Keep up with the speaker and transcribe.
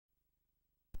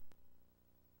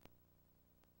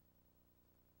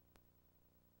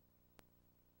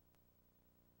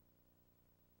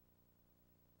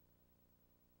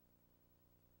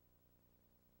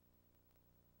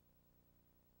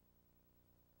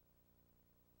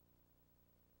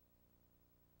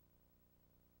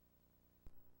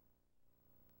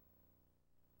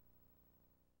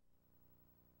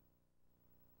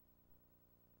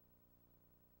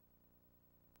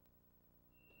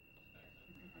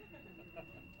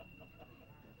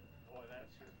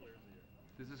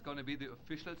This is going to be the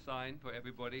official sign for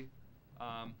everybody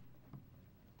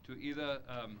to either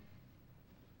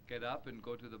get up and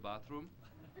go to the bathroom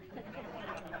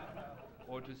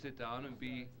or to sit down and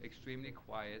be extremely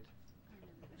quiet.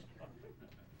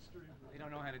 They don't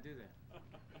know how to do that.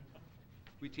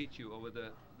 We teach you over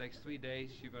the next 3 days.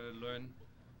 You're going to learn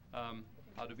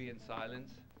how to be in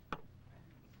silence.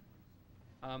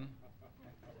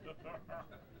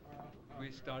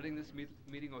 We're starting this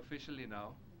meeting officially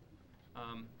now.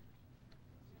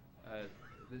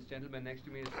 This gentleman next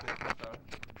to me is Chris Hassar,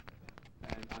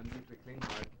 and I'm Dietrich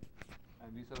Klinghardt,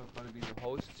 and we're sort of going to be the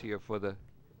hosts here for the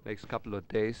next couple of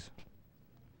days.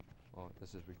 Oh,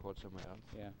 does this record somewhere else?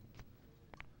 Yeah.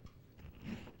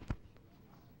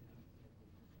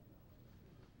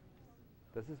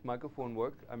 Does this microphone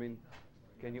work? I mean,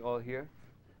 can you all hear?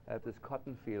 I have this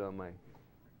cotton feel on my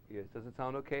ears. Does it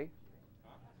sound okay?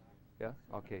 Yeah?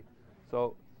 Okay.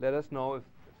 So let us know if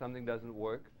something doesn't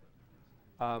work.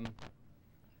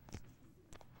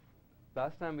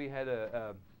 Last time we had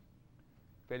a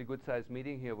fairly good-sized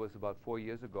meeting here was about 4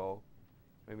 years ago,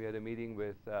 when we had a meeting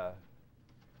with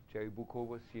Jerry Bucco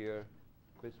was here,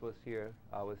 Chris was here,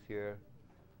 I was here,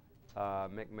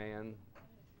 McMahon.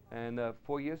 And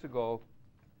 4 years ago,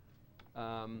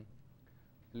 at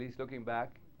least looking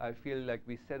back, I feel like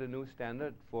we set a new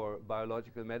standard for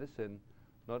biological medicine,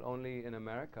 not only in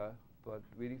America, but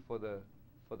really for the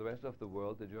rest of the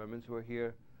world. The Germans were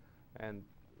here, and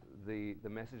the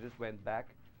messages went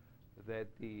back that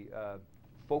the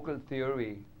focal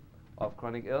theory of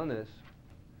chronic illness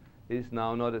is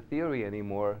now not a theory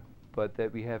anymore, but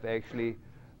that we have actually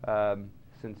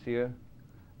sincere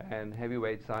and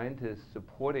heavyweight scientists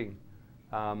supporting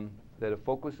that a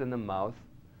focus in the mouth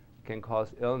can cause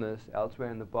illness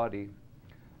elsewhere in the body.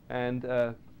 And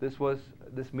this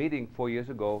meeting 4 years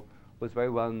ago was very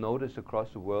well noticed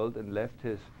across the world and left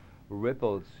his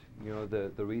ripples. You know,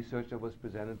 the research that was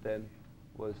presented then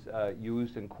was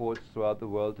used in courts throughout the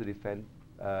world to defend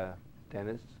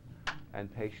dentists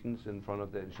and patients in front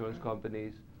of the insurance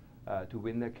companies to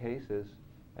win their cases.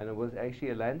 And it was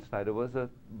actually a landslide. It was a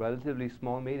relatively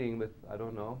small meeting with, I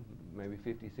don't know, maybe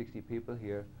 50, 60 people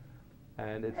here.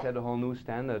 And it set a whole new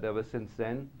standard. Ever since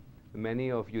then, many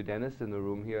of you dentists in the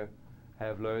room here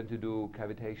have learned to do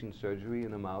cavitation surgery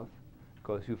in the mouth,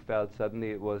 because you felt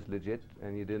suddenly it was legit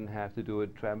and you didn't have to do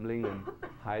it trembling and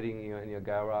hiding in your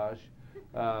garage,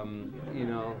 you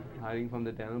know, hiding from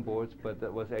the dental boards, but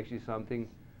that was actually something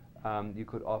you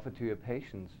could offer to your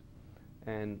patients.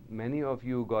 And many of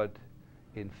you got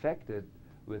infected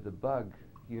with the bug,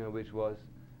 you know, which was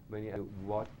when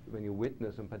you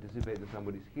witness and participate in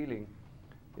somebody's healing,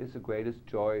 is the greatest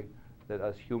joy that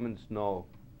us humans know.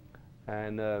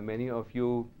 And many of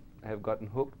you have gotten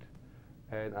hooked,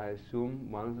 and I assume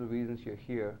one of the reasons you're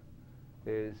here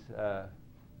is to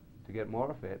get more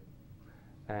of it.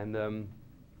 And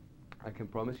I can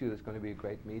promise you there's going to be a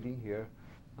great meeting here.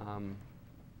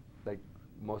 Like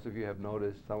most of you have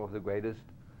noticed, some of the greatest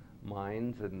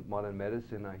minds in modern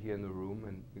medicine are here in the room,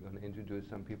 and we're going to introduce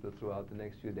some people throughout the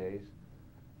next few days.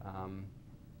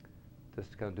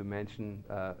 Just going to mention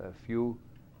a few.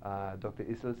 Dr.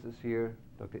 Issels is here.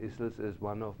 Dr. Issels is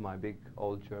one of my big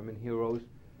old German heroes.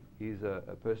 He's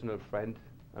a personal friend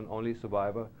and only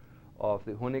survivor of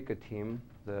the Honecker team,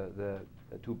 the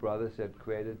two brothers that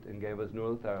created and gave us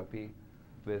neural therapy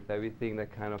with everything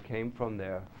that kind of came from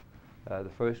there.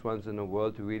 The first ones in the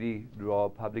world to really draw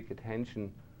public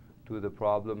attention to the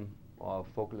problem of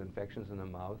focal infections in the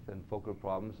mouth and focal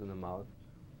problems in the mouth.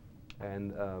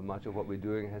 And much of what we're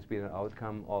doing has been an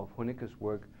outcome of Honecker's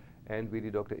work and really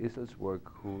Dr. Issels' work,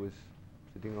 who is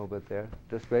sitting over there.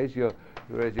 Just raise your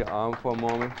arm for a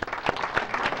moment.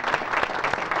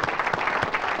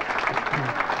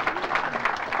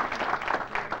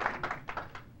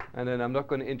 And then I'm not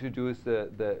going to introduce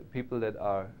the people that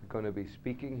are going to be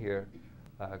speaking here,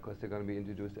 because they're going to be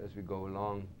introduced as we go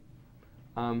along.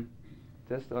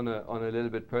 Just on a little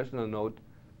bit personal note,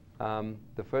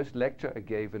 the first lecture I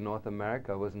gave in North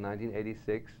America was in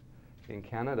 1986 in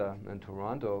Canada, in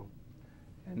Toronto,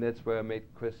 and that's where I met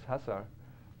Chris Hassar.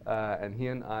 And he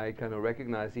and I kind of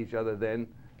recognized each other then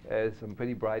as some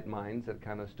pretty bright minds that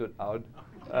kind of stood out.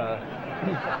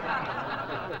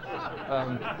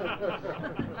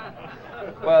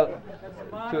 Well,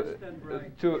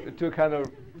 to kind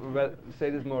of say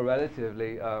this more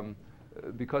relatively,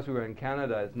 because we were in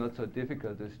Canada, it's not so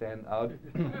difficult to stand out.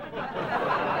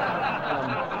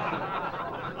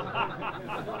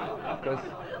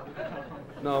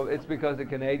 No, it's because the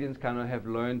Canadians kind of have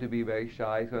learned to be very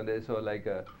shy, so there's sort of like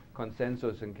a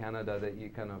consensus in Canada that you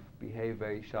kind of behave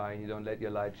very shy and you don't let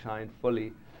your light shine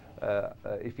fully.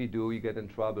 If you do, you get in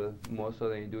trouble, more so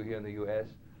than you do here in the U.S.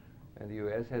 And the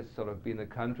U.S. has sort of been a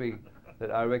country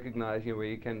that I recognize, where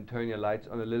you can turn your lights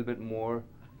on a little bit more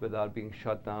without being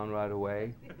shut down right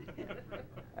away.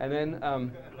 And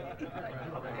then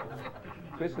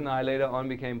Chris and I later on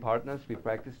became partners. We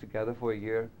practiced together for a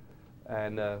year,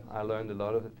 and I learned a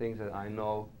lot of the things that I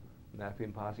know, and I've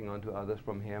been passing on to others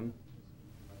from him.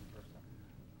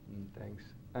 Thanks.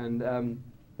 And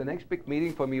the next big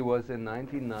meeting for me was in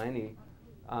 1990.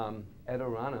 Ed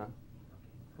Arana,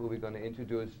 who we're going to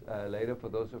introduce later for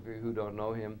those of you who don't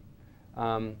know him,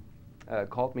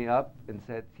 called me up and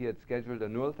said he had scheduled a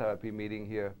neurotherapy meeting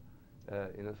here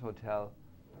in this hotel.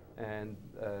 And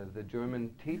the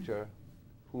German teacher,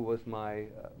 who was my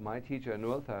teacher in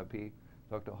neurotherapy,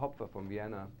 Dr. Hopfer from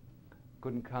Vienna,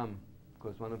 couldn't come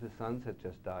because one of his sons had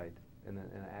just died in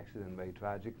an accident very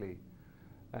tragically.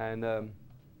 And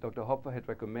Dr. Hopfer had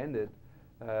recommended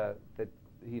that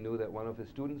he knew that one of his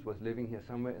students was living here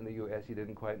somewhere in the US. He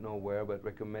didn't quite know where, but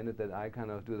recommended that I kind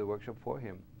of do the workshop for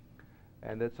him.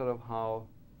 And that's sort of how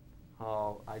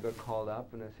I got called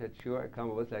up, and I said, sure, I come.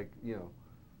 It was like,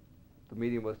 the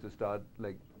meeting was to start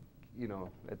like,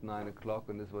 at 9 o'clock,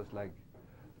 and this was like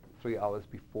 3 hours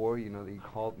before, that he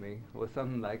called me. It was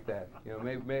something like that.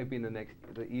 May have been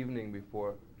the evening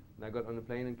before. And I got on the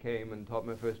plane and came and taught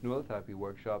my first neurotherapy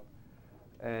workshop.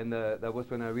 And that was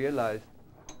when I realized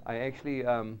I actually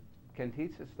can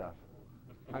teach this stuff.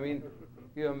 I mean,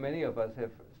 many of us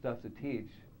have stuff to teach,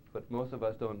 but most of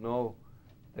us don't know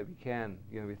that we can.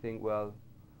 We think, well,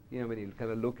 when you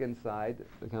kind of look inside,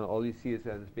 kind of all you see is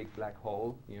this big black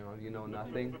hole. You know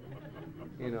nothing.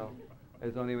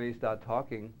 It's only when you start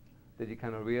talking that you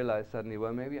kind of realize suddenly,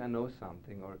 well, maybe I know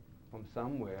something, or from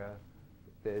somewhere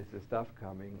there's the stuff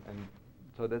coming. And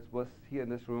so that was here in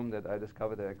this room that I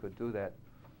discovered that I could do that.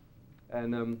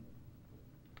 And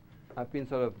I've been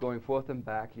sort of going forth and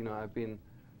back. I've been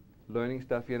learning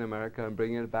stuff here in America and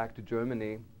bringing it back to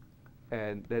Germany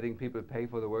and letting people pay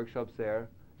for the workshops there,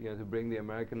 to bring the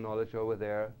American knowledge over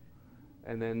there.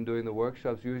 And then doing the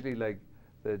workshops, usually like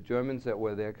the Germans that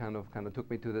were there kind of took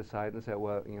me to the side and said,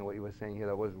 well, what you were saying here,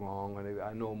 that was wrong, and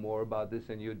I know more about this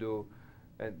than you do.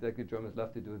 And like the Germans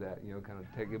love to do that, kind of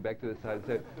take you back to the side and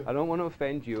say, I don't want to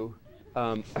offend you,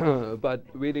 but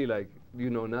really, like, you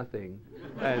know nothing.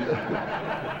 And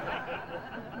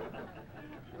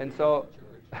and so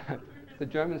the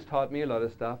Germans taught me a lot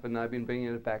of stuff, and I've been bringing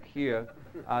it back here,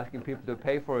 asking people to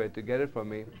pay for it, to get it from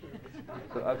me.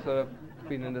 So I've sort of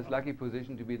been in this lucky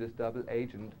position to be this double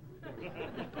agent.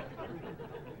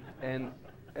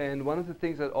 And one of the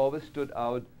things that always stood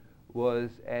out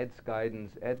was Ed's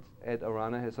guidance. Ed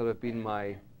Arana has sort of been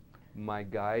my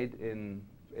guide in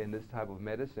this type of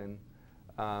medicine.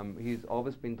 He's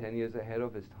always been 10 years ahead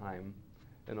of his time,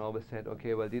 and always said,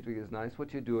 okay, well, Dietrich, it's nice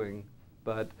what you're doing,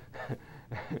 but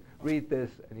read this.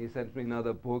 And he sent me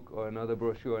another book or another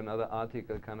brochure, another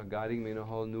article, kind of guiding me in a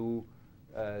whole new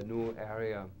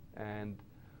area. And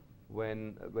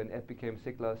when Ed became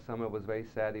sick last summer, it was a very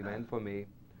sad event for me,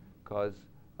 because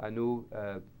I knew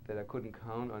that I couldn't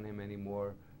count on him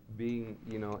anymore, being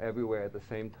everywhere at the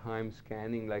same time,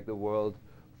 scanning like the world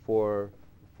for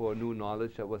new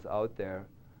knowledge that was out there.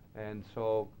 And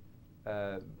so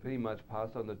pretty much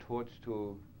passed on the torch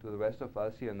to the rest of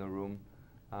us here in the room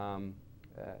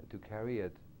to carry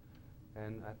it.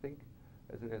 And I think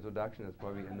as an introduction, that's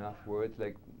probably enough words.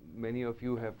 Like many of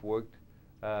you have worked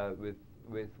with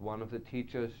one of the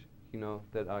teachers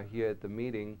that are here at the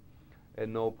meeting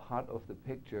and know part of the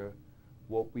picture.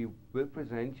 What we will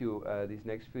present you these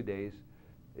next few days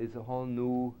is a whole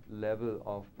new level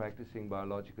of practicing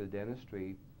biological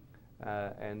dentistry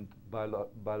and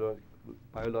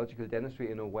biological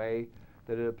dentistry in a way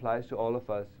that it applies to all of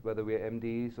us, whether we're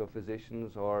MDs or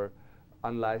physicians or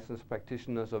unlicensed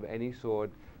practitioners of any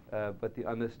sort. But the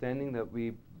understanding that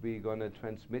we're going to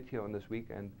transmit here on this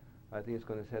weekend, I think it's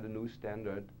going to set a new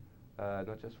standard,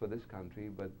 not just for this country,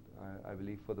 but I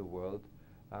believe for the world.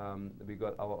 We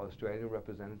got our Australian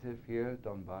representative here,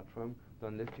 Don Bartram.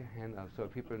 Don, lift your hand up so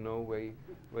people know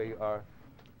where you are.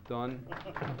 Don.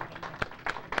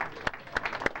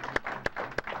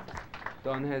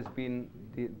 Don has been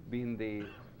the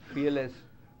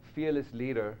fearless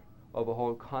leader of a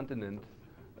whole continent,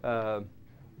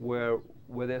 where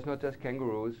there's not just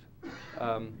kangaroos,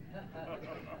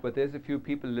 but there's a few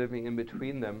people living in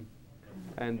between them.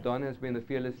 And Don has been the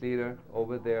fearless leader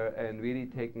over there and really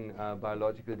taken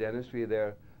biological dentistry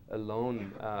there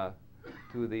alone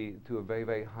to a very,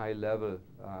 very high level.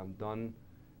 Don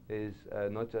is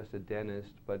not just a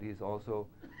dentist, but he's also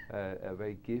a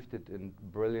very gifted and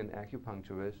brilliant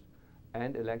acupuncturist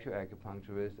and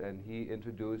electroacupuncturist, and he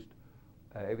introduced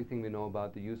everything we know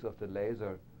about the use of the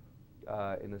laser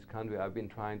in this country. I've been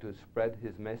trying to spread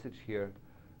his message here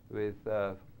with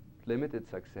limited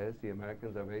success. The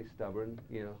Americans are very stubborn,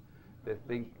 you know.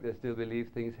 They still believe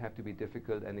things have to be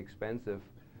difficult and expensive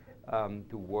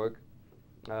to work.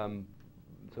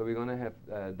 So we're going to have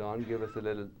Don give us a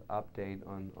little update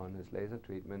on his laser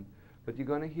treatment. But you're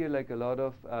going to hear like a lot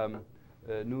of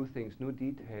new things, new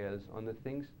details on the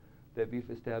things that we've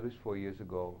established 4 years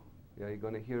ago. Yeah, you're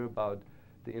going to hear about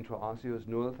the intraosseous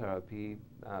neural therapy,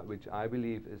 which I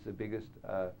believe is the biggest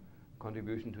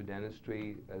contribution to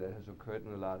dentistry that has occurred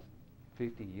in the last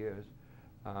 50 years.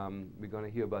 We're going to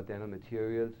hear about dental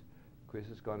materials. Chris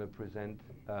is going to present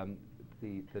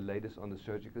the latest on the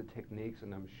surgical techniques,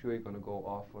 and I'm sure you're going to go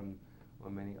off on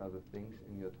many other things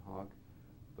in your talk.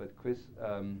 But Chris,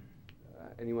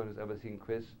 anyone who's ever seen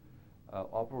Chris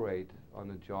operate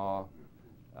on a jaw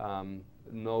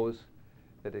knows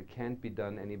that it can't be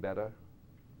done any better.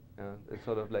 It's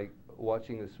sort of like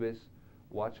watching a Swiss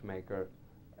watchmaker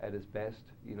at his best,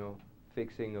 you know,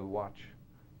 fixing a watch.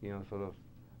 You know, sort of,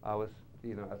 I've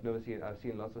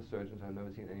seen lots of surgeons, I've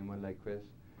never seen anyone like Chris.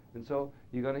 And so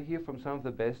you're going to hear from some of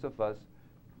the best of us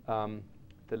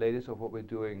the latest of what we're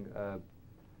doing.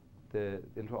 The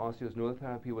intraosseous neural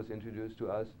therapy was introduced to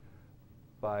us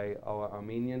by our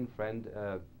Armenian friend,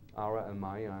 Ara and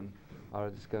Marjan.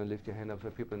 Ara, just going to lift your hand up so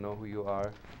people know who you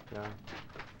are. Yeah.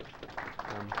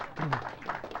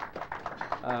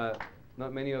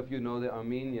 Not many of you know the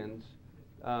Armenians.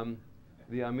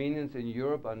 The Armenians in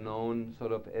Europe are known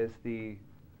sort of as the,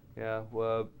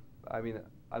 well, I mean,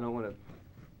 I don't want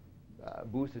to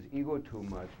boost his ego too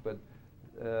much, but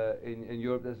in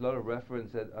Europe there's a lot of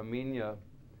reference that Armenia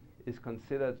is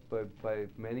considered by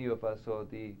many of us or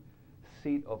the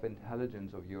seat of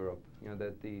intelligence of Europe. You know,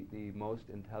 that the most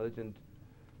intelligent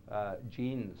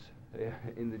genes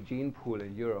in the gene pool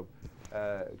in Europe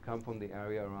come from the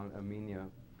area around Armenia.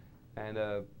 And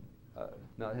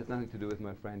no, it has nothing to do with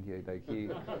my friend here. Like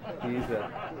he's a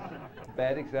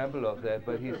bad example of that.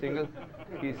 But he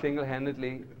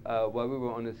single-handedly, while we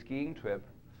were on a skiing trip,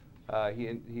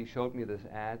 he showed me this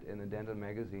ad in a dental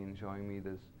magazine showing me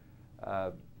this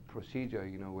procedure,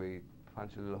 you know, where you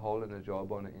punch a little hole in the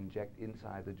jawbone and inject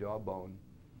inside the jawbone.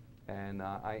 And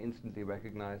I instantly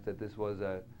recognized that this was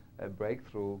a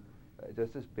breakthrough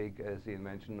just as big as the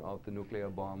invention of the nuclear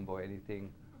bomb or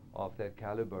anything of that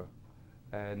caliber.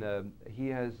 And he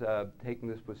has taken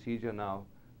this procedure now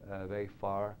very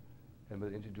far and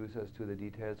will introduce us to the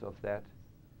details of that.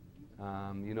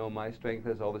 You know, my strength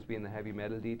has always been the heavy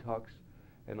metal detox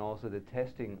and also the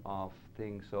testing of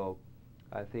things. So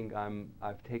I think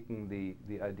I've taken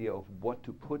the idea of what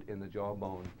to put in the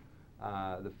jawbone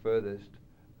the furthest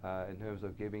in terms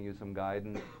of giving you some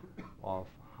guidance of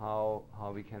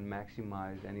how we can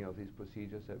maximize any of these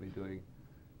procedures that we're doing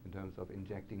in terms of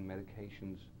injecting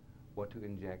medications, what to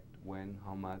inject, when,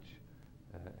 how much,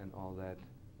 and all that.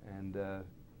 And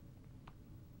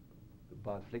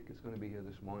Bart Flick is going to be here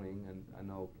this morning, and I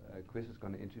know Chris is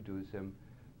going to introduce him,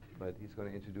 but he's going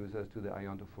to introduce us to the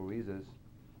iontophoresis.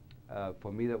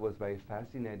 For me, that was very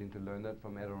fascinating to learn that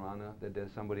from Ed Arana, that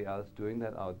there's somebody else doing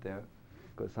that out there.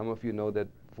 Because some of you know that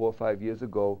 4 or 5 years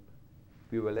ago,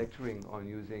 we were lecturing on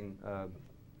using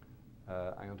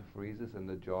iontophoresis in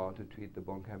the jaw to treat the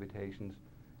bone cavitations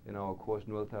in our course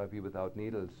neural therapy without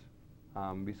needles.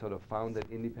 We sort of found that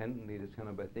independently, just kind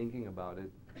of by thinking about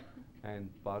it, and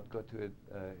Bart got to it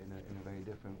in a very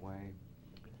different way.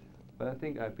 But I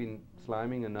think I've been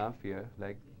sliming enough here,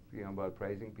 like, you know, about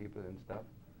praising people and stuff.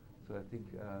 So I think,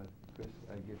 Chris,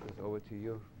 I give this over to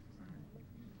you.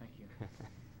 Thank you.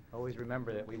 Always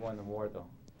remember that we won the war, though.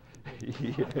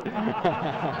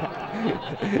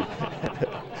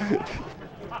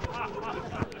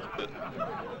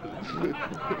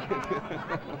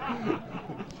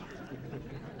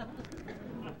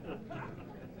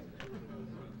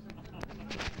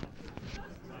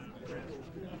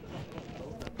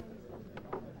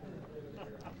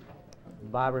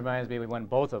 Bob reminds me we won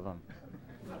both of them.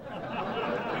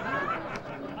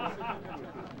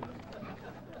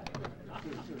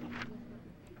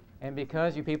 And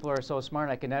because you people are so smart,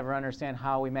 I can never understand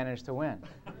how we managed to win.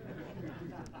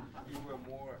 You were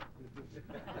more.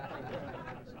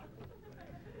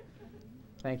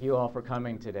 Thank you all for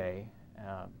coming today.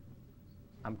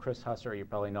 I'm Chris Husser. You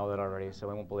probably know that already, so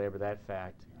I won't belabor that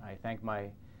fact. I thank my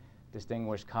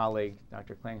distinguished colleague,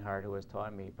 Dr. Klinghardt, who has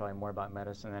taught me probably more about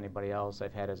medicine than anybody else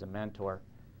I've had as a mentor.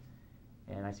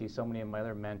 And I see so many of my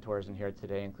other mentors in here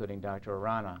today, including Dr.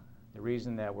 Arana. The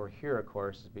reason that we're here, of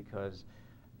course, is because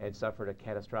I had suffered a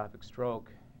catastrophic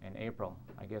stroke in April.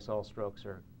 I guess all strokes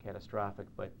are catastrophic,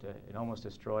 but it almost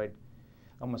destroyed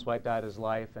almost wiped out his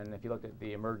life. And if you look at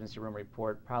the emergency room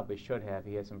report, probably should have.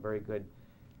 He had some very good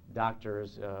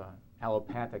doctors,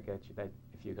 allopathic, if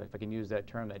I can use that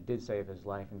term, that did save his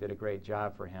life and did a great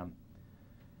job for him.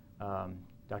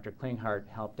 Dr. Klinghardt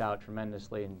helped out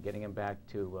tremendously in getting him back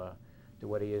to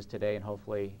what he is today, and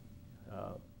hopefully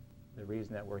the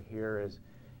reason that we're here is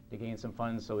to gain some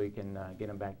funds so we can get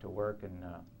him back to work and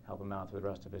help him out through the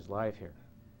rest of his life here.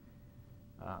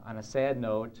 On a sad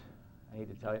note, I need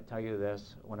to tell you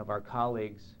this. One of our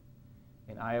colleagues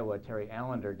in Iowa, Terry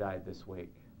Allender, died this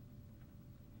week.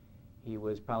 He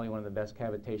was probably one of the best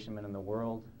cavitation men in the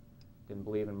world, didn't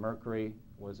believe in mercury,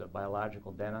 was a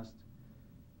biological dentist.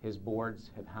 His boards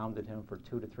have hounded him for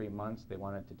 2 to 3 months. They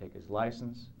wanted to take his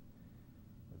license.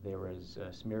 There was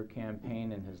a smear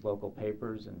campaign in his local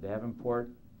papers in Davenport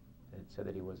that said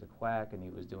that he was a quack and he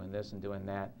was doing this and doing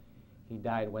that. He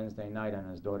died Wednesday night on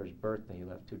his daughter's birthday. He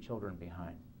left 2 children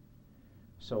behind.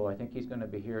 So I think he's going to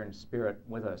be here in spirit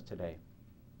with us today.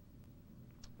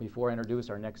 Before I introduce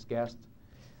our next guest,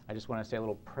 I just want to say a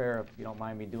little prayer, if you don't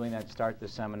mind me doing that, to start the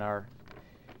seminar.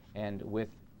 And with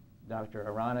Dr.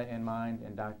 Arana in mind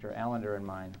and Dr. Allender in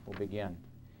mind, we'll begin.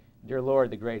 Dear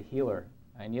Lord, the great healer,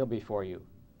 I kneel before you,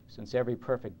 since every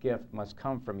perfect gift must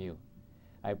come from you.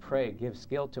 I pray, give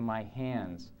skill to my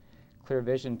hands, clear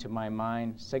vision to my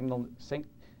mind, to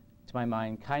my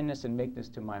mind, kindness and meekness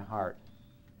to my heart.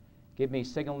 Give me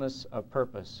singleness of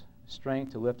purpose,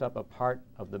 strength to lift up a part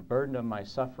of the burden of my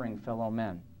suffering fellow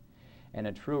men, and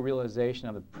a true realization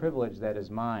of the privilege that is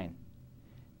mine.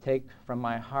 Take from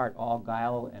my heart all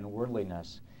guile and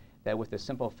worldliness, that with the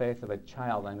simple faith of a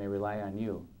child I may rely on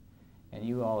you. And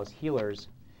you all as healers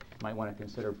might want to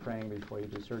consider praying before you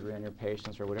do surgery on your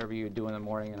patients or whatever you do in the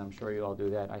morning, and I'm sure you all do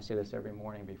that. I say this every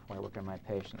morning before I look at my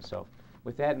patients. So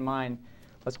with that in mind,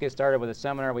 let's get started with the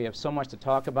seminar. We have so much to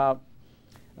talk about.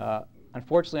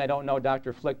 Unfortunately, I don't know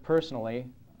Dr. Flick personally.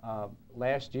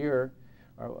 Last year,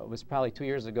 or it was probably 2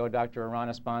 years ago, Dr.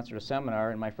 Arana sponsored a seminar,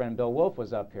 and my friend Bill Wolf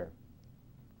was up here.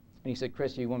 And he said,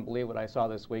 Chris, you wouldn't believe what I saw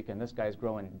this week, and this guy's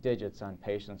growing digits on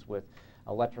patients with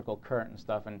electrical current and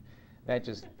stuff, and that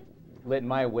just lit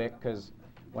my wick, because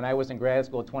when I was in grad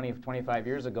school 25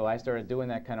 years ago, I started doing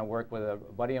that kind of work with a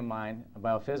buddy of mine, a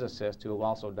biophysicist, who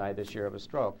also died this year of a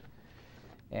stroke.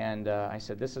 And I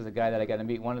said, this is a guy that I got to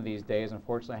meet one of these days.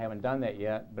 Unfortunately, I haven't done that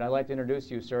yet, but I'd like to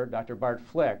introduce you, sir, Dr. Bart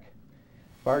Flick.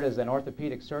 Bart is an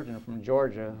orthopedic surgeon from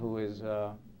Georgia who is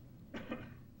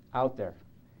out there.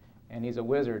 And he's a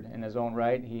wizard in his own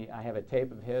right. I have a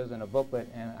tape of his and a booklet,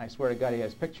 and I swear to God he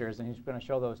has pictures, and he's going to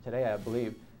show those today, I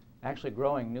believe, actually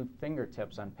growing new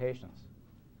fingertips on patients.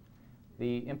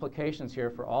 The implications here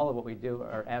for all of what we do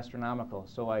are astronomical.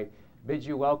 So I bid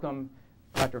you welcome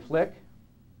Dr. Flick.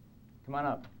 Come on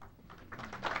up.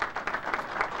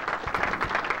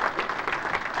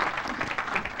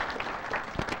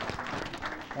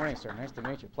 Morning, sir. Nice to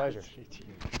meet you. Pleasure. Nice to meet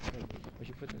you. Would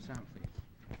you put this on, please?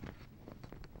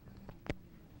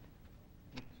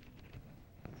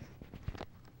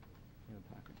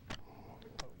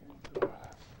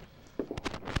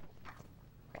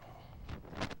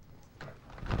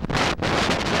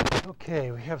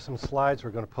 Okay, we have some slides we're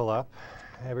going to pull up.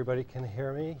 Everybody can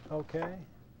hear me okay?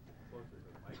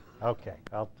 Okay,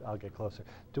 I'll get closer.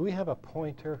 Do we have a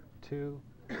pointer too?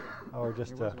 Or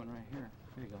just There was one right here.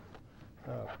 Here you go.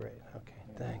 Oh, great. Okay,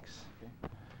 thanks.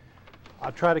 Okay.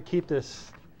 I'll try to keep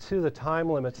this to the time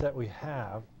limits that we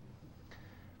have.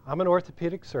 I'm an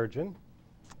orthopedic surgeon.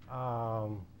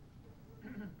 I'll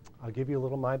give you a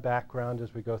little my background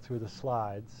as we go through the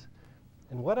slides.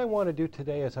 And what I want to do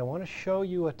today is I want to show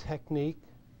you a technique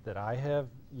that I have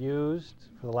used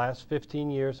for the last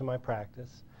 15 years in my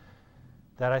practice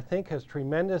that I think has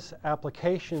tremendous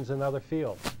applications in other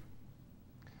fields.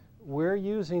 We're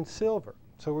using silver,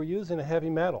 so we're using a heavy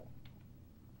metal,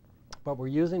 but we're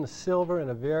using the silver in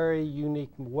a very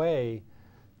unique way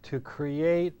to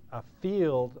create a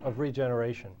field of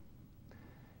regeneration.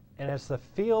 And it's the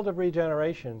field of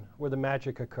regeneration where the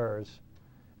magic occurs.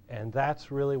 And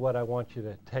that's really what I want you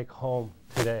to take home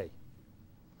today.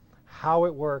 How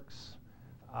it works,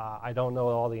 I don't know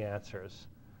all the answers.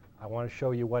 I want to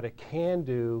show you what it can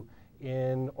do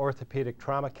in orthopedic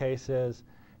trauma cases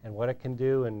and what it can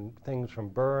do in things from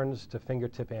burns to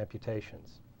fingertip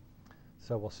amputations.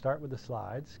 So we'll start with the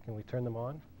slides. Can we turn them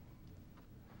on?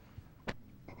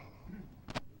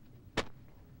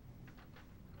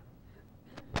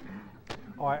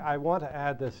 Oh, I want to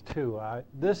add this too.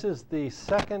 This is the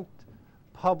second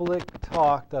public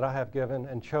talk that I have given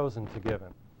and chosen to give.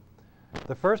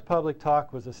 The first public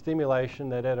talk was a stimulation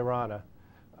that Ed Arana.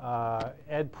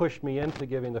 Ed pushed me into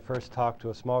giving the first talk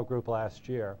to a small group last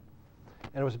year.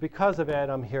 And it was because of Ed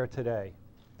I'm here today.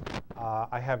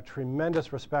 I have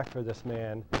tremendous respect for this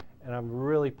man, and I'm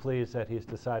really pleased that he's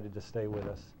decided to stay with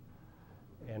us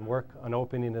and work on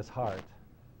opening his heart.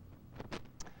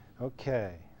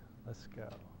 Okay, let's go.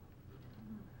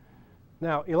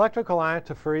 Now, electrical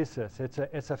iontophoresis,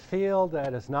 it's a field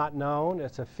that is not known.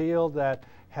 It's a field that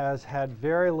has had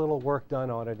very little work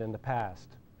done on it in the past.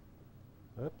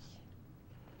 Oops.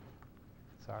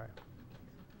 Sorry.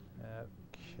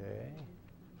 Okay.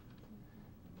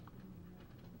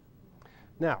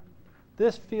 Now,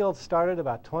 this field started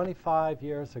about 25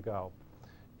 years ago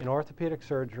in orthopedic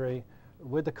surgery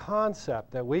with the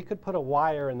concept that we could put a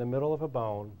wire in the middle of a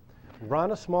bone,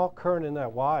 run a small current in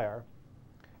that wire,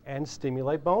 and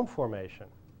stimulate bone formation.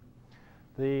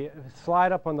 The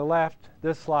slide up on the left,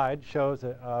 this slide shows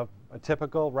a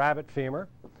typical rabbit femur.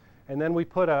 And then we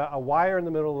put a wire in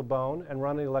the middle of the bone and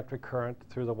run an electric current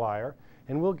through the wire,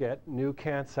 and we'll get new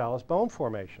cancellous bone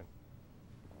formation.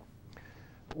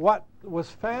 What was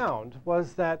found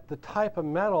was that the type of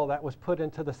metal that was put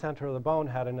into the center of the bone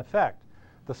had an effect.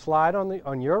 The slide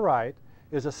on your right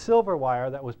is a silver wire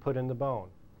that was put in the bone.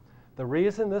 The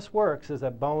reason this works is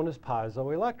that bone is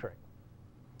piezoelectric.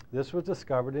 This was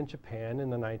discovered in Japan in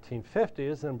the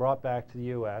 1950s and brought back to the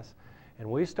US, and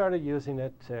we started using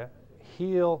it to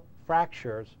heal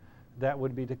fractures that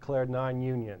would be declared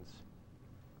non-unions.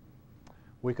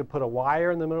 We could put a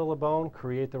wire in the middle of the bone,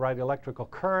 create the right electrical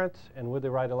current, and with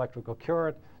the right electrical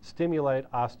current, stimulate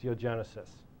osteogenesis.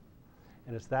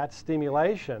 And it's that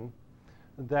stimulation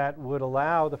that would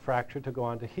allow the fracture to go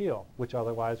on to heal, which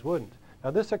otherwise wouldn't.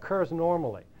 Now, this occurs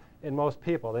normally in most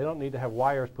people. They don't need to have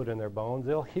wires put in their bones.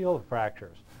 They'll heal the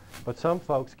fractures. But some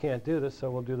folks can't do this,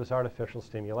 so we'll do this artificial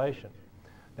stimulation.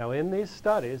 Now, in these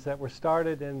studies that were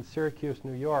started in Syracuse,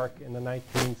 New York in the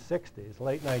 1960s,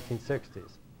 late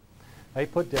 1960s, they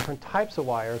put different types of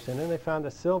wires in, and they found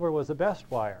that silver was the best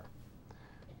wire.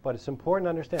 But it's important to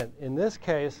understand, in this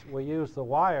case, we use the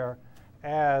wire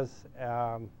as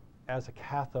a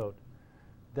cathode.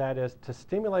 That is, to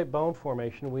stimulate bone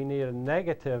formation, we need a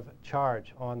negative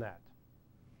charge on that.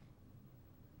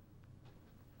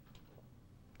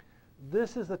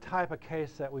 This is the type of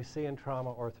case that we see in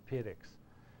trauma orthopedics.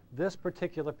 This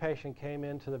particular patient came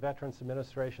into the Veterans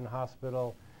Administration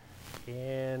Hospital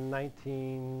in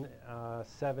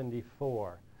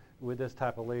 1974 with this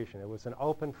type of lesion. It was an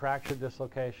open fracture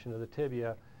dislocation of the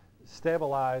tibia,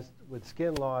 stabilized with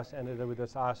skin loss, ended with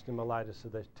this osteomyelitis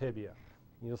of the tibia.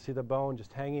 And you'll see the bone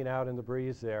just hanging out in the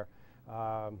breeze there,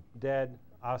 dead,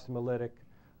 osteomyelitic,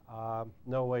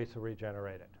 no way to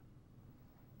regenerate it.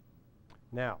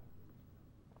 Now,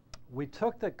 we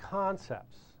took the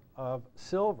concepts of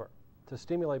silver to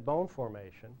stimulate bone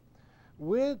formation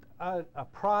with a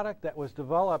product that was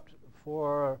developed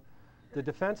for the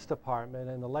Defense Department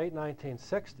in the late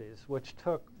 1960s, which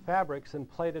took fabrics and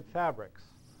plated fabrics.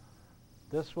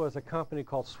 This was a company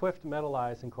called Swift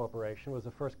Metallizing Corporation. It was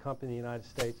the first company in the United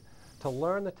States to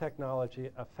learn the technology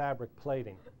of fabric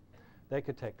plating. They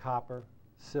could take copper,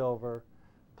 silver,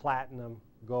 platinum,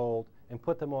 gold, and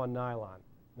put them on nylon.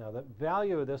 Now, the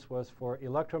value of this was for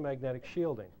electromagnetic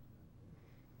shielding.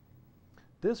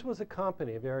 This was a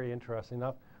company, very interesting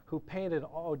enough, who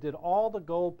did all the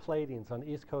gold platings on the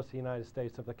east coast of the United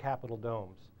States of the Capitol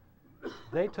domes.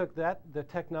 They took the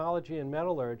technology in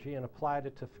metallurgy and applied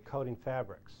it to coating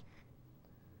fabrics.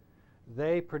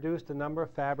 They produced a number of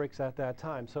fabrics at that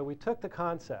time. So we took the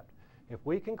concept. If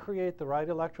we can create the right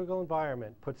electrical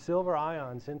environment, put silver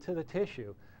ions into the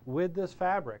tissue with this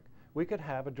fabric, we could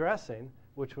have a dressing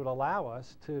which would allow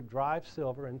us to drive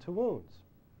silver into wounds.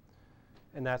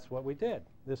 And that's what we did.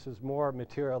 This is more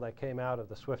material that came out of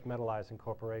the Swift Metallizing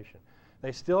Corporation.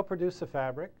 They still produce the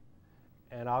fabric,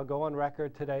 and I'll go on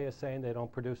record today as saying they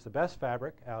don't produce the best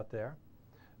fabric out there.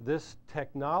 This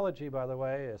technology, by the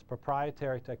way, is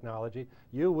proprietary technology.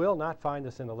 You will not find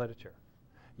this in the literature.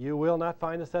 You will not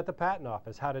find this at the patent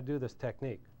office, how to do this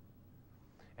technique.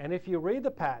 And if you read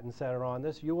the patents that are on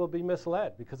this, you will be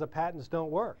misled because the patents don't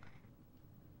work.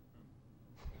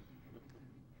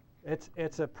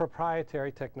 It's a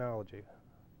proprietary technology.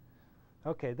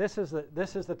 Okay, this is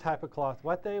the type of cloth.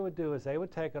 What they would do is they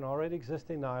would take an already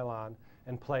existing nylon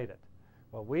and plate it.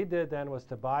 What we did then was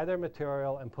to buy their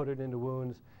material and put it into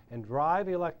wounds and drive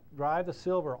the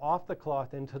silver off the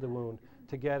cloth into the wound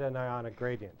to get an ionic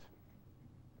gradient.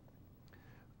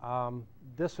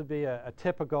 This would be a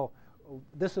typical,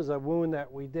 this is a wound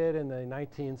that we did in the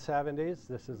 1970s.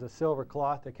 This is a silver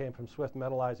cloth that came from Swift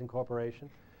Metallizing Corporation.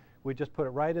 We just put it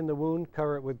right in the wound,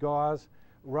 cover it with gauze,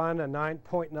 run a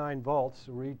 9.9 volts.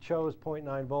 We chose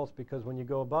 0.9 volts because when you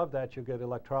go above that, you get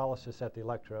electrolysis at the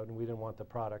electrode, and we didn't want the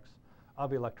products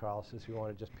of electrolysis. We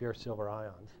wanted just pure silver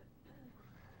ions.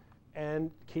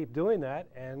 And keep doing that,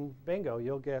 and bingo,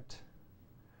 you'll get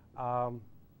the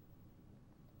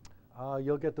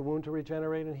wound to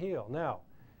regenerate and heal. Now,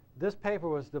 this paper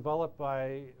was developed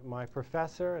by my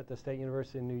professor at the State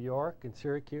University of New York in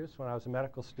Syracuse when I was a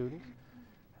medical student.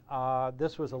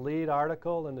 This was a lead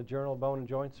article in the Journal of Bone and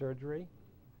Joint Surgery.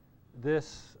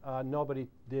 Nobody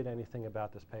did anything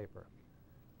about this paper.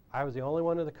 I was the only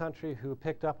one in the country who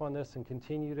picked up on this and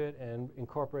continued it and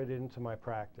incorporated it into my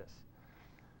practice.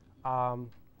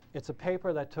 It's a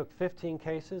paper that took 15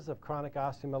 cases of chronic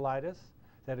osteomyelitis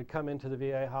that had come into the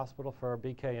VA hospital for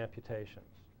BK amputations.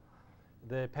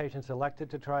 The patients elected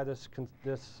to try this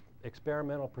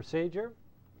experimental procedure.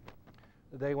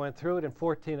 They went through it, and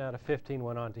 14 out of 15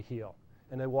 went on to heal,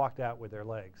 and they walked out with their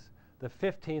legs. The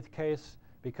 15th case,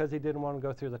 because he didn't want to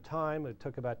go through the time, it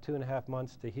took about 2.5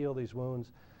 months to heal these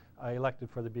wounds, elected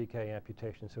for the BK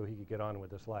amputation so he could get on with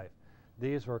his life.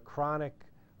 These were chronic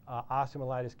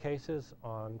osteomyelitis cases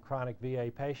on chronic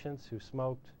VA patients who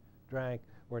smoked, drank,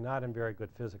 were not in very good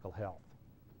physical health.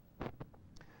 At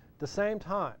the same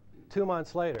time, 2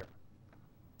 months later,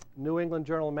 New England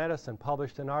Journal of Medicine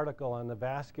published an article on the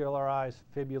vascularized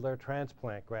fibular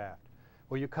transplant graft,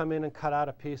 where you come in and cut out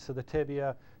a piece of the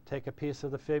tibia, take a piece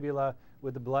of the fibula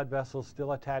with the blood vessels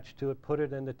still attached to it, put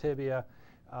it in the tibia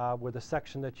with a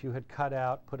section that you had cut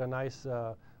out, put a nice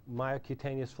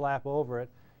myocutaneous flap over it,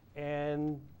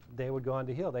 and they would go on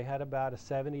to heal. They had about a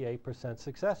 78%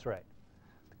 success rate.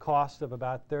 The cost of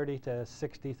about $30,000 to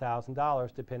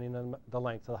 $60,000 depending on the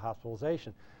length of the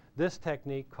hospitalization. This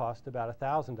technique cost about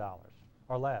 $1,000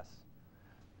 or less.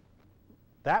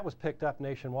 That was picked up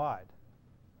nationwide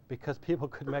because people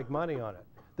could make money on it.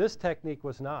 This technique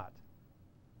was not.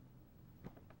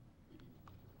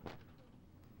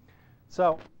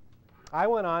 So I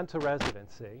went on to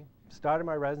residency, started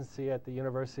my residency at the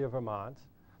University of Vermont,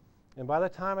 and by the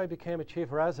time I became a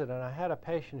chief resident, I had a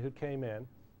patient who came in,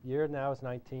 year now is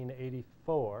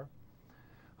 1984,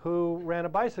 who ran a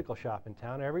bicycle shop in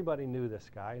town. Everybody knew this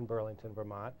guy in Burlington,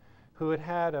 Vermont, who had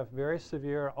had a very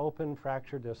severe open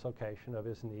fracture dislocation of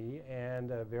his knee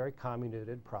and a very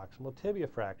comminuted proximal tibia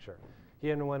fracture.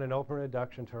 He underwent an open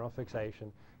reduction internal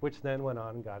fixation, which then went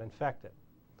on and got infected.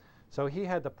 So he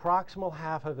had the proximal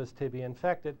half of his tibia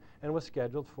infected and was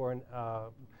scheduled for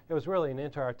it was really an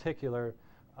interarticular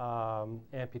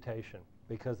amputation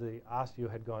because the osteo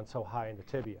had gone so high in the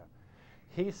tibia.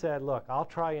 He said, look, I'll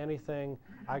try anything.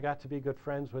 I got to be good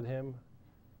friends with him.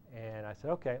 And I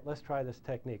said, OK, let's try this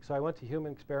technique. So I went to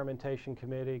Human Experimentation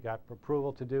Committee, got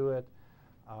approval to do it.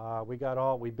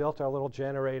 We built our little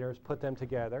generators, put them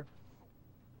together,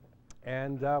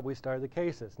 and we started the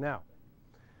cases. Now,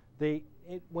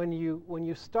 when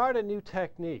you start a new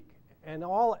technique, and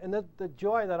the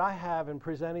joy that I have in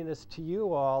presenting this to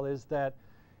you all is that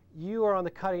you are on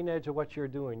the cutting edge of what you're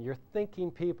doing. You're thinking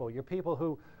people. You're people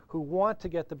who want to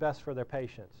get the best for their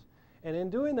patients. And in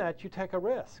doing that, you take a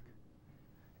risk.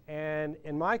 And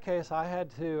in my case, I had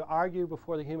to argue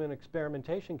before the Human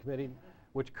Experimentation Committee,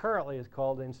 which currently is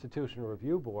called the Institutional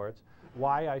Review Boards,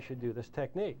 why I should do this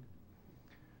technique.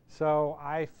 So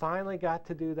I finally got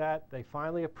to do that. They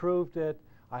finally approved it.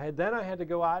 Then I had to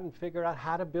go out and figure out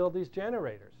how to build these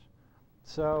generators.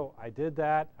 So I did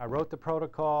that. I wrote the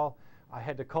protocol. I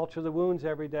had to culture the wounds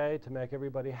every day to make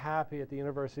everybody happy at the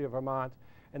University of Vermont.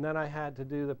 And then I had to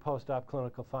do the post-op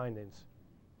clinical findings.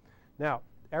 Now,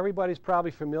 everybody's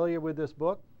probably familiar with this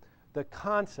book. The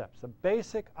concepts, the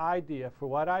basic idea for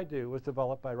what I do was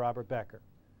developed by Robert Becker.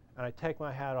 And I take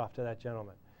my hat off to that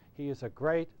gentleman. He is a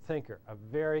great thinker, a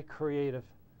very creative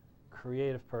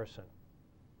person.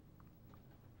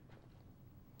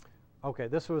 OK,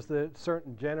 this was the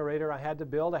certain generator I had to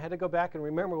build. I had to go back and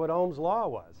remember what Ohm's law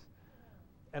was.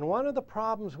 And one of the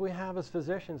problems we have as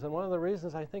physicians, and one of the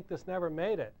reasons I think this never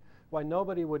made it, why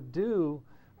nobody would do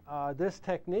this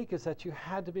technique, is that you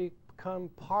had to become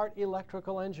part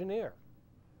electrical engineer.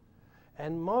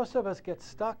 And most of us get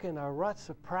stuck in our ruts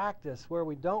of practice where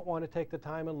we don't want to take the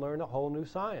time and learn a whole new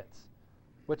science,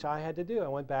 which I had to do. I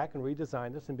went back and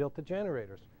redesigned this and built the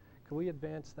generators. Can we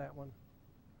advance that one?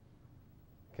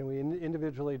 Can we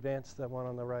individually advance that one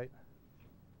on the right?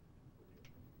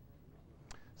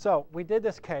 So we did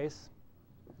this case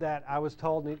that I was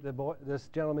told this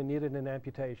gentleman needed an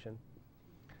amputation.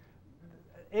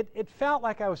 It felt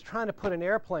like I was trying to put an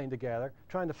airplane together,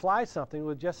 trying to fly something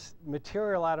with just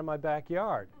material out of my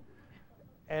backyard.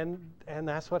 And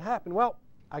that's what happened. Well,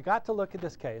 I got to look at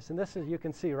this case, and this is, you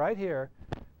can see right here,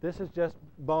 this is just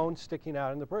bone sticking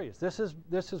out in the breeze. This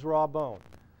is raw bone.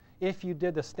 If you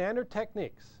did the standard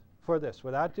techniques for this,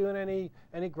 without doing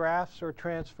any grafts or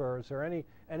transfers or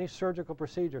any surgical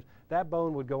procedures, that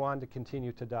bone would go on to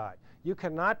continue to die. You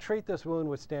cannot treat this wound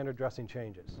with standard dressing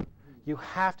changes. You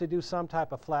have to do some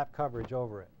type of flap coverage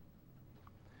over it.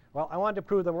 Well, I wanted to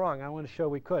prove them wrong. I wanted to show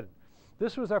we could.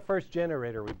 This was our first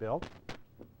generator we built.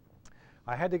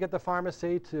 I had to get the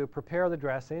pharmacy to prepare the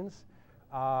dressings,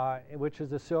 which is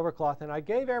the silver cloth, and I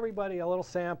gave everybody a little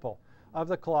sample of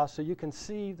the cloth so you can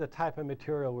see the type of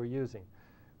material we're using.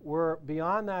 We're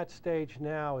beyond that stage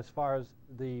now as far as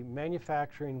the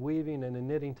manufacturing, weaving, and the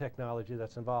knitting technology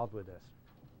that's involved with this.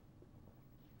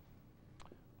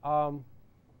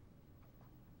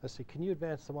 Let's see, can you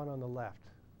advance the one on the left?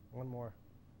 One more.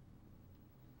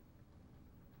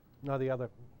 No, the other.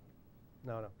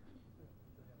 No.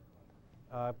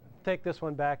 Take this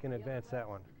one back and advance that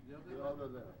one.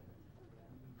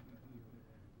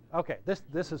 Okay,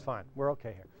 this is fine. We're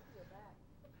okay here.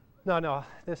 No,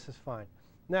 this is fine.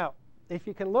 Now, if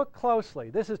you can look closely,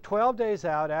 this is 12 days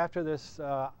out after this. It's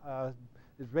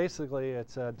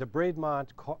a debridement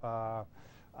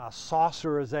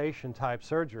saucerization type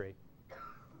surgery.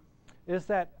 Is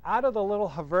that out of the little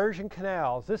haversian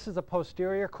canals, this is the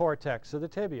posterior cortex of the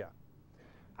tibia.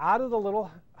 Out of the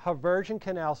little haversian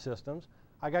canal systems,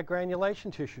 I got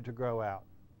granulation tissue to grow out.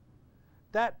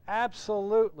 That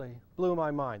absolutely blew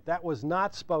my mind. That was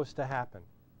not supposed to happen.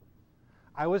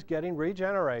 I was getting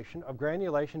regeneration of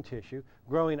granulation tissue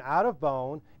growing out of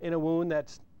bone in a wound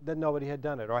that nobody had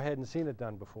done it, or I hadn't seen it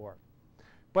done before.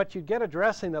 But you'd get a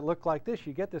dressing that looked like this.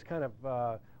 You get this kind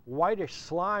of whitish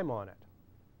slime on it,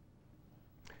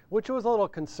 which was a little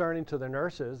concerning to the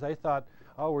nurses. They thought,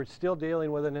 oh, we're still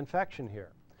dealing with an infection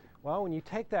here. Well, when you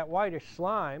take that whitish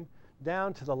slime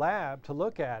down to the lab to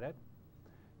look at it,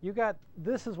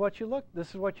 this is what you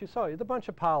saw. There's a bunch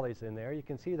of polys in there. You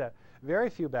can see that. Very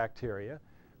few bacteria.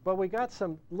 But we got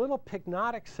some little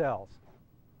pycnotic cells.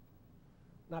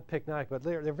 Not pycnotic, but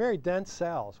they're very dense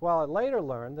cells. Well, I later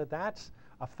learned that that's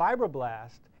a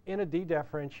fibroblast in a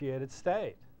dedifferentiated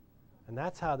state. And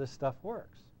that's how this stuff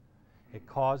works. It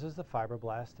causes the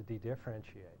fibroblast to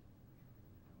dedifferentiate,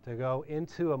 to go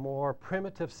into a more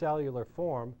primitive cellular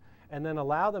form, and then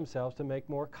allow themselves to make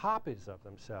more copies of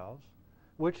themselves,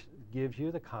 which gives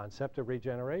you the concept of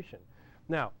regeneration.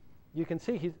 Now, you can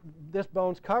see this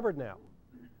bone's covered now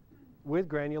with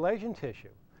granulation tissue.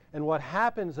 And what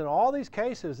happens in all these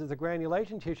cases is the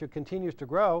granulation tissue continues to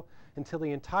grow until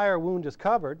the entire wound is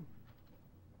covered.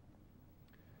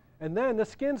 And then the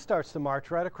skin starts to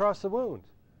march right across the wound.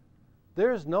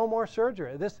 There's no more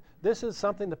surgery. This is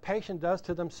something the patient does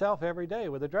to themselves every day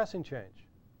with a dressing change.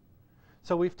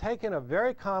 So we've taken a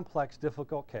very complex,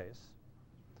 difficult case,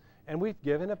 and we've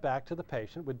given it back to the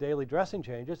patient with daily dressing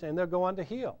changes, and they'll go on to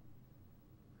heal.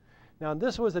 Now,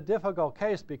 this was a difficult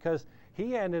case because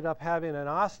he ended up having an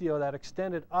osteo that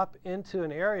extended up into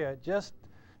an area just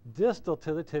distal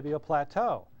to the tibial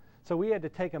plateau. So we had to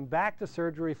take him back to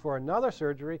surgery for another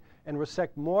surgery and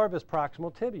resect more of his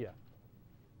proximal tibia.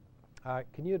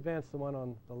 Can you advance the one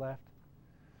on the left?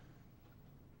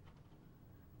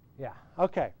 Yeah,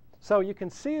 okay. So you can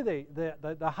see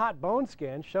the hot bone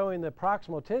scan showing the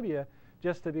proximal tibia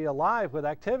just to be alive with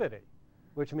activity,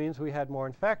 which means we had more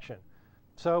infection.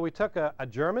 So we took a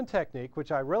German technique,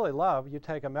 which I really love. You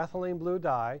take a methylene blue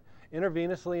dye,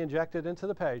 intravenously inject it into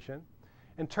the patient,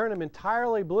 and turn him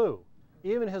entirely blue.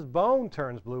 Even his bone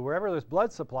turns blue. Wherever there's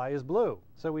blood supply is blue.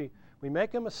 So we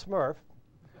make him a Smurf,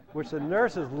 which the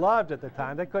nurses loved at the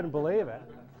time. They couldn't believe it.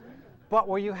 But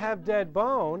where you have dead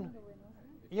bone,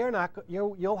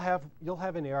 you'll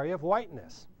have an area of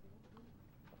whiteness.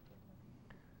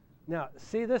 Now,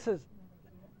 see,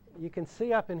 you can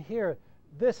see up in here,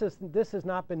 this has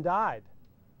not been dyed.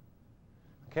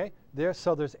 Okay,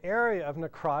 so there's area of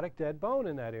necrotic dead bone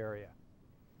in that area.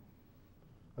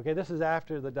 Okay, this is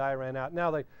after the dye ran out.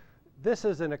 Now, this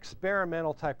is an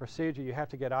experimental type procedure. You have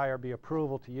to get IRB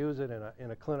approval to use it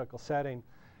in a clinical setting.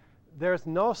 There's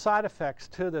no side effects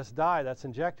to this dye that's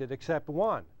injected except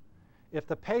one. If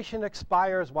the patient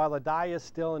expires while the dye is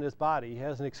still in his body, he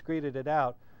hasn't excreted it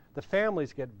out, the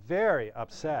families get very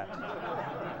upset.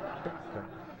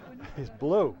 He's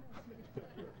blue.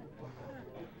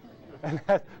 And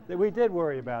we did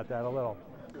worry about that a little.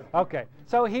 Okay,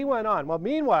 so he went on. Well,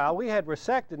 meanwhile, we had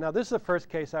resected. Now, this is the first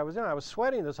case I was in. I was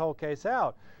sweating this whole case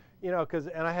out, and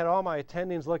I had all my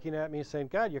attendings looking at me saying,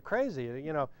 God, you're crazy.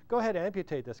 Go ahead and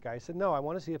amputate this guy. I said, no, I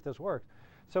want to see if this works.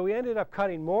 So we ended up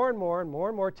cutting more and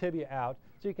more tibia out.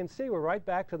 So you can see we're right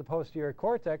back to the posterior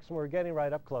cortex, and we're getting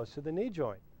right up close to the knee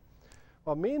joint.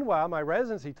 Well, meanwhile, my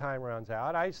residency time runs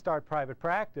out. I start private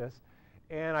practice,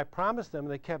 and I promised them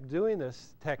they kept doing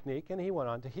this technique, and he went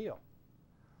on to heal.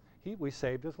 we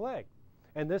saved his leg.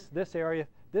 And this area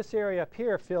up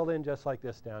here filled in just like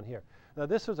this down here. Now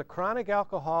this was a chronic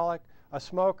alcoholic, a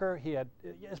smoker.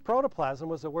 His protoplasm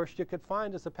was the worst you could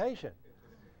find as a patient.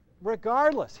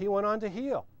 Regardless, he went on to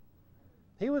heal.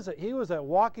 He was a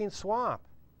walking swamp.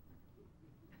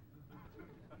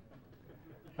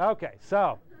 Okay,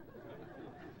 so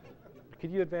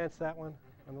could you advance that one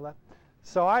on the left?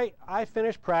 So I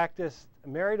finished practice,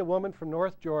 married a woman from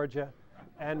North Georgia,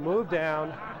 and moved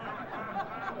down.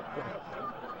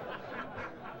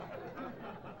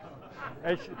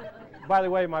 And by the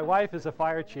way, my wife is a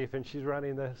fire chief, and she's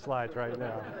running the slides right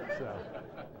now. So,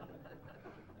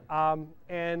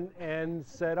 and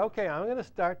said, okay, I'm going to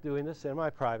start doing this in my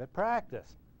private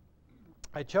practice.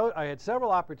 I had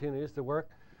several opportunities to work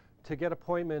to get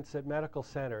appointments at medical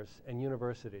centers and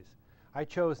universities. I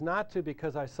chose not to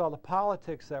because I saw the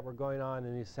politics that were going on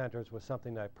in these centers was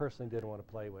something that I personally didn't want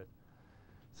to play with.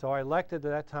 So I elected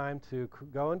at that time to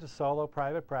go into solo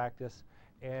private practice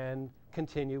and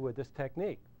continue with this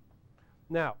technique.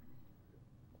 Now,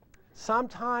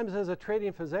 sometimes as a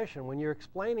treating physician, when you're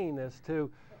explaining this to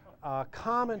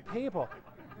common people,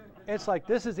 it's like,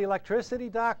 this is electricity,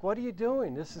 doc? What are you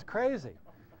doing? This is crazy.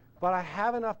 But I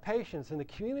have enough patients. In the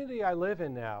community I live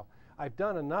in now, I've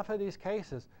done enough of these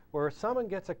cases where someone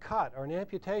gets a cut or an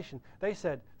amputation, they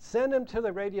said, send him to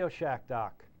the Radio Shack,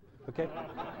 doc. Okay?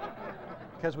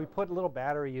 Because we put little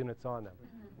battery units on them.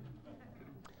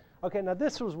 Okay, now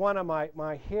this was one of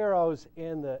my heroes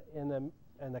in the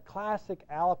classic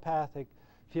allopathic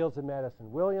fields of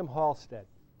medicine, William Halsted.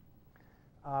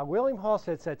 William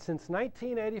Halsted said, since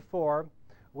 1984,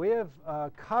 we have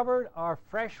covered our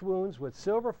fresh wounds with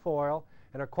silver foil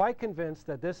and are quite convinced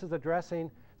that this dressing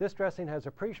has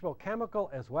appreciable chemical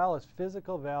as well as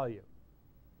physical value.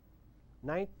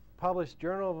 Published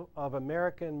Journal of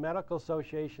American Medical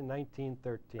Association,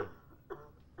 1913.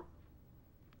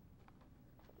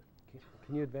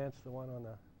 Can you advance the one on the,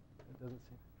 it doesn't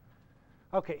seem.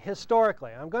 Okay,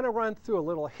 historically, I'm going to run through a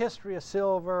little history of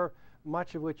silver,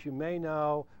 much of which you may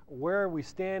know, where we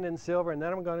stand in silver, and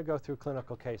then I'm going to go through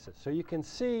clinical cases. So you can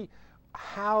see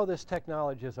how this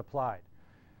technology is applied.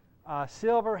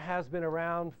 Silver has been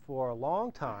around for a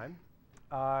long time.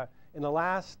 In the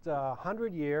last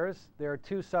 100 years, there are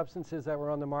two substances that were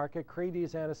on the market,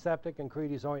 Credes antiseptic and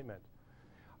Credes ointment.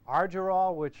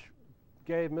 Argyrol, which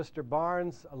gave Mr.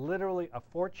 Barnes literally a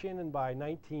fortune and by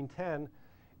 1910.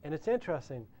 And it's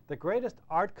interesting, the greatest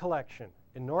art collection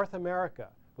in North America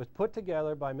was put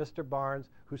together by Mr. Barnes,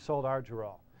 who sold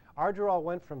Argyrol. Argyrol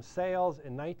went from sales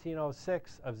in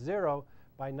 1906 of 0.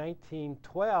 By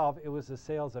 1912, it was the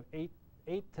sales of $8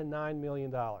 to $9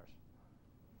 million.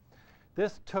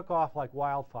 This took off like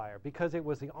wildfire because it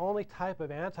was the only type of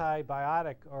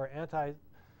antibiotic or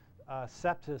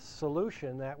anti-sepsis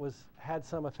solution that had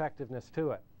some effectiveness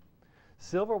to it.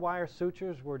 Silver wire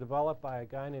sutures were developed by a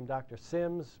guy named Dr.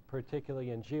 Sims,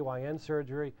 particularly in GYN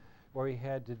surgery, where he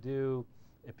had to do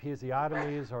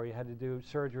episiotomies or he had to do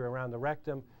surgery around the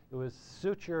rectum. It was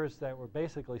sutures that were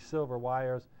basically silver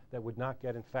wires that would not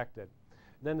get infected.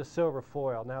 Then the silver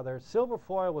foil. Now, their silver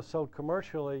foil was sold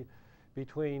commercially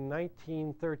between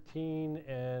 1913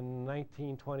 and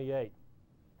 1928.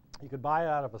 You could buy it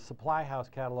out of a supply house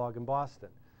catalog in Boston.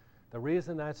 The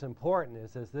reason that's important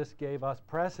is this gave us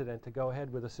precedent to go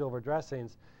ahead with the silver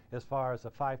dressings as far as a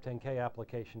 510K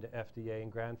application to FDA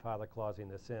and grandfather clausing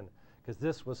this in, because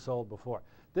this was sold before.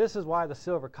 This is why the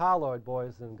silver colloid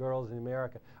boys and girls in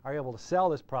America are able to sell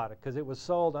this product, because it was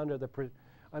sold under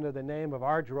the name of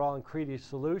Argyrol and Credes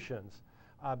Solutions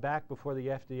back before the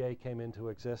FDA came into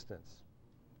existence.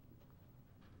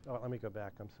 Oh, let me go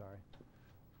back, I'm sorry.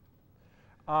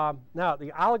 Now,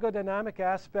 the oligodynamic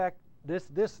aspect,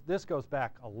 this goes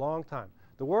back a long time.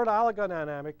 The word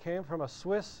oligodynamic came from a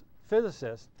Swiss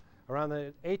physicist around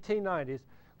the 1890s,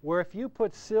 where if you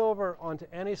put silver onto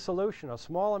any solution, a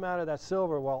small amount of that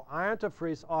silver will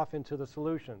iontophrase off into the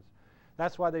solutions.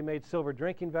 That's why they made silver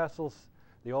drinking vessels,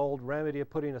 the old remedy of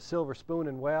putting a silver spoon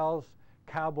in wells,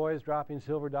 cowboys dropping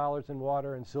silver dollars in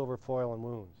water, and silver foil in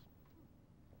wounds.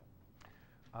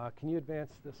 Can you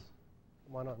advance this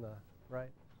one on the right?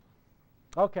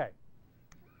 Okay.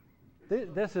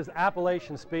 This is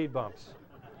Appalachian speed bumps.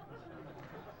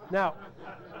 Now,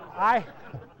 I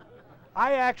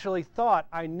actually thought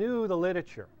I knew the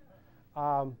literature.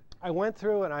 I went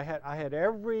through and I had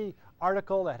every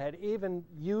article that had even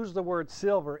used the word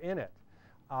silver in it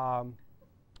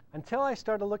until I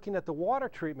started looking at the water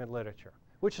treatment literature,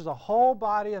 which is a whole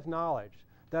body of knowledge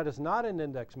that is not in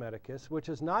Index Medicus, which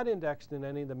is not indexed in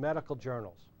any of the medical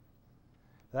journals.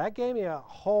 That gave me a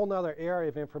whole nother area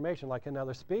of information, like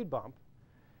another speed bump.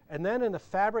 And then in the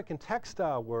fabric and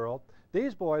textile world,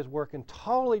 these boys work in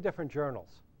totally different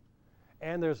journals.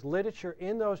 And there's literature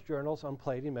in those journals on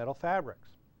plating metal fabrics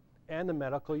and the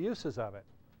medical uses of it.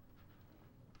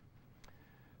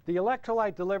 The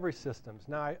electrolyte delivery systems.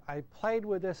 Now, I played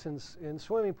with this in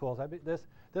swimming pools.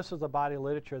 This was the body of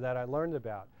literature that I learned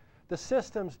about. The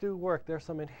systems do work. There's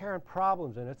some inherent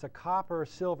problems in it. It's a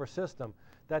copper-silver system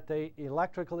that they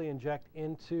electrically inject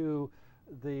into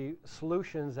the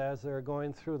solutions as they're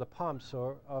going through the pumps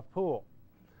or a pool.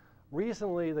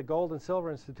 Recently, the Gold and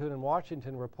Silver Institute in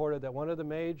Washington reported that one of the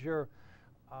major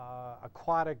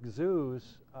aquatic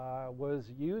zoos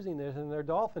was using this in their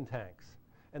dolphin tanks.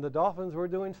 And the dolphins were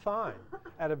doing fine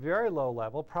at a very low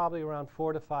level, probably around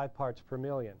 4 to 5 parts per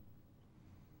million.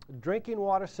 Drinking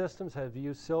water systems have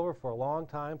used silver for a long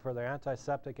time for their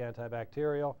antiseptic,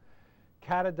 antibacterial.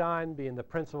 Catadine being the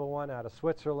principal one out of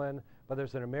Switzerland, but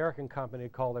there's an American company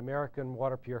called American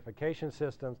Water Purification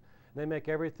Systems. They make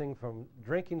everything from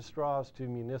drinking straws to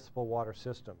municipal water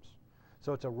systems.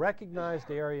 So it's a recognized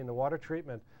area in the water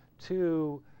treatment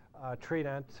to treat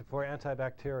for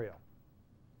antibacterial.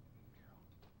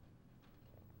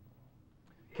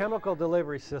 Chemical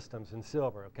delivery systems in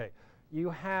silver. Okay,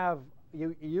 you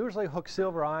usually hook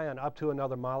silver ion up to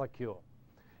another molecule.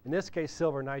 In this case,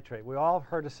 silver nitrate. We all have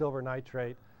heard of silver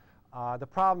nitrate. The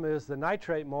problem is the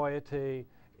nitrate moiety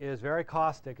is very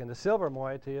caustic, and the silver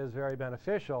moiety is very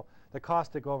beneficial. The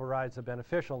caustic overrides the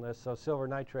beneficialness, so silver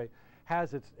nitrate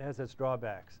has its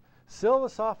drawbacks.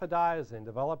 Silver-sulfadiazine,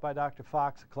 developed by Dr.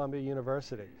 Fox at Columbia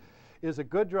University, is a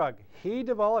good drug. He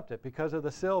developed it because of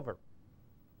the silver,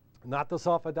 not the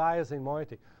sulfadiazine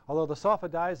moiety. Although the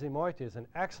sulfadiazine moiety is an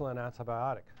excellent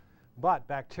antibiotic. But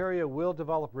bacteria will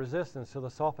develop resistance to the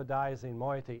sulfadiazine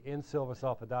moiety in silver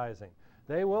sulfadiazine.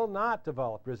 They will not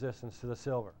develop resistance to the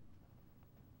silver.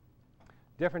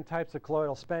 Different types of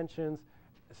colloidal suspensions,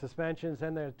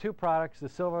 and there are two products, the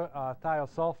silver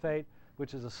thiosulfate,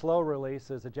 which is a slow release.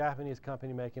 There's a Japanese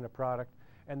company making a product,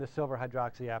 and the silver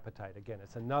hydroxyapatite. Again,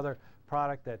 it's another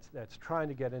product that's trying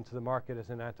to get into the market as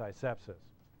an antisepsis.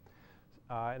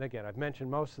 And again, I've mentioned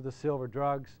most of the silver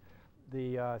drugs.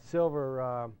 The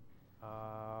silver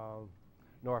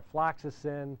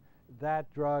norfloxacin,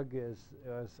 that drug is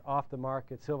off the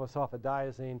market. Silver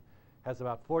sulfadiazine has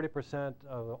about 40%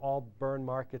 of all burn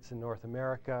markets in North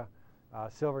America.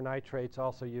 Silver nitrate's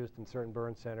also used in certain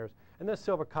burn centers. And the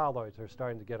silver colloids are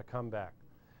starting to get a comeback.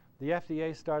 The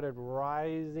FDA started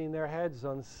rising their heads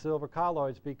on silver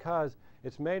colloids because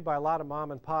it's made by a lot of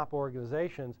mom and pop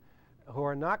organizations who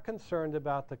are not concerned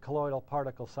about the colloidal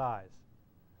particle size.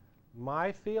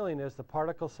 My feeling is the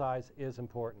particle size is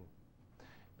important.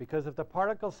 Because if the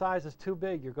particle size is too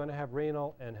big, you're going to have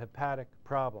renal and hepatic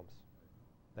problems.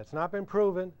 That's not been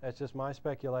proven. That's just my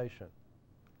speculation.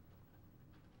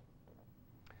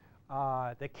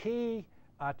 The key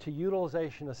to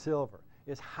utilization of silver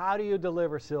is how do you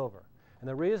deliver silver? And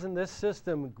the reason this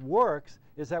system works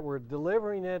is that we're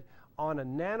delivering it on a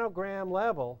nanogram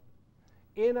level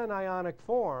in an ionic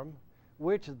form,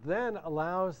 which then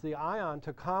allows the ion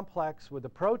to complex with the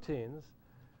proteins,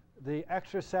 the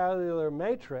extracellular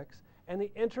matrix, and the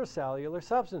intracellular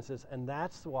substances. And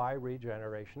that's why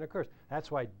regeneration occurs. That's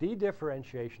why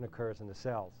dedifferentiation occurs in the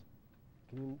cells.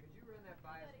 Could you run that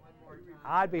by us one more time?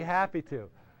 I'd be happy to.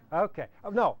 Okay. Oh,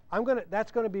 no,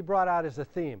 that's going to be brought out as a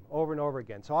theme over and over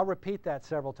again. So I'll repeat that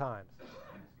several times.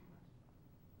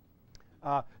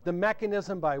 The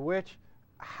mechanism by which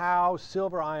how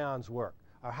silver ions work,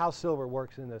 or how silver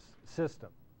works in this system.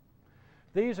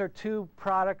 These are two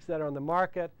products that are on the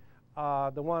market.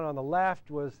 The one on the left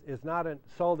is not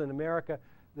sold in America.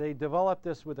 They developed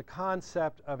this with the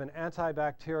concept of an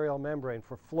antibacterial membrane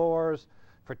for floors,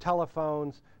 for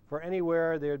telephones, for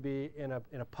anywhere there'd be in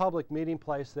a public meeting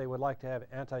place they would like to have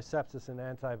antisepsis and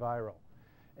antiviral.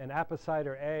 And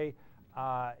Apicider A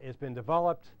has been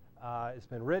developed, it's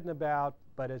been written about,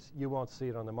 but you won't see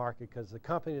it on the market because the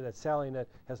company that's selling it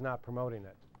has not promoting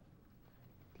it.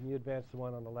 Can you advance the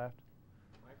one on the left?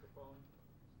 Microphone.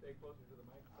 Stay closer to the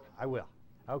microphone. I will.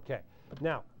 Okay.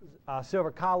 Now,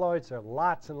 silver colloids, there are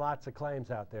lots and lots of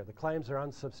claims out there. The claims are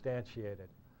unsubstantiated.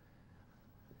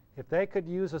 If they could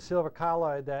use a silver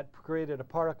colloid that created a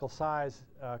particle size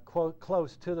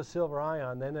close to the silver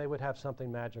ion, then they would have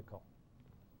something magical.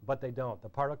 But they don't. The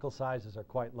particle sizes are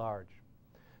quite large.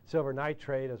 Silver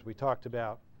nitrate, as we talked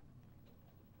about.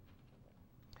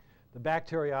 The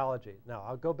bacteriology. Now,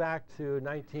 I'll go back to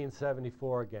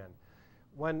 1974 again.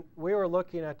 When we were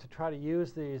looking to try to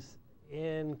use these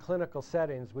in clinical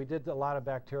settings, we did a lot of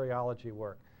bacteriology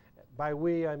work. By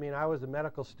we, I mean I was a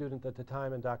medical student at the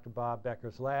time in Dr. Bob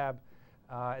Becker's lab,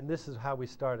 and this is how we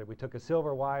started. We took a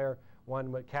silver wire,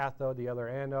 one with cathode, the other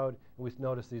anode, and we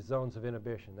notice these zones of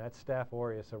inhibition. That's Staph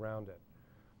aureus around it.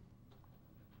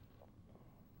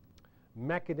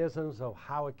 Mechanisms of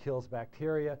how it kills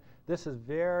bacteria. This is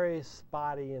very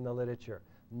spotty in the literature.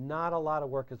 Not a lot of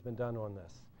work has been done on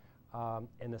this.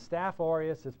 In the Staph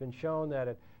aureus, it's been shown that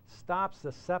it stops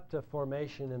the septa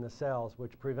formation in the cells,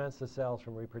 which prevents the cells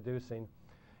from reproducing,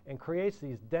 and creates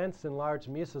these dense and large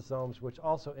mesosomes, which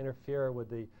also interfere with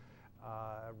the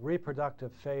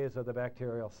reproductive phase of the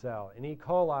bacterial cell. In E.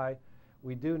 coli,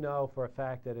 we do know for a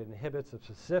fact that it inhibits a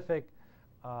specific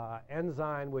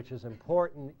enzyme which is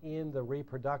important in the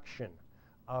reproduction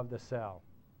of the cell.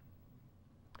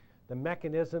 The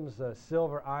mechanisms of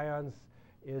silver ions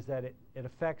is that it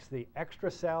affects the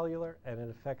extracellular and it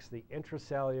affects the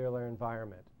intracellular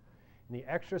environment. In the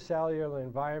extracellular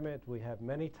environment, we have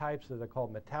many types that are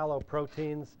called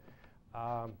metalloproteins.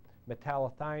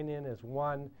 Metallothionein is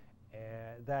one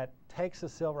that takes a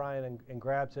silver ion and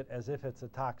grabs it as if it's a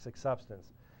toxic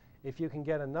substance. If you can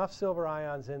get enough silver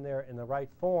ions in there in the right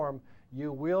form,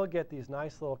 you will get these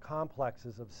nice little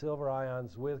complexes of silver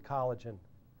ions with collagen.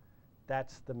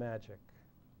 That's the magic.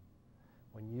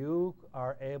 When you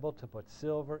are able to put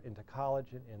silver into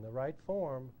collagen in the right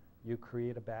form, you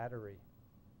create a battery.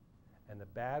 And the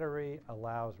battery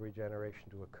allows regeneration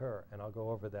to occur. And I'll go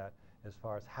over that as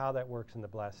far as how that works in the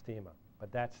blastema.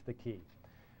 But that's the key.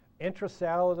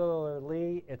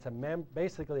 Intracellularly, it's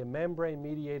basically a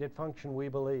membrane-mediated function, we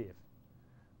believe.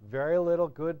 Very little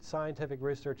good scientific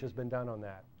research has been done on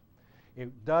that.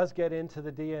 It does get into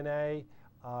the DNA,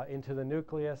 into the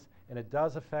nucleus, and it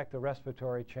does affect the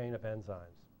respiratory chain of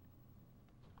enzymes.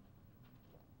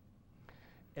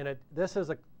 And this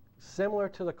is similar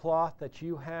to the cloth that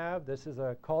you have. This is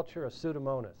a culture of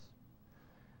Pseudomonas.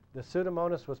 The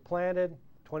Pseudomonas was planted.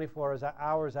 24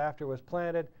 hours after it was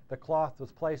planted, the cloth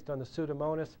was placed on the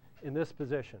Pseudomonas in this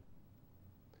position.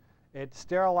 It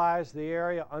sterilized the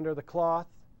area under the cloth.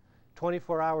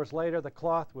 24 hours later, the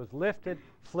cloth was lifted,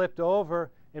 flipped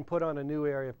over, and put on a new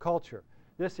area of culture.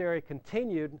 This area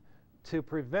continued to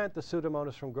prevent the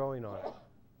Pseudomonas from growing on it.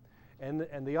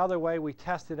 And the other way we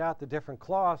tested out the different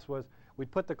cloths was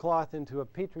we'd put the cloth into a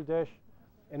petri dish,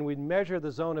 and we'd measure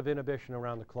the zone of inhibition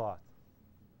around the cloth.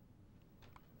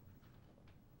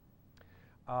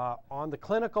 On the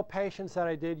clinical patients that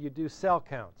I did, you do cell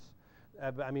counts,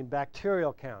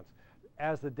 bacterial counts.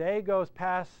 As the days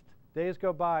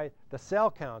go by, the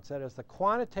cell counts, that is the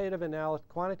quantitative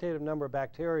number of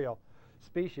bacterial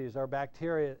species or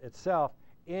bacteria itself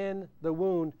in the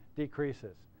wound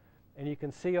decreases. And you can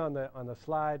see on the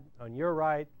slide on your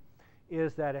right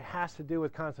is that it has to do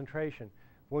with concentration.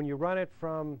 When you run it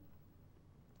from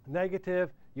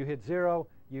negative, you hit 0,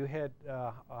 you hit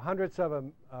hundredths of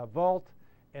a volt,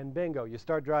 and bingo, you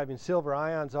start driving silver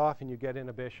ions off and you get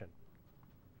inhibition.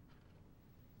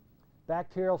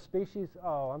 Bacterial species,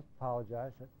 oh, I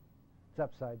apologize, it's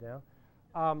upside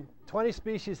down. 20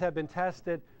 species have been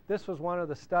tested. This was one of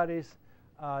the studies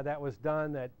that was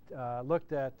done that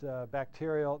looked at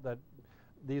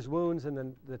these wounds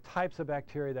and the types of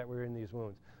bacteria that were in these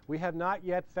wounds. We have not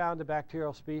yet found a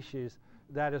bacterial species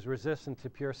that is resistant to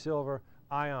pure silver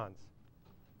ions.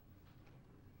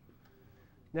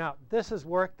 Now, this is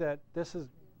work that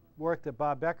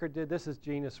Bob Becker did. This is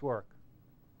genus work.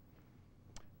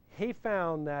 He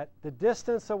found that the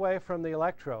distance away from the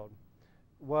electrode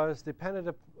was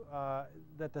dependent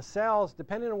that the cells,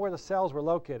 depending on where the cells were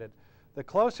located, the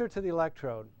closer to the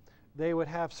electrode, they would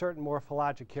have certain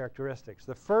morphologic characteristics.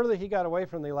 The further he got away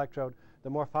from the electrode, the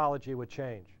morphology would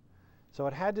change. So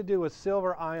it had to do with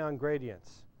silver ion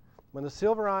gradients. When the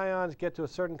silver ions get to a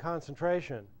certain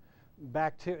concentration,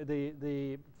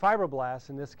 the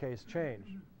fibroblasts, in this case,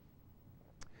 change.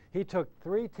 He took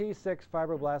 3 T6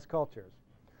 fibroblast cultures.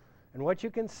 And what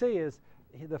you can see is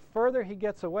the further he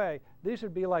gets away, these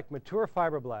would be like mature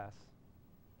fibroblasts.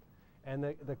 And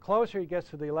the closer he gets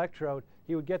to the electrode,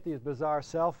 he would get these bizarre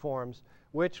cell forms,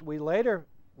 which we later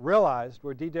realized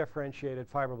were dedifferentiated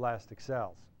fibroblastic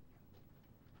cells.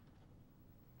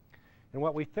 And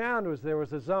what we found was there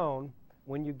was a zone.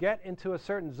 When you get into a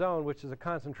certain zone, which is a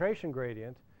concentration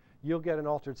gradient, you'll get an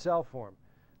altered cell form.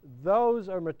 Those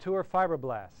are mature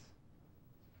fibroblasts.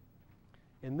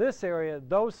 In this area,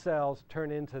 those cells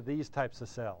turn into these types of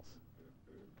cells.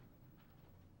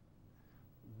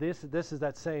 This is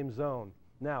that same zone.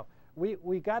 Now,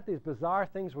 we got these bizarre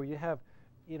things where you have,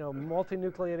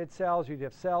 multinucleated cells. You'd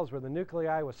have cells where the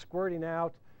nuclei was squirting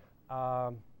out.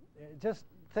 Just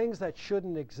things that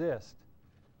shouldn't exist,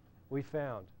 we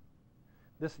found.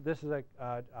 This is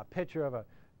a picture of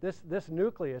this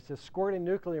nucleus is squirting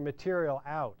nuclear material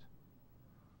out.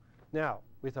 Now,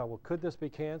 we thought, well, could this be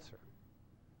cancer?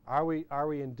 Are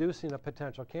we inducing a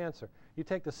potential cancer? You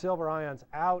take the silver ions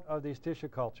out of these tissue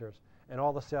cultures, and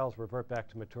all the cells revert back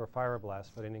to mature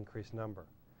fibroblasts, but an increased number.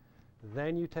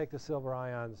 Then you take the silver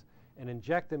ions and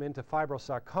inject them into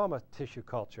fibrosarcoma tissue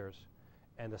cultures,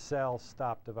 and the cells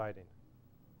stop dividing.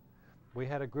 We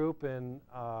had a group in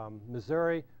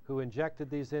Missouri who injected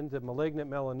these into malignant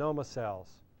melanoma cells.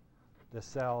 The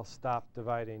cells stop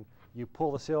dividing. You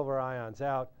pull the silver ions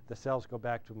out, the cells go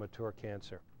back to mature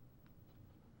cancer.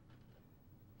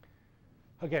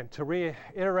 Again, to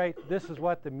reiterate, this is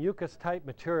what the mucus-type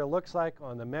material looks like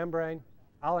on the membrane.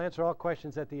 I'll answer all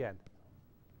questions at the end.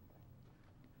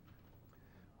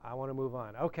 I want to move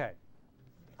on. Okay.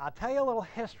 I'll tell you a little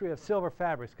history of silver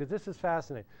fabrics, because this is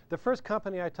fascinating. The first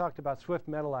company I talked about, Swift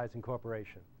Metallizing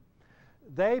Corporation.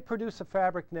 They produce a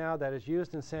fabric now that is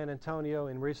used in San Antonio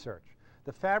in research.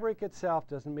 The fabric itself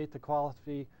doesn't meet the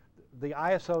quality, the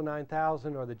ISO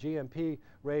 9000 or the GMP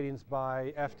ratings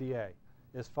by FDA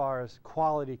as far as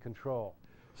quality control.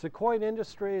 Sequoia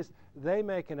Industries, they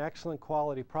make an excellent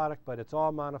quality product, but it's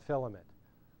all monofilament.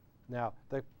 Now,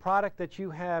 the product that you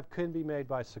have couldn't be made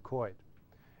by Sequoia.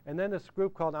 And then this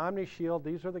group called OmniShield,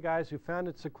 these are the guys who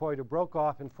founded Sequoia, who broke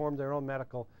off and formed their own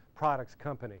medical products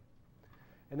company.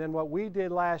 And then what we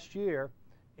did last year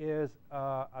is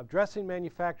a dressing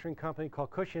manufacturing company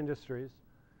called Cush Industries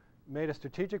made a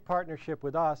strategic partnership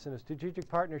with us and a strategic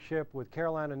partnership with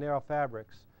Carolina Narrow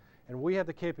Fabrics. And we have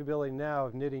the capability now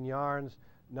of knitting yarns,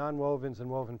 non-wovens, and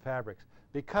woven fabrics,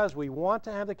 because we want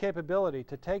to have the capability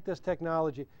to take this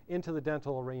technology into the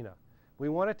dental arena. We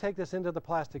want to take this into the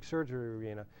plastic surgery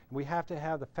arena, and we have to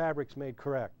have the fabrics made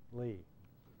correctly.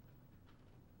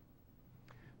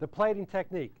 The plating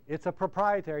technique, it's a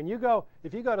proprietary. And you go,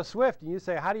 if you go to Swift and you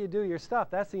say, how do you do your stuff?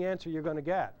 That's the answer you're going to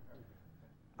get.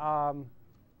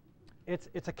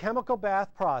 It's a chemical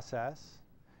bath process.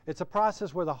 It's a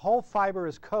process where the whole fiber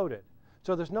is coated.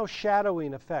 So there's no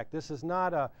shadowing effect. This is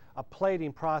not a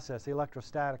plating process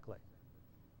electrostatically.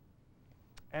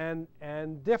 And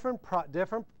different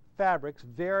fabrics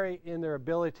vary in their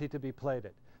ability to be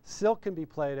plated. Silk can be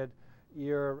plated.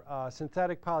 Your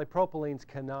synthetic polypropylenes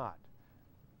cannot.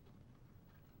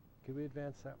 Can we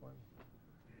advance that one?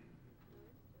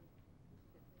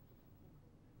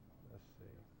 Let's see.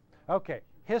 OK,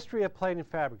 history of plating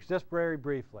fabrics, just very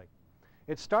briefly.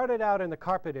 It started out in the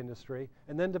carpet industry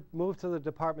and then moved to the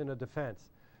Department of Defense.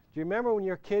 Do you remember when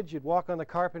you were kids, you'd walk on the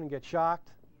carpet and get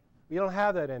shocked? You don't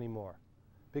have that anymore.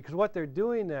 Because what they're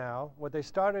doing now, what they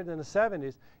started in the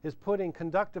 70s, is putting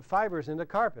conductive fibers into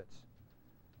carpets.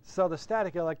 So the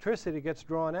static electricity gets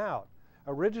drawn out.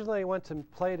 Originally, it went to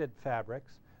plated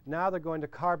fabrics. Now they're going to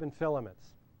carbon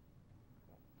filaments.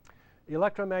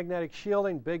 Electromagnetic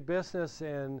shielding, big business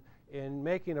in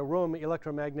making a room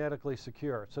electromagnetically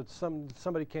secure, so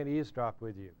somebody can't eavesdrop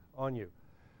on you.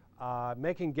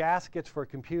 Making gaskets for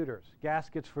computers,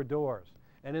 gaskets for doors,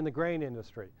 and in the grain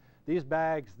industry. These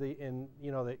bags,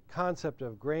 the concept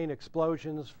of grain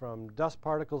explosions from dust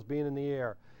particles being in the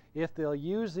air, if they'll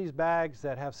use these bags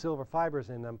that have silver fibers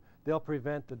in them, they'll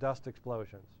prevent the dust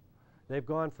explosions. They've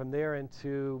gone from there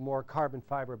into more carbon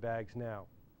fiber bags now.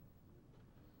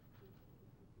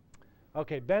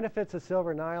 OK, benefits of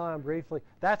silver nylon briefly.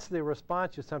 That's the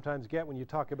response you sometimes get when you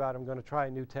talk about, I'm going to try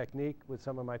a new technique with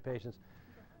some of my patients.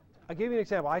 I'll give you an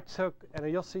example. I took,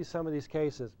 and you'll see some of these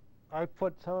cases. I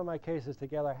put some of my cases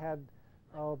together. I had,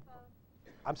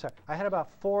 I had about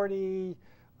 40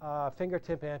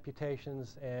 fingertip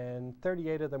amputations, and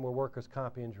 38 of them were workers'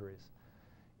 comp injuries.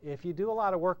 If you do a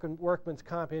lot of workman's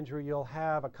comp injury, you'll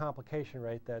have a complication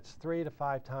rate that's 3 to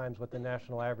 5 times what the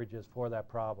national average is for that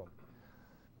problem.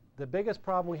 The biggest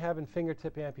problem we have in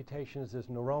fingertip amputations is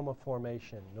neuroma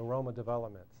formation, neuroma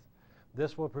developments.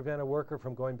 This will prevent a worker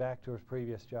from going back to his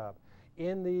previous job.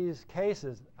 In these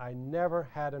cases, I never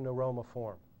had a neuroma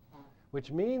form,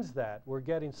 which means that we're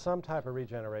getting some type of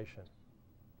regeneration.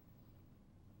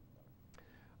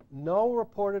 No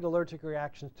reported allergic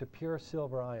reactions to pure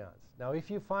silver ions. Now,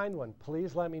 if you find one,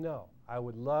 please let me know. I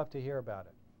would love to hear about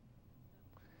it.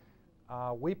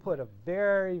 We put a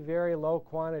very, very low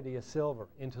quantity of silver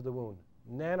into the wound,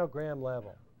 nanogram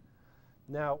level.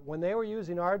 Now, when they were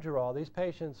using Argyrol, these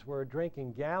patients were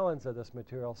drinking gallons of this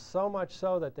material, so much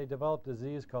so that they developed a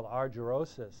disease called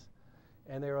argyrosis,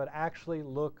 and they would actually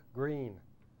look green.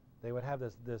 They would have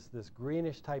this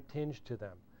greenish type tinge to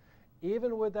them.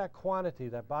 Even with that quantity,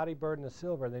 that body burden of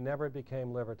silver, they never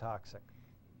became liver toxic.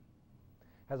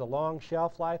 Has a long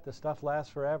shelf life. The stuff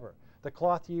lasts forever. The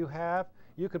cloth you have,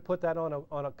 you could put that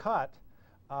on a cut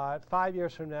 5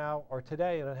 years from now or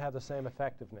today, and it'd have the same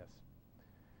effectiveness.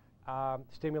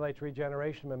 Stimulates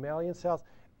regeneration of mammalian cells.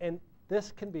 And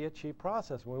this can be a cheap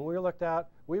process. When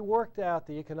we worked out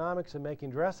the economics of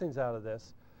making dressings out of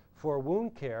this for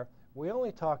wound care. We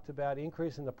only talked about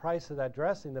increasing the price of that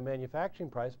dressing, the manufacturing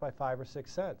price, by 5 or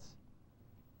 6 cents.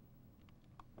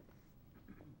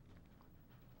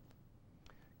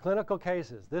 Clinical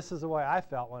cases. This is the way I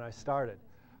felt when I started.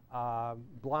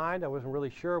 Blind, I wasn't really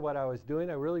sure what I was doing.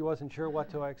 I really wasn't sure what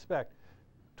to expect.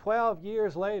 12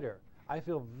 years later, I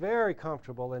feel very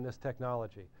comfortable in this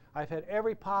technology. I've had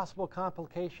every possible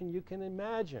complication you can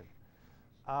imagine.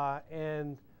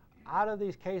 And out of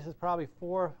these cases, probably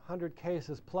 400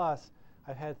 cases plus,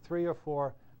 I've had 3 or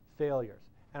 4 failures.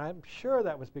 And I'm sure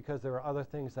that was because there were other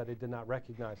things that I did not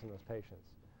recognize in those patients.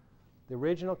 The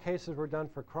original cases were done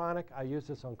for chronic. I use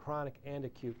this on chronic and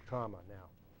acute trauma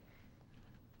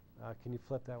now. Can you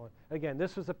flip that one? Again,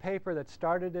 this was a paper that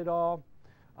started it all.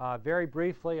 Very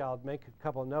briefly, I'll make a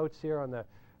couple notes here on the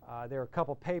there are a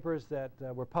couple papers that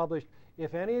were published.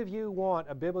 If any of you want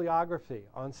a bibliography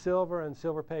on silver and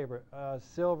silver paper,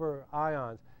 silver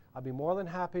ions, I'll be more than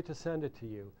happy to send it to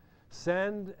you.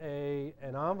 Send an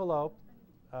envelope,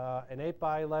 an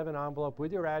 8x11 envelope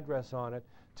with your address on it,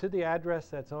 to the address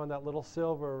that's on that little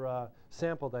silver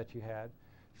sample that you had.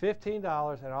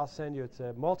 $15, and I'll send you, it's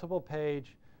a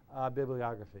multiple-page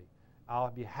bibliography.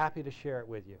 I'll be happy to share it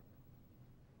with you.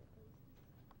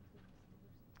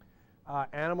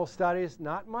 Animal studies,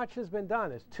 not much has been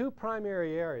done. There's 2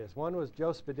 primary areas. One was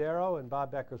Joe Spadero in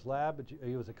Bob Becker's lab.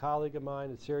 He was a colleague of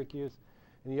mine at Syracuse.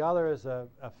 And the other is a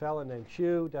fellow named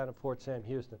Hugh down at Fort Sam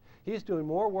Houston. He's doing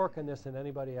more work on this than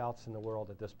anybody else in the world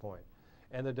at this point.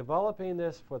 And they're developing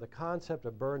this for the concept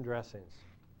of burn dressings.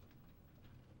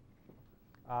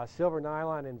 Silver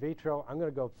nylon in vitro, I'm going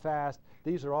to go fast.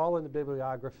 These are all in the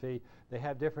bibliography. They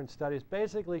have different studies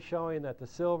basically showing that the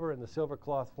silver in the silver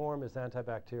cloth form is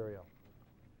antibacterial.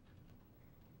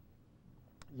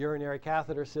 Urinary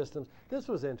catheter systems. This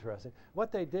was interesting.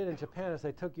 What they did in Japan is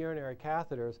they took urinary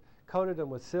catheters, coated them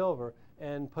with silver,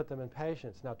 and put them in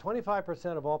patients. Now,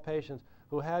 25% of all patients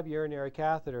who have urinary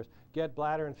catheters get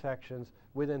bladder infections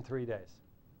within 3 days.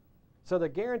 So they're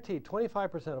guaranteed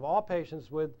 25% of all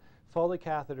patients with Foley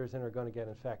catheters in are going to get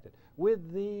infected.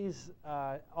 With these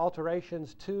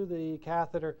alterations to the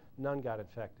catheter, none got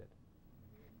infected.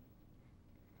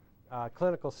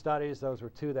 Clinical studies, those were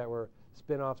 2 that were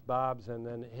spin-offs, Bob's, and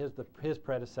then his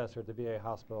predecessor at the VA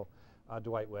hospital,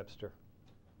 Dwight Webster.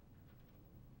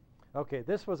 Okay,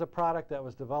 this was a product that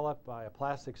was developed by a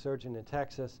plastic surgeon in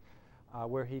Texas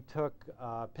where he took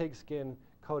pigskin,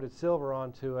 coated silver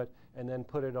onto it, and then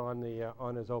put it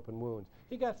on his open wounds.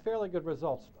 He got fairly good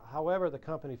results. However, the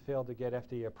company failed to get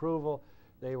FDA approval.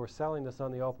 They were selling this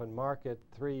on the open market.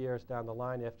 3 years down the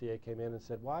line, FDA came in and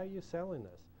said, "Why are you selling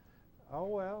this?" "Oh,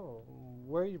 well,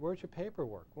 where's your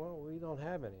paperwork?" "Well, we don't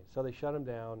have any." So they shut them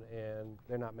down, and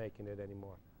they're not making it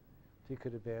anymore. If you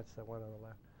could advance that one on the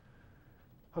left.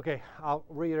 Okay, I'll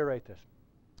reiterate this.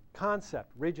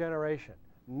 Concept, regeneration,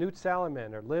 Newt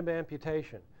salamander, limb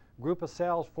amputation. Group of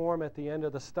cells form at the end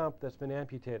of the stump that's been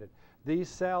amputated. These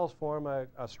cells form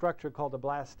a structure called a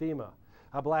blastema.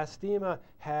 A blastema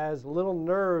has little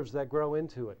nerves that grow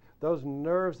into it. Those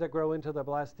nerves that grow into the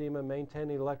blastema maintain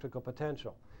the electrical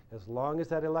potential. As long as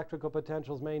that electrical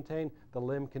potential is maintained, the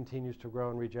limb continues to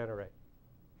grow and regenerate.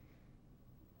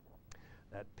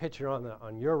 That picture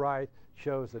on your right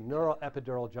shows the neural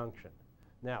epidural junction.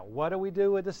 Now, what do we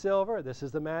do with the silver? This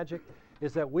is the magic,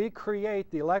 is that we create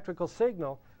the electrical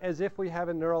signal as if we have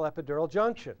a neural epidural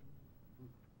junction.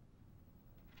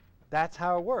 That's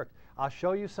how it worked. I'll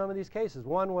show you some of these cases.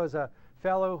 One was a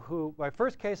fellow who, my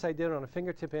first case I did on a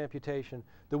fingertip amputation,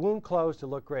 the wound closed to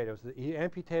look great. He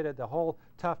amputated the whole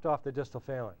tuft off the distal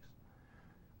phalanx.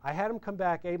 I had him come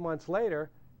back 8 months later,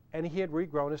 and he had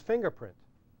regrown his fingerprint.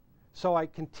 So I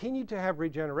continued to have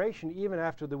regeneration even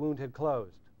after the wound had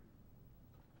closed.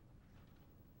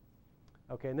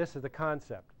 Okay, and this is the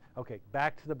concept. Okay,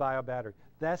 back to the biobattery.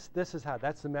 That's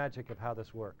the magic of how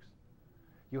this works.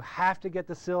 You have to get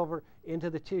the silver into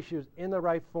the tissues in the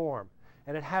right form,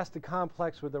 and it has to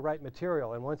complex with the right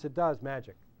material, and once it does,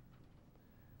 magic.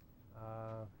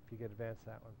 If you could advance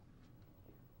that one.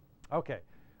 Okay,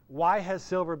 why has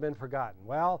silver been forgotten?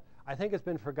 Well, I think it's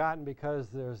been forgotten because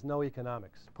there's no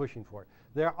economics pushing for it.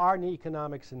 There are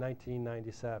economics in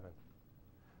 1997.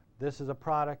 This is a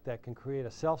product that can create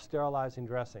a self-sterilizing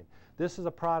dressing. This is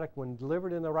a product, when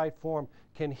delivered in the right form,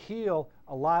 can heal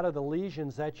a lot of the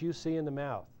lesions that you see in the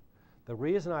mouth. The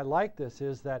reason I like this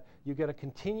is that you get a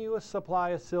continuous supply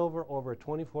of silver over a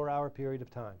 24-hour period of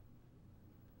time.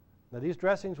 Now, these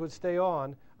dressings would stay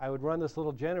on. I would run this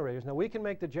little generators. Now, we can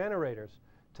make the generators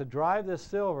to drive this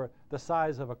silver the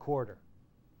size of a quarter.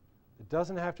 It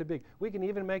doesn't have to be. We can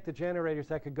even make the generators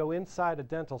that could go inside a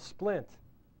dental splint,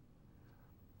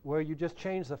 where you just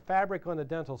change the fabric on the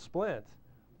dental splint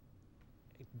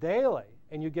daily,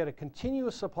 and you get a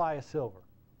continuous supply of silver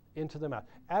into the mouth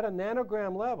at a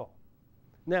nanogram level.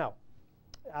 Now,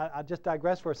 I'll just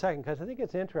digress for a second because I think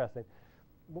it's interesting.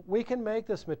 We can make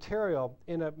this material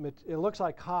it looks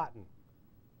like cotton.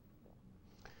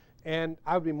 And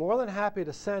I would be more than happy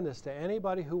to send this to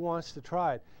anybody who wants to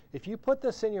try it. If you put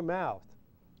this in your mouth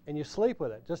and you sleep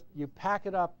with it, just you pack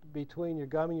it up between your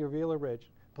gum and your velar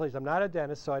ridge. Please, I'm not a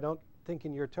dentist, so I don't think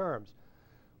in your terms.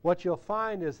 What you'll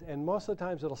find is, and most of the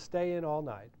times it'll stay in all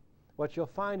night, what you'll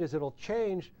find is it'll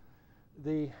change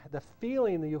the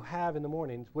feeling that you have in the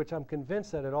mornings, which I'm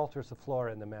convinced that it alters the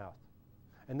flora in the mouth.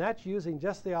 And that's using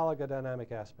just the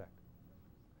oligodynamic aspect.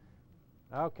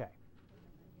 Okay.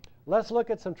 Let's look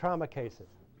at some trauma cases.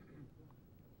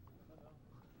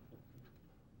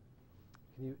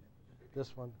 Can you,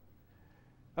 this one?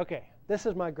 Okay, this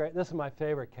is my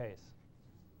favorite case.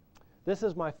 This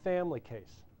is my family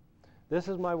case. This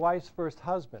is my wife's first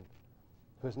husband,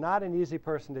 who's not an easy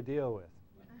person to deal with.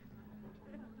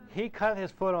 He cut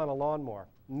his foot on a lawnmower,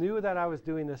 knew that I was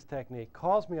doing this technique,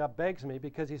 calls me up, begs me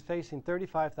because he's facing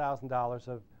 $35,000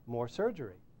 of more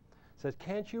surgery. Says,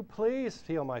 can't you please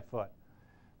feel my foot?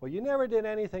 Well, you never did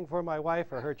anything for my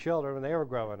wife or her children when they were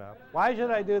growing up. Why should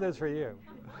I do this for you?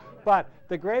 But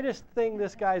the greatest thing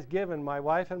this guy's given my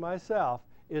wife and myself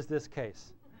is this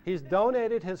case. He's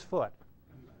donated his foot.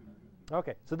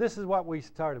 Okay, so this is what we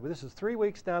started with. This is 3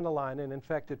 weeks down the line, an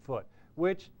infected foot,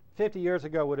 which 50 years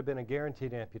ago would have been a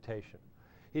guaranteed amputation.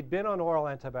 He'd been on oral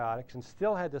antibiotics and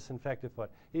still had this infected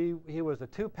foot. He was a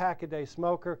 2-pack-a-day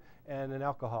smoker and an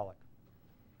alcoholic.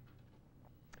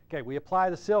 Okay, we apply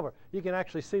the silver. You can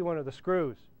actually see one of the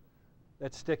screws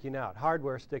that's sticking out,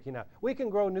 hardware sticking out. We can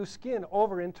grow new skin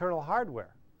over internal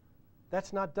hardware.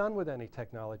 That's not done with any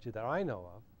technology that I know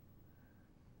of.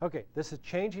 Okay, this is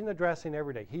changing the dressing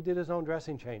every day. He did his own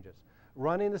dressing changes,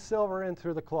 running the silver in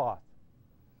through the cloth.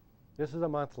 This is a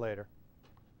month later.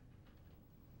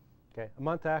 Okay, a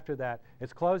month after that,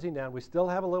 it's closing down. We still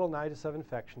have a little nidus of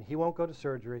infection. He won't go to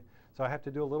surgery, so I have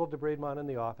to do a little debridement in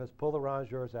the office, pull the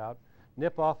rongeurs out,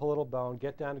 nip off a little bone,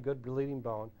 get down to good bleeding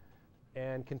bone,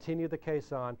 and continue the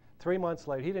case on. 3 months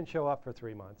later, he didn't show up for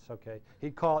 3 months, okay?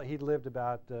 He lived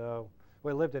about,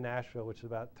 we lived in Asheville, which is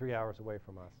about 3 hours away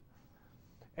from us.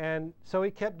 And so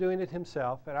he kept doing it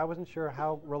himself, and I wasn't sure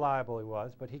how reliable he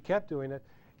was, but he kept doing it,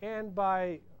 and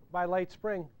by late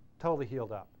spring, totally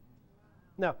healed up.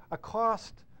 Now, a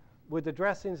cost with the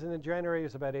dressings and the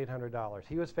generators is about $800.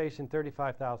 He was facing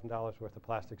 $35,000 worth of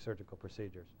plastic surgical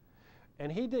procedures.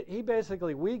 And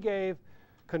we gave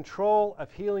control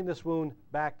of healing this wound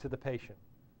back to the patient.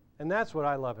 And that's what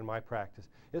I love in my practice,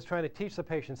 is trying to teach the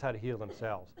patients how to heal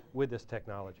themselves with this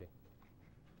technology.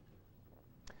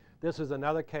 This is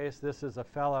another case. This is a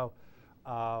fellow,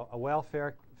 a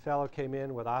welfare fellow came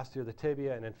in with osteo of the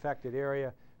tibia, an infected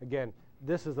area. Again,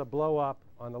 this is a blow up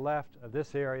on the left of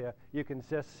this area. You can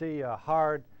just see a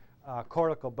hard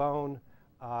cortical bone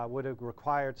would have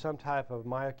required some type of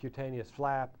myocutaneous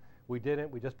flap. We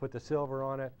didn't. We just put the silver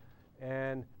on it,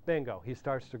 and bingo, he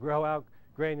starts to grow out,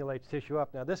 granulates tissue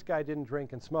up. Now, this guy didn't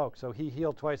drink and smoke, so he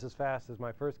healed twice as fast as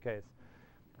my first case.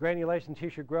 Granulation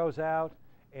tissue grows out,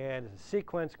 and it's a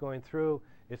sequence going through.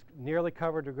 It's nearly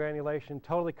covered to granulation,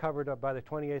 totally covered up by the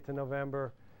 28th of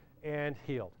November, and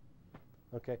healed.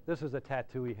 Okay, this was a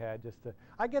tattoo he had.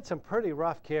 I get some pretty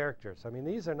rough characters. I mean,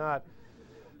 these are not,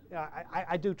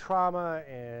 I do trauma,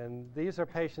 and these are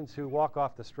patients who walk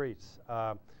off the streets.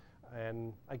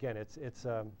 And again,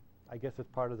 I guess it's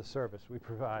part of the service we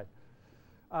provide.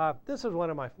 This is one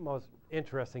of my most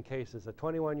interesting cases, a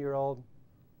 21-year-old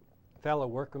fellow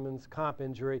workman's comp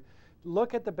injury.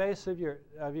 Look at the base of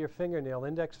your fingernail,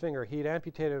 index finger. He'd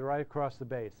amputated right across the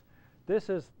base. This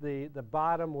is the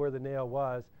bottom where the nail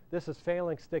was. This is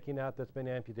phalanx sticking out that's been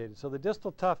amputated. So the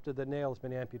distal tuft of the nail has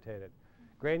been amputated.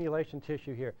 Granulation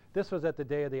tissue here. This was at the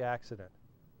day of the accident.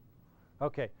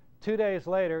 Okay, 2 days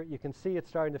later, you can see it's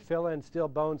starting to fill in, still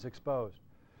bones exposed.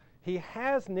 He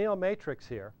has nail matrix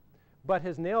here, but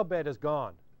his nail bed is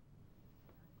gone.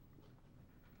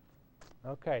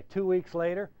 Okay, 2 weeks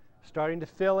later, starting to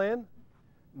fill in,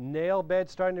 nail bed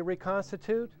starting to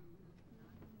reconstitute.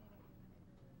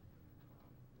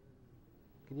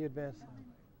 Can you advance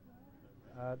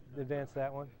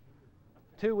that one?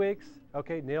 2 weeks,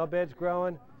 okay, nail bed's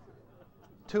growing.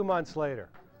 2 months later.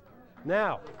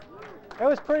 Now, that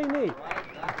was pretty neat.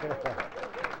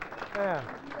 Yeah.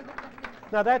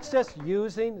 Now, that's just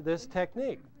using this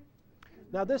technique.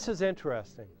 Now, this is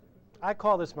interesting. I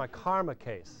call this my karma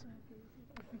case,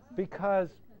 because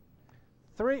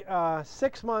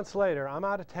 6 months later, I'm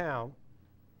out of town.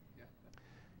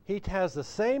 He has the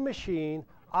same machine,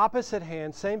 opposite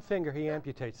hand, same finger, he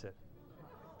amputates it.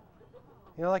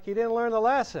 You know, like he didn't learn the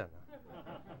lesson.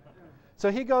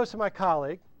 So he goes to my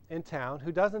colleague in town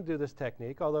who doesn't do this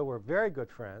technique, although we're very good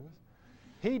friends.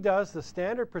 He does the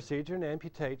standard procedure and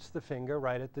amputates the finger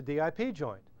right at the DIP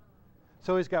joint.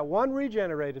 So he's got one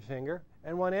regenerated finger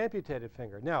and one amputated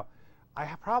finger. Now, I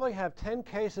probably have 10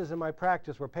 cases in my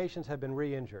practice where patients have been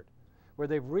re-injured, where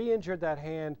they've re-injured that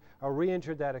hand or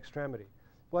re-injured that extremity.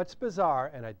 What's bizarre,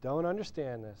 and I don't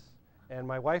understand this, and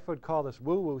my wife would call this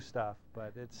woo-woo stuff,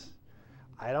 but it's,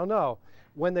 I don't know.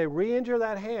 When they re-injure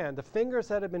that hand, the fingers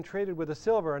that have been treated with a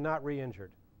silver are not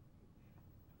re-injured.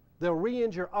 They'll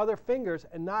re-injure other fingers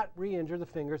and not re-injure the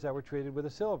fingers that were treated with a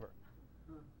silver.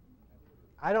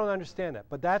 I don't understand that,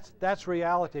 but that's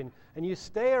reality. And you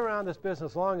stay around this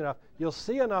business long enough, you'll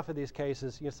see enough of these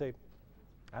cases, you say,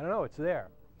 I don't know, it's there.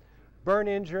 Burn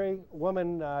injury,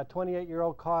 woman,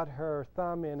 28-year-old, caught her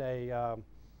thumb in a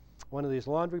one of these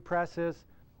laundry presses,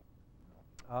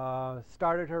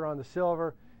 started her on the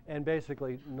silver, and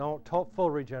basically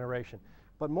full regeneration.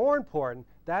 But more important,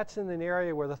 that's in an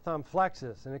area where the thumb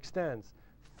flexes and extends,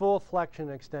 full flexion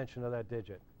and extension of that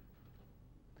digit.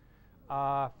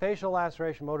 Facial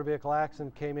laceration, motor vehicle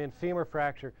accident came in, femur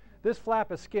fracture. This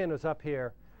flap of skin is up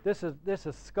here. This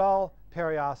is skull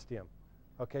periosteum.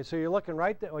 Okay, so you're looking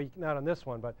right there, well, not on this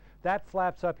one, but that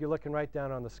flaps up, you're looking right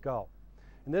down on the skull.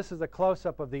 And this is a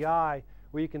close-up of the eye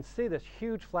where you can see this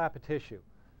huge flap of tissue.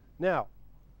 Now,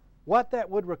 what that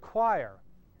would require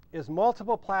is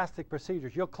multiple plastic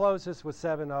procedures. You'll close this with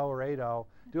 7-0 or 8-0,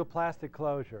 do a plastic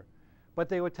closure. But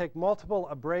they would take multiple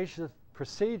abrasive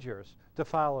procedures to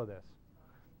follow this.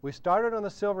 We started on the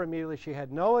silver immediately. She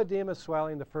had no edema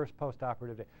swelling the first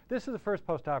postoperative day. This is the first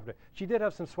postoperative. She did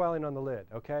have some swelling on the lid,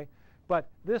 okay? But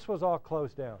this was all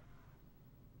closed down.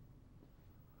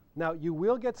 Now, you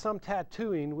will get some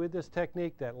tattooing with this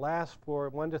technique that lasts for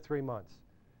 1 to 3 months.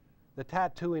 The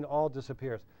tattooing all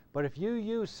disappears. But if you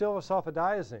use silver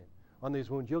sulfadiazine on these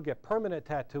wounds, you'll get permanent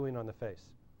tattooing on the face.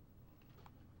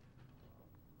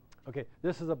 Okay,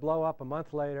 this is a blow up a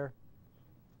month later.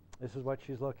 This is what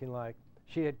she's looking like.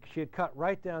 She had cut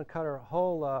right down, cut her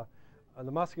whole,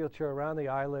 the musculature around the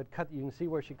eyelid. You can see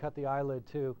where she cut the eyelid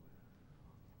too.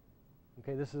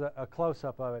 Okay, this is a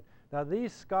close-up of it. Now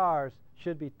these scars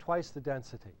should be twice the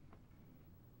density.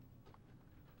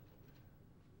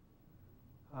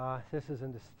 This is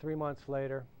in 3 months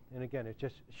later, and again, it's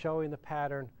just showing the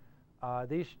pattern.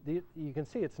 You can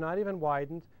see it's not even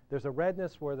widened. There's a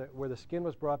redness where the skin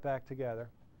was brought back together.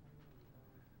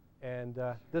 And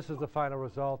this is the final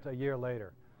result a year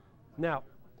later. Now,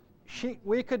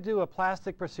 we could do a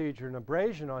plastic procedure, an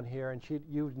abrasion on here, and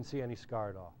you wouldn't see any scar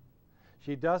at all.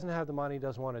 She doesn't have the money,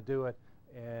 doesn't want to do it,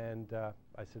 and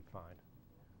I said, fine.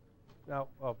 Now,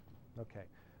 oh, okay.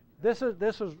 This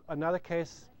was another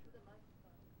case.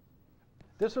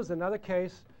 This was another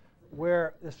case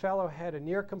where this fellow had a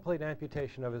near complete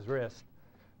amputation of his wrist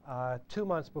 2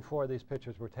 months before these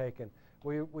pictures were taken.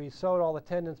 We sewed all the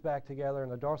tendons back together in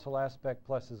the dorsal aspect,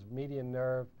 plus his median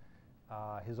nerve,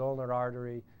 his ulnar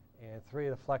artery, and 3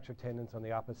 of the flexor tendons on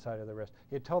the opposite side of the wrist.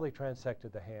 He had totally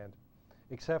transected the hand,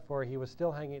 except for he was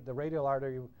still hanging. The radial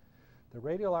artery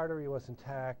was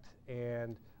intact,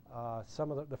 and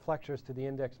some of the flexors to the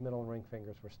index, middle, and ring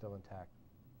fingers were still intact.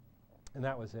 And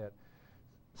that was it.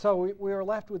 So we were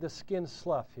left with the skin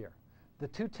slough here. The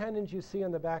 2 tendons you see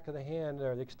on the back of the hand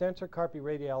are the extensor carpi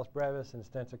radialis brevis and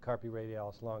extensor carpi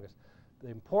radialis longus. The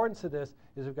importance of this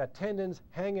is we've got tendons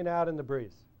hanging out in the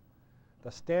breeze.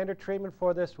 The standard treatment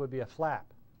for this would be a flap.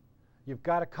 You've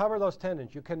got to cover those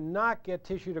tendons. You cannot get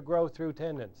tissue to grow through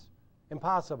tendons.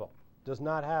 Impossible. Does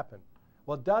not happen.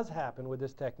 Well, it does happen with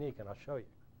this technique, and I'll show you.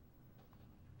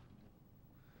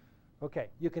 Okay,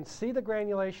 you can see the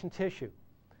granulation tissue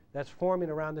that's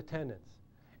forming around the tendons.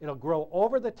 It'll grow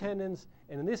over the tendons,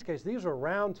 and in this case, these are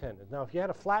round tendons. Now, if you had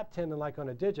a flat tendon like on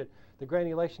a digit, the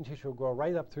granulation tissue will grow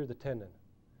right up through the tendon.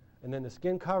 And then the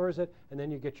skin covers it, and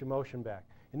then you get your motion back.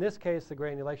 In this case, the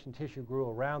granulation tissue grew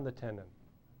around the tendon.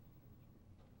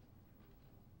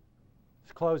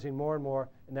 It's closing more and more,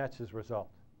 and that's his result.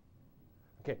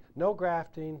 Okay, no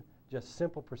grafting, just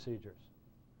simple procedures.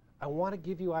 I want to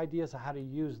give you ideas of how to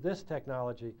use this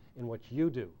technology in what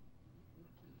you do.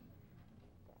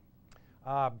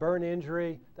 Burn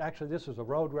injury, actually this was a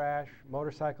road rash,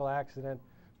 motorcycle accident,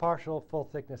 partial full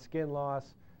thickness skin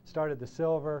loss, started the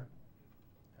silver.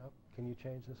 Oh, can you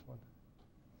change this one?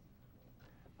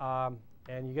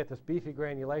 And you get this beefy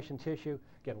granulation tissue.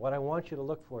 Again, what I want you to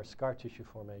look for is scar tissue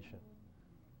formation.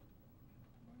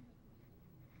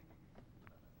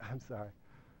 I'm sorry.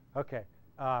 Okay.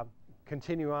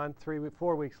 Continue on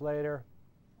 4 weeks later.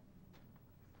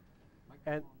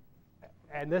 And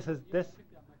this is this.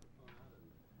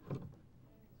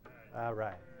 All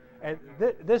right. And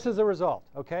this is the result,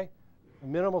 okay?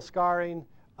 Minimal scarring,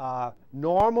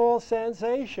 normal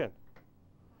sensation,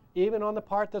 even on the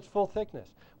part that's full thickness.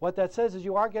 What that says is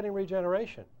you are getting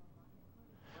regeneration.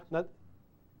 Now, in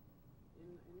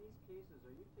these cases,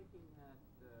 are you taking that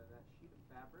sheet of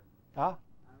fabric? You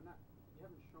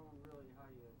haven't shown really how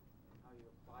you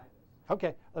apply this.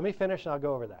 Okay, let me finish and I'll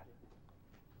go over that.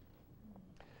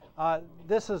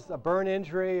 This is a burn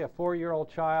injury, a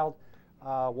 4-year-old child.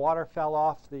 Water fell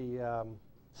off the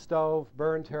stove,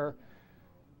 burned her.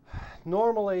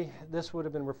 Normally, this would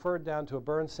have been referred down to a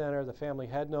burn center. The family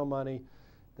had no money.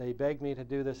 They begged me to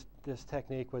do this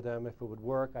technique with them if it would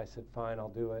work. I said, fine, I'll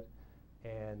do it.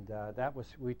 And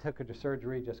we took her to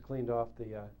surgery, just cleaned off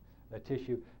the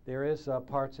tissue. There is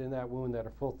parts in that wound that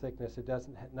are full thickness. It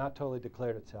not totally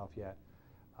declared itself yet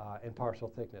in partial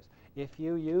thickness. If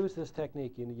you use this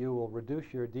technique, you will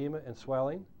reduce your edema and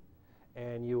swelling,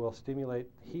 and you will stimulate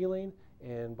healing.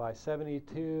 And by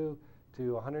 72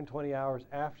 to 120 hours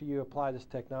after you apply this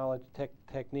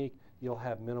technique, you'll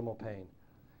have minimal pain.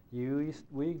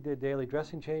 We did daily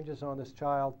dressing changes on this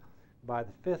child. By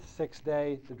the 5th, 6th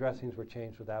day, the dressings were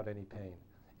changed without any pain.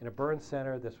 In a burn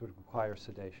center, this would require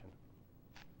sedation.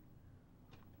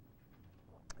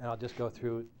 And I'll just go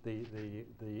through the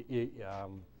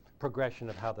progression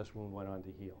of how this wound went on to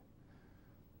heal.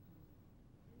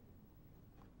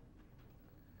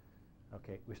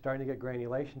 Okay, we're starting to get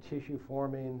granulation tissue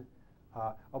forming.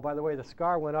 Oh, by the way, the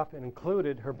scar went up and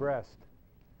included her breast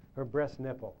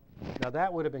nipple. Now,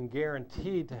 that would have been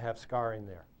guaranteed to have scarring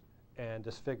there and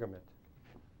disfigurement.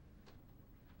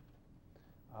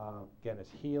 Again,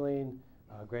 it's healing,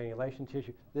 granulation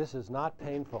tissue. This is not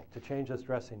painful. To change this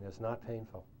dressing is not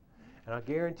painful. And I'll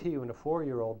guarantee you, in a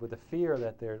 4-year-old with the fear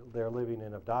that they're living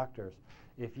in of doctors,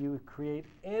 if you create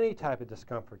any type of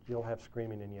discomfort, you'll have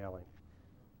screaming and yelling.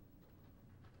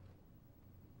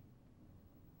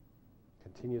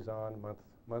 Continues on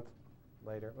month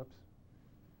later. Oops.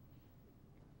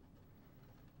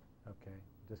 Okay,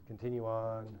 just continue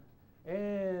on.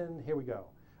 And here we go.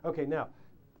 Okay, now,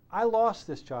 I lost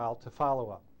this child to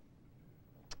follow-up.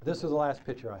 This is the last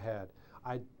picture I had.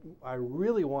 I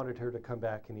really wanted her to come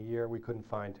back in a year. We couldn't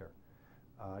find her.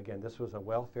 Again, this was a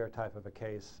welfare type of a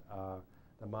case.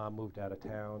 The mom moved out of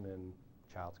town and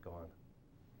child's gone.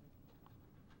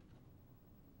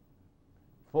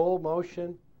 Full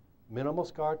motion, minimal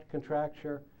scar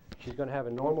contracture. She's going to have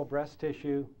a normal breast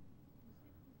tissue.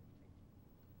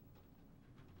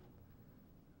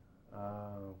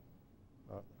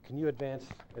 Can you advance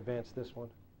this one?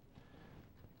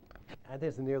 I think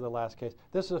it's near the last case.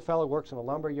 This is a fellow who works in a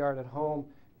lumber yard at home,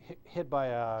 hit by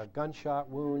a gunshot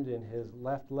wound in his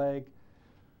left leg.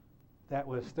 That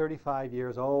was 35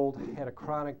 years old, had a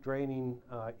chronic draining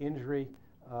injury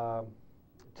to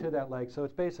that leg. So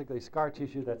it's basically scar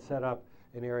tissue that set up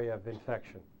an area of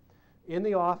infection. In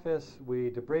the office, we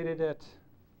debrided it,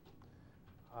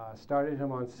 started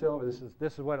him on silver.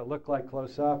 This is what it looked like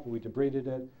close up. We debrided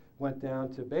it, went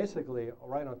down to basically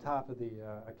right on top of the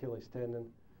Achilles tendon.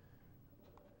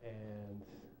 And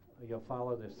you'll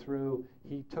follow this through.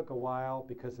 He took a while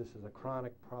because this is a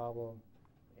chronic problem,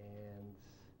 and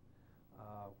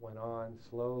went on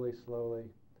slowly.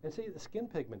 And see, the skin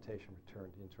pigmentation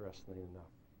returned, interestingly enough.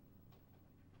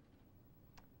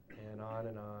 And on.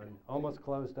 Almost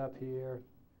closed up here,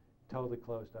 totally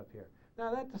closed up here.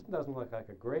 Now, that just doesn't look like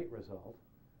a great result,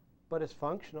 but it's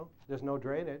functional. There's no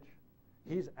drainage.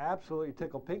 He's absolutely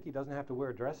tickled pink. He doesn't have to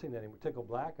wear dressing anymore. Tickled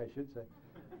black, I should say.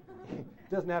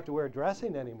 He doesn't have to wear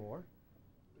dressing anymore.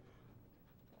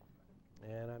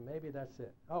 And maybe that's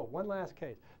it. Oh, one last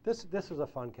case. This is a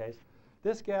fun case.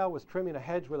 This gal was trimming a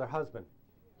hedge with her husband.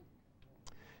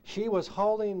 She was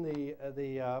holding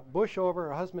the bush over.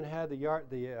 Her husband had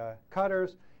the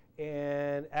cutters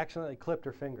and accidentally clipped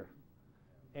her finger.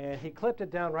 And he clipped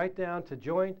it down right down to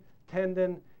joint,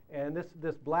 tendon, and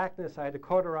this blackness, I had to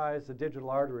cauterize the digital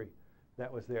artery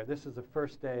that was there. This is the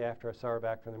first day after I saw her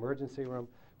back from the emergency room.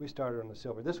 We started on the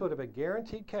silver. This would have been a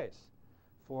guaranteed case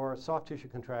for soft tissue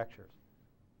contractures.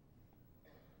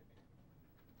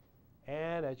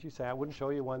 And as you say, I wouldn't show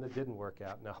you one that didn't work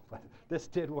out. No, but this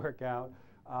did work out.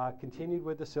 Continued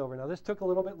with the silver. Now, this took a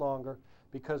little bit longer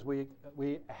because we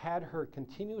had her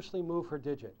continuously move her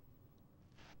digit.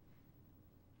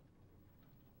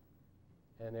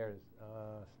 And there it is.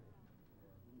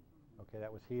 Okay,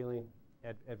 that was healing.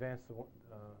 Advance the one.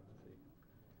 Let's see.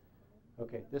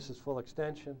 Okay, this is full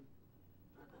extension.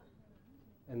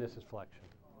 And this is flexion.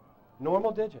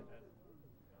 Normal digit.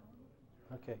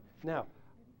 Okay. Now,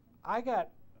 I got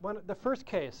the first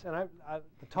case, and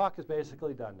the talk is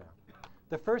basically done now.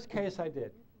 The first case I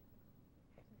did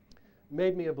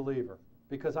made me a believer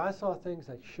because I saw things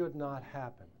that should not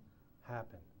happen.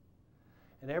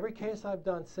 And every case I've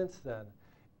done since then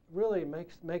really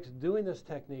makes doing this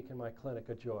technique in my clinic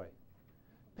a joy.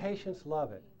 Patients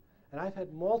love it. And I've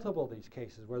had multiple of these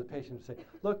cases where the patients say,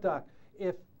 look, doc,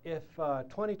 if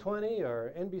 2020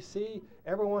 or NBC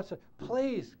ever wants to,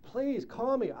 please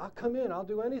call me. I'll come in. I'll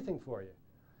do anything for you.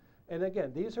 And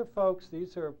again, these are folks,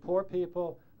 these are poor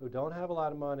people who don't have a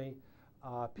lot of money,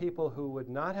 people who would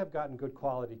not have gotten good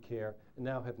quality care and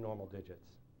now have normal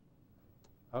digits.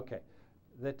 Okay.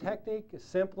 The technique is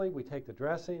simply, we take the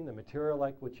dressing, the material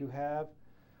like what you have,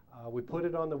 we put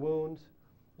it on the wounds.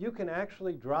 You can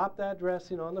actually drop that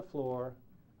dressing on the floor.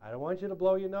 I don't want you to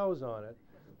blow your nose on it,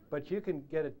 but you can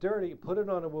get it dirty, put it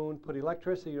on a wound, put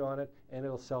electricity on it, and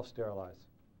it'll self-sterilize.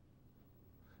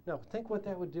 Now, think what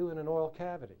that would do in an oral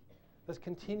cavity that's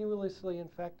continuously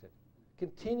infected,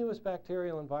 continuous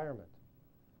bacterial environment.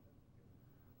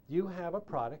 You have a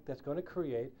product that's going to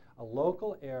create a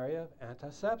local area of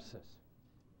antisepsis.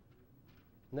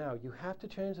 Now, you have to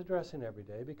change the dressing every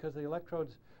day because the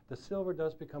electrodes, the silver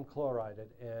does become chlorided,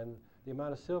 and the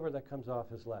amount of silver that comes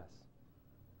off is less.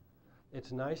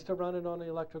 It's nice to run it on the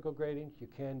electrical gradient. You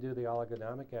can do the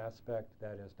oligodynamic aspect,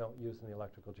 that is, don't use the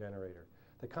electrical generator.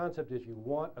 The concept is you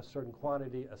want a certain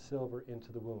quantity of silver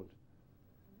into the wound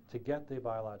to get the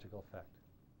biological effect.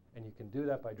 And you can do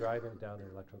that by driving down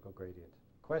the electrical gradient.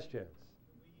 Questions?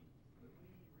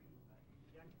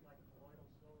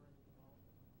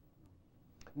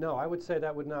 No, I would say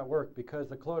that would not work because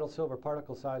the colloidal silver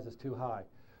particle size is too high.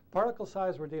 Particle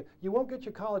size, you won't get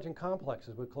your collagen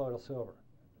complexes with colloidal silver.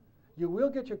 You will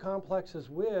get your complexes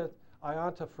with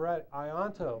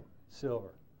ionto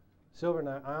silver. Silver in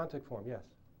an ionic form, yes.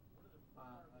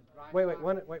 Wait,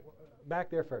 back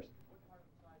there first.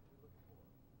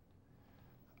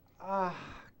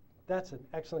 That's an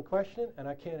excellent question, and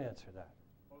I can't answer that.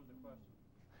 What was the question?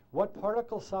 What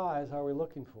particle size are we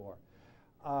looking for?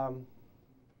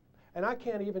 And I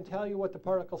can't even tell you what the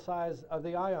particle size of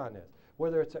the ion is,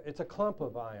 whether it's a clump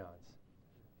of ions.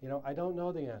 You know, I don't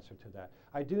know the answer to that.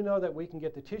 I do know that we can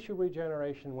get the tissue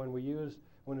regeneration when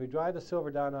we drive the silver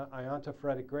down an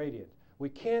iontophoretic gradient. We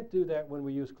can't do that when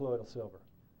we use colloidal silver.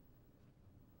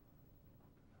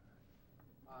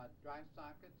 Dry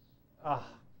sockets?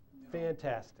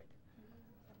 Fantastic.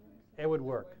 It would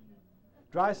work.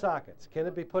 Dry sockets. Can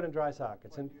it be put in dry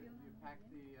sockets? And You pack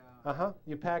the...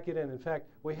 You pack it in. In fact,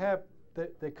 we have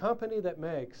the company that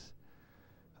makes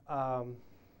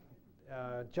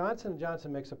Johnson &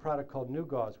 Johnson makes a product called New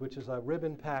Gauze, which is a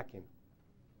ribbon packing.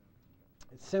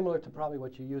 It's similar to probably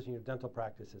what you use in your dental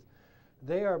practices.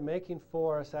 They are making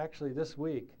for us, actually this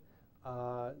week,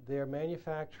 they're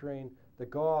manufacturing the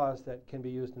gauze that can be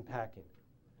used in packing.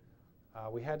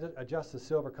 We had to adjust the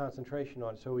silver concentration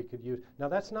on it so we could use. Now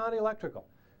that's not electrical.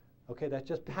 Okay, that's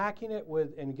just packing it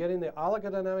with and getting the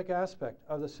oligodynamic aspect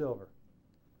of the silver.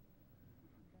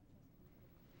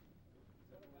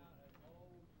 What about an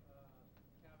old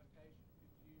cavitation?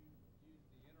 Could you use the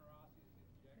interosseous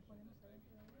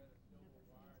injection and maybe thread a silver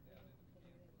wire down into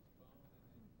the cancellous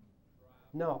bone and then drive?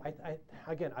 No,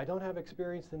 again, I don't have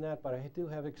experience in that, but I do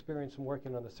have experience in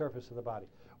working on the surface of the body.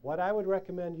 What I would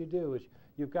recommend you do is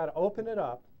you've got to open it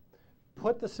up,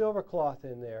 put the silver cloth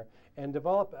in there, and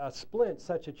develop a splint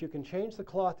such that you can change the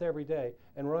cloth every day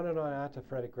and run it on an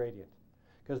antiphoretic gradient.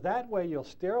 Because that way you'll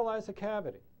sterilize the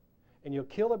cavity, and you'll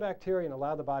kill the bacteria and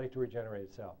allow the body to regenerate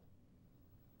itself.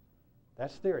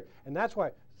 That's theory. And that's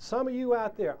why some of you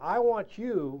out there, I want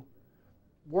you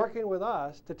working with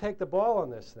us to take the ball on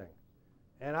this thing.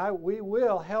 And we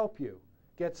will help you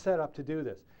get set up to do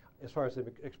this as far as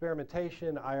the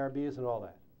experimentation, IRBs, and all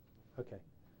that. Okay.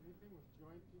 Anything with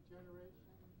joint degeneration?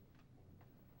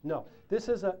 No. This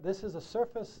is a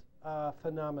surface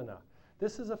phenomena.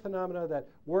 This is a phenomena that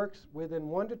works within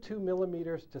 1 to 2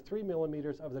 millimeters to 3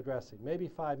 millimeters of the dressing, maybe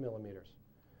 5 millimeters.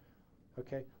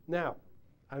 Okay. Now,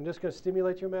 I'm just going to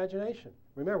stimulate your imagination.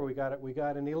 Remember, we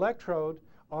got an electrode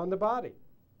on the body.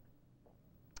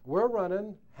 We're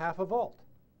running half a volt.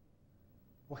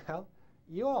 Well,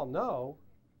 you all know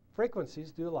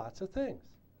frequencies do lots of things.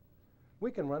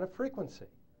 We can run a frequency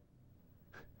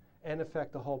and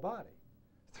affect the whole body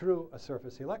through a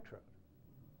surface electrode.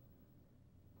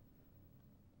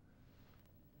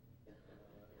 You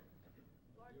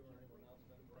or anyone else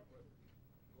been work with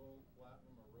gold,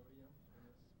 platinum, or rhodium in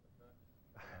this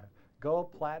effect?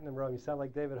 Gold, platinum, rhodium. You sound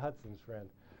like David Hudson's friend.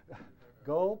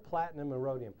 Gold, platinum, and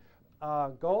rhodium.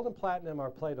 Gold and platinum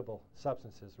are platable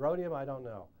substances. Rhodium, I don't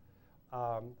know.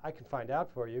 I can find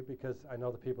out for you because I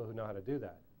know the people who know how to do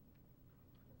that.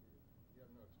 You have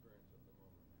no experience at the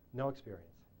moment. No experience.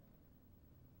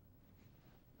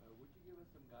 Would you give us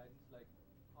some guidance, like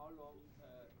how long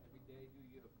every day do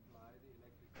you apply the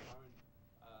electric current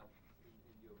in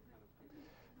your kind of cases?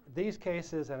 These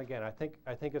cases, and again, I think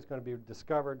it's going to be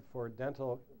discovered for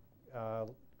dental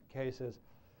cases,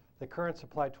 the current's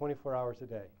applied 24 hours a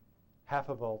day, half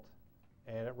a volt,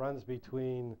 and it runs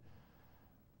between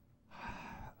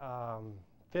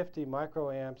 50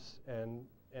 microamps, and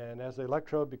as the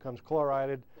electrode becomes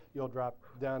chlorided, you'll drop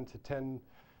down to 10,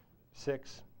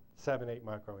 6, 7, 8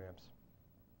 microamps.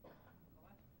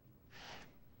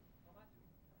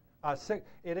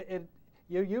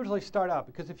 You usually start out,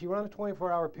 because if you run a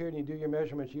 24-hour period and you do your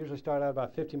measurements, you usually start out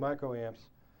about 50 microamps,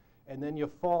 and then you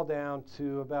fall down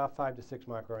to about 5 to 6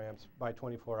 microamps by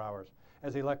 24 hours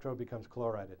as the electrode becomes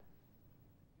chlorided.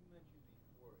 You mentioned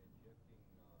before injecting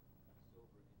silver into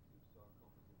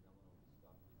sarcomas and melanomas to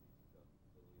stop the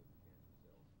reproducibility of cancer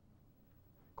cells.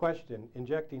 Question,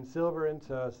 injecting silver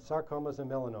into sarcomas and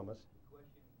melanomas. The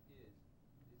question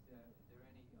is there any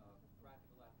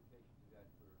practical application to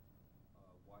that for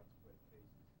widespread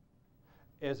cases?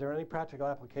 Is there any practical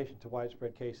application to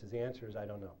widespread cases? The answer is I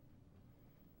don't know.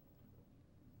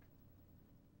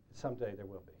 Someday there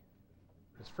will be.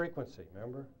 It's frequency,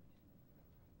 remember?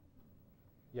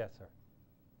 Yes, sir.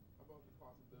 How about the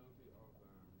possibility of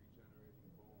regenerating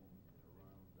bones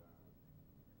around teeth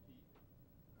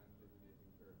and eliminating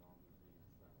periodontal disease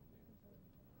simultaneously?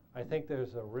 I think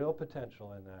there's a real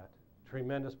potential in that,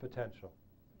 tremendous potential.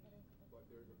 But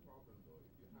there's a problem though.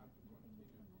 If you have to continue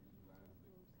to utilize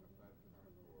the applied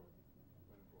current for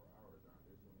 24 hours, aren't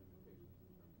there some limitations in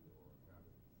terms of the oral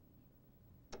cavities?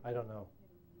 I don't know.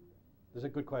 This is a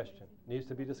good question. Needs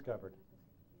to be discovered.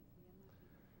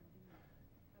 How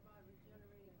about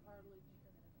regenerating cartilage,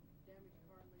 damaged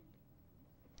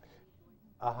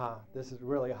cartilage? This is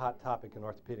really a hot topic in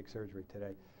orthopedic surgery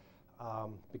today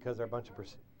because there are a bunch of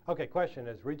Okay, question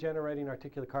is regenerating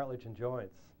articular cartilage in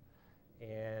joints.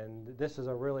 And this is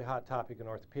a really hot topic in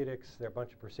orthopedics. There are a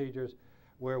bunch of procedures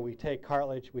where we take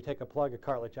cartilage, we take a plug of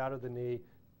cartilage out of the knee,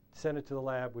 send it to the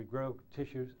lab, we grow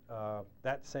tissues,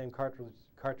 that same cartilage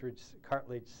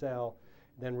cell,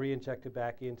 then re-inject it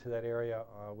back into that area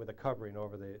with a covering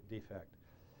over the defect.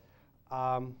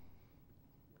 I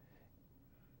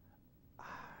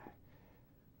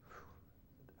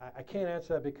can't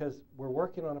answer that because we're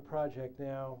working on a project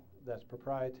now that's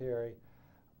proprietary,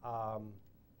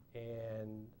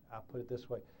 and I'll put it this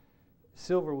way.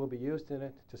 Silver will be used in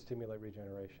it to stimulate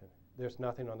regeneration. There's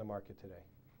nothing on the market today.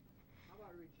 How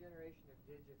about regeneration of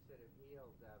digits that have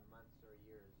healed months or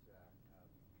years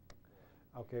before?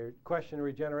 Okay, question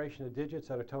regeneration of digits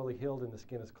that are totally healed and the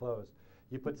skin is closed.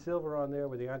 You put silver on there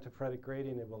with the antiphoretic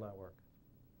gradient, it will not work.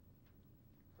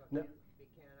 So No.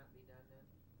 cannot be done then?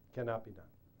 Cannot be done.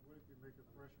 What if you make a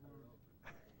fresh wound?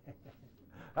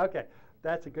 Okay,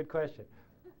 that's a good question.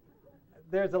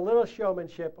 There's a little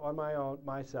showmanship on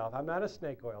myself. I'm not a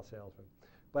snake oil salesman,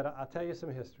 but I'll tell you some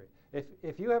history.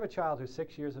 If you have a child who's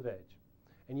 6 years of age,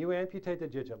 and you amputate the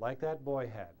digit like that boy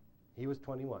had, he was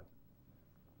 21,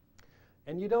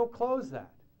 and you don't close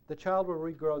that, the child will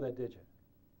regrow that digit.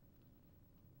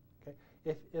 Okay?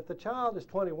 If the child is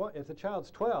 21, if the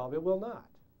child's 12, it will not.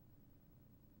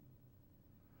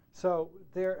 So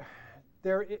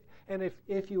and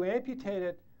if you amputate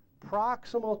it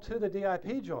proximal to the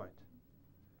DIP joint,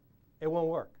 it won't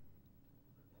work.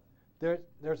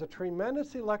 There's a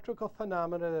tremendous electrical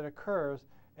phenomena that occurs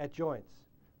at joints,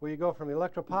 where you go from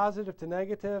electropositive to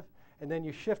negative, and then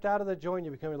you shift out of the joint,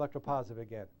 you become electropositive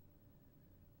again.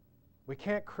 We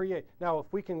can't create. Now, if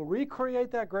we can recreate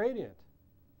that gradient,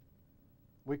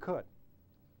 we could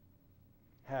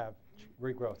have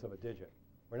regrowth of a digit.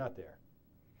 We're not there.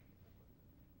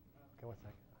 Okay, one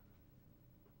second. I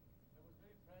was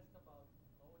very impressed about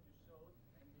all what you showed,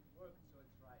 and it worked, so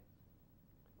it's right.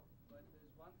 But there's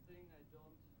one thing I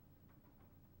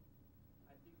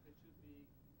think that should be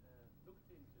looked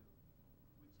into,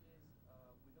 which is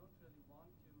we don't really want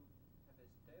to have a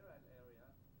sterile area.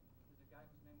 There's a guy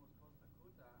whose name was Costa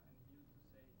Cuta, and he used to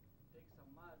say, take some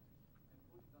mud and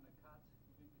put it on a cut,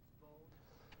 even if it's bone,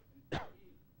 and it's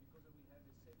key, because we have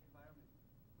a safe environment.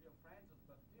 We are friends of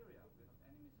bacteria, we're not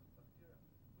enemies of bacteria.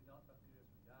 Without bacteria,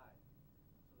 we die.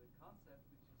 So the concept,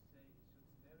 which you say it should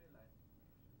sterilize,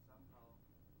 should somehow...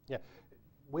 Yeah,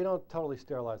 we don't totally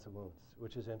sterilize the wounds,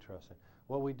 which is interesting.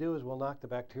 What we do is we'll knock the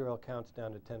bacterial counts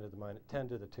down to 10 to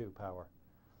the 2 power.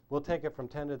 We'll take it from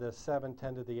 10 to the 7,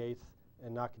 10 to the 8th,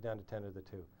 and knock it down to 10 to the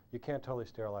 2. You can't totally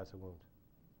sterilize a wound.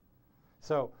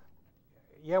 So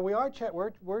Yeah, we are.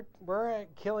 We're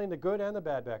killing the good and the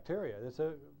bad bacteria.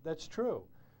 That's true,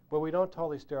 but we don't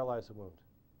totally sterilize the wound.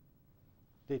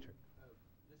 Dietrich.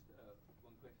 Just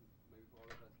one question, maybe for all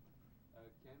of us.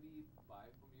 Can we buy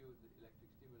from you the electric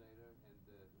stimulator and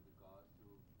the gauze to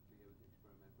be able to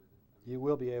experiment with it? I mean, You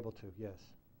will be able to,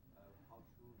 yes. how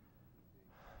soon do you think?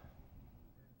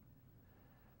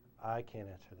 I can't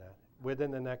answer that.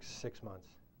 Within the next 6 months.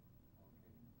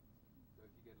 So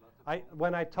if you get lots of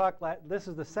When I talked, this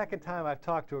is the second time I've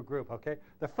talked to a group, okay?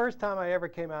 The first time I ever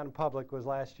came out in public was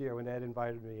last year when Ed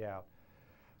invited me out.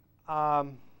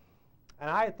 And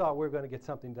I thought we were going to get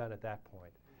something done at that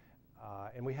point.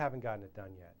 And we haven't gotten it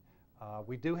done yet.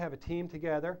 We do have a team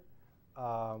together.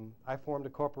 I formed a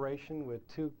corporation with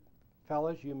two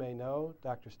fellows you may know,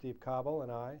 Dr. Steve Cobble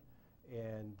and I,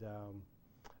 and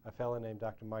a fellow named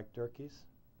Dr. Mike Durkes.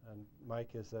 And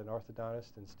Mike is an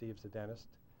orthodontist and Steve's a dentist.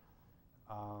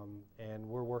 And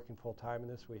we're working full time in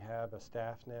this. We have a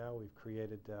staff now. We've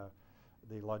created the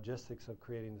logistics of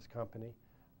creating this company.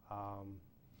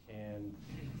 And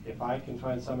if I can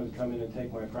find someone to come in and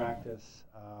take my practice,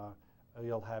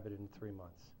 you'll have it in 3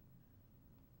 months.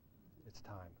 It's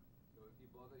time. So if he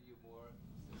bother you more,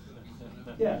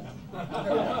 Yes.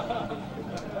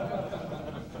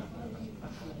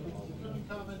 Can you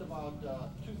comment about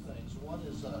two things? One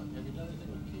is, have you done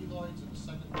anything with keloids? And the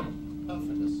second thing,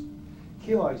 pemphigus.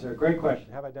 Keloids are a great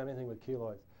question. Have I done anything with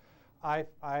keloids?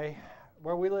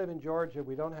 Where we live in Georgia,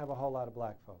 we don't have a whole lot of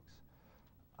black folks.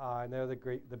 And they're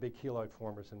the big keloid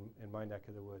formers in my neck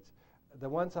of the woods. The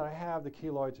ones that I have, the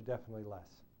keloids are definitely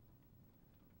less.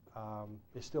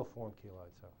 They still form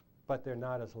keloids, though, but they're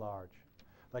not as large.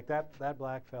 Like that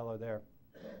black fellow there,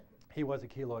 he was a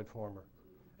keloid former.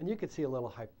 And you could see a little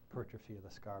hypertrophy of the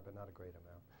scar, but not a great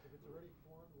amount. If it's already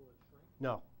formed, will it shrink?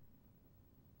 No.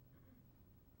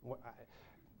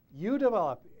 You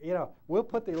develop, we'll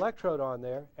put the electrode on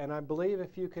there, and I believe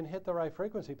if you can hit the right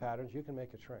frequency patterns, you can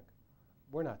make it shrink.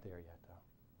 We're not there yet, though.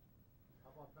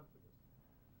 How about pemphigus?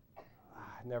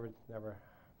 Never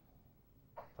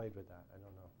played with that. I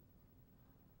don't know.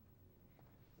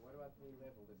 What about pain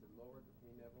level? Does it lower the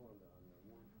pain level on the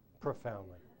wound?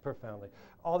 Profoundly.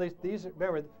 All these are,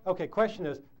 remember, okay, question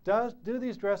is, do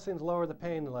these dressings lower the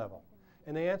pain level?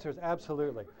 And the answer is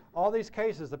absolutely. All these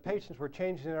cases, the patients were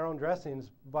changing their own dressings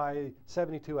by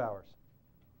 72 hours.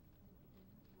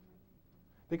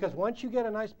 Because once you get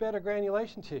a nice bed of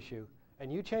granulation tissue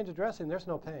and you change the dressing, there's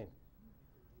no pain.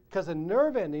 Because the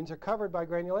nerve endings are covered by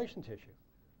granulation tissue.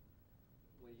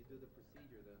 When you do the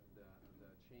procedure, the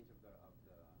change of the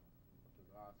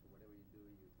gauze or whatever you do,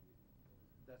 you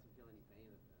doesn't feel any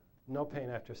pain. No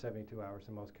pain after 72 hours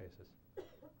in most cases.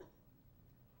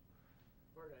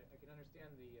 Bart, I can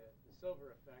understand the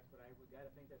silver effect, but I would got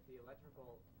to think that the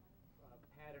electrical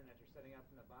pattern that you're setting up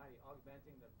in the body,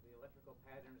 augmenting the electrical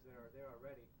patterns that are there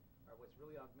already, are what's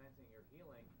really augmenting your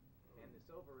healing, and the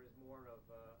silver is more of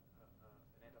an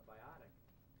antibiotic.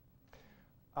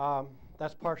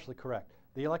 That's partially correct.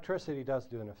 The electricity does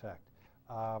do an effect.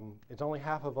 It's only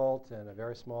half a volt and a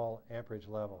very small amperage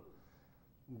level.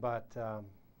 But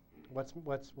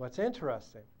what's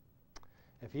interesting,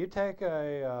 if you take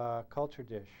a culture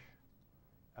dish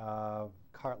of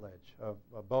cartilage, of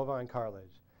bovine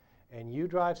cartilage, and you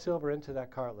drive silver into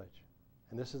that cartilage,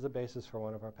 and this is the basis for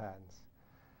one of our patents,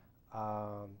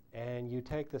 and you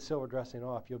take the silver dressing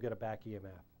off, you'll get a back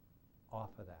EMF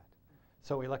off of that.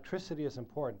 So electricity is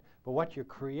important. But what you're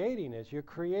creating is you're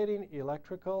creating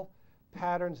electrical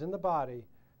patterns in the body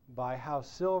by how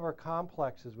silver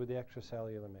complexes with the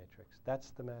extracellular matrix. That's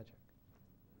the magic.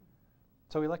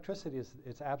 So electricity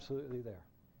it's absolutely there.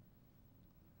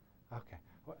 Okay.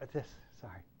 Well, sorry.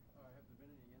 Have there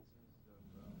been any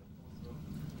instances of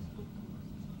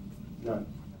None.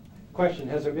 Question,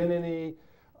 has there been any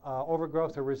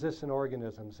overgrowth or resistant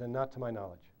organisms? And not to my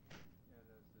knowledge. Yeah,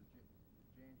 is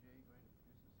the J&J going to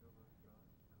produce the silver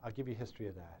gauze? I'll give you a history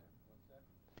of that. What's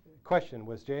that? Question,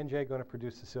 was J&J going to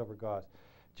produce the silver gauze?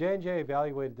 J&J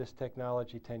evaluated this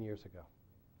technology 10 years ago.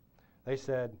 They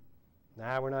said,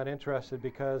 nah, we're not interested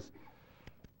because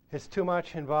it's too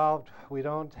much involved. We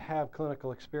don't have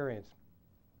clinical experience,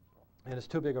 and it's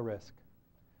too big a risk.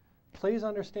 Please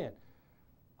understand,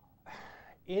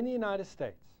 in the United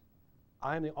States,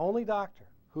 I'm the only doctor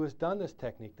who has done this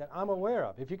technique that I'm aware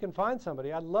of. If you can find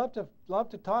somebody, I'd love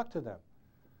to talk to them.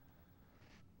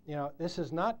 This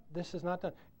is not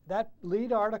done. That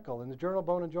lead article in the Journal of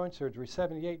Bone and Joint Surgery,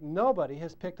 78, nobody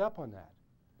has picked up on that.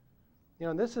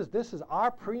 This is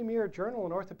our premier journal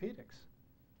in orthopedics.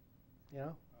 Are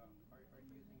you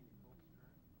using any pulse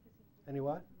current? Any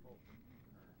what?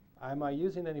 Am I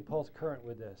using any pulse current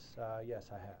with this?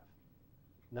 Yes, I have.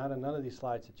 Not on none of these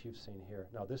slides that you've seen here.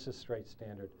 No, this is straight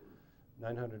standard.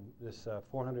 900, this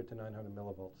 400 to 900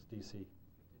 millivolts DC.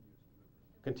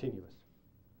 Continuous.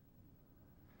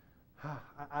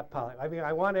 I mean,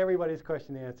 I want everybody's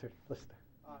question answered. Listen.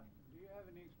 Do you have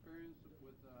any experience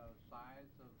with the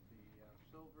size of the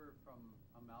silver from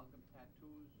amalgam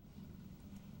tattoos?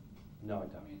 No, I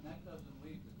don't. I mean, that doesn't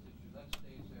leave the tissue. That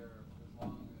stays there as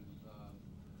long as...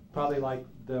 Probably like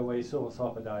the way silver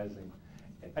sulfide is.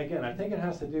 Again, I think it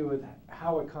has to do with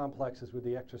how it complexes with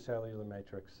the extracellular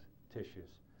matrix tissues,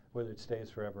 whether it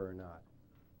stays forever or not.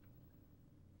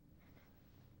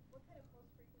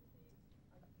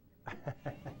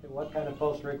 What kind of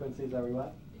pulse frequencies are we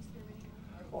what?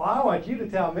 Well, I want you to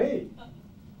tell me.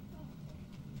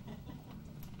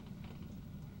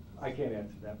 I can't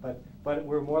answer that, but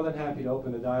we're more than happy to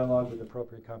open the dialogue with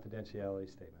appropriate confidentiality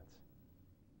statements.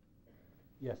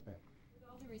 Yes, ma'am. With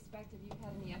all due respect, have you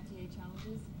had any FDA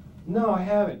challenges? No, I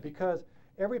haven't, because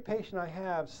every patient I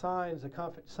have signs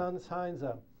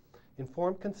a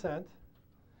informed consent.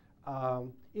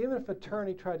 Even if an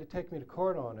attorney tried to take me to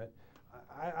court on it,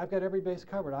 I've got every base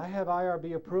covered. I have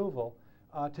IRB approval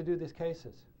to do these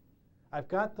cases. I've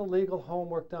got the legal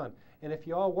homework done. And if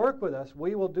you all work with us,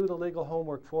 we will do the legal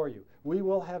homework for you. We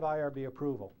will have IRB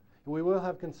approval. We will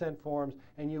have consent forms,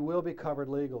 and you will be covered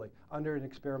legally under an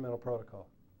experimental protocol.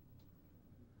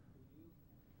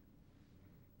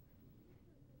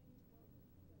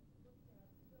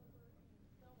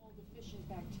 Deficient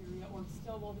bacteria or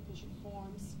cell wall deficient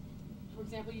forms, for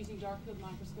example, using dark field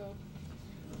microscope?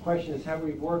 The question is, have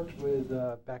we worked with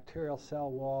bacterial cell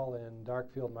wall and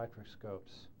dark field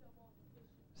microscopes?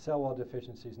 Cell wall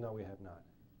deficiencies, no, we have not.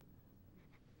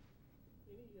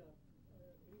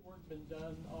 Any work been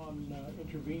done on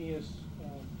intravenous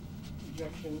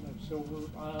injection of silver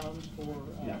ions for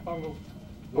fungal?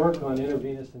 Work on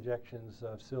intravenous injections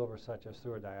of silver, such as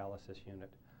through a dialysis unit.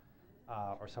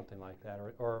 Or something like that,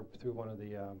 or through one of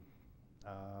the,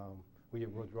 we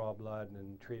withdraw blood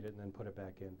and treat it and then put it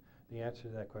back in. The answer to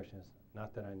that question is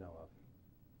not that I know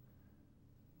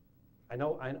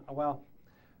of. Well,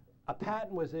 a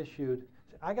patent was issued.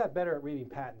 I got better at reading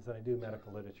patents than I do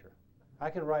medical literature. I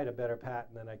can write a better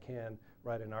patent than I can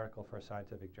write an article for a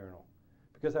scientific journal.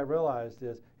 Because I realized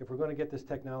is, if we're going to get this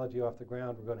technology off the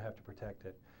ground, we're going to have to protect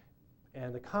it.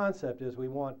 And the concept is we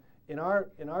want, in our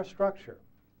structure,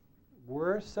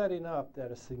 we're setting up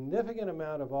that a significant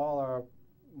amount of all our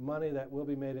money that will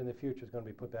be made in the future is going to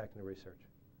be put back into research.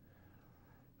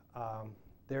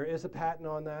 There is a patent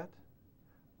on that.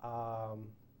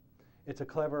 It's a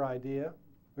clever idea.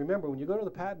 Remember, when you go to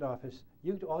the patent office,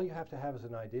 all you have to have is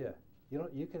an idea.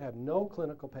 You can have no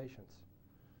clinical patients.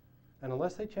 And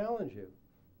unless they challenge you,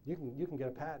 you can get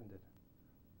it patented.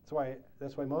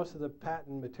 That's why most of the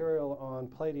patent material on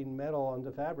plating metal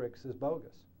onto fabrics is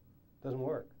bogus. Doesn't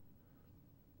work.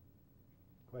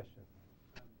 Question.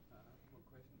 One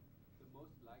question. The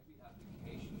most likely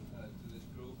application to this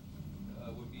group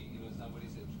would be,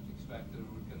 somebody's extracted a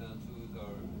root canal tooth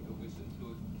or a wisdom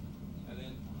tooth, and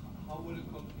then how would it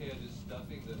compare to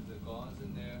stuffing the gauze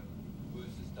in there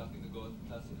versus stuffing the gauze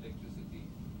plus electricity?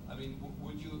 I mean,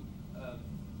 would you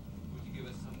give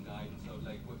us some guidance of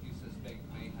like what you suspect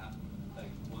may happen,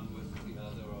 like one versus the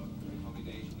other, or a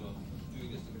combination of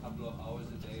doing this a couple of hours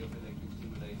a day of electric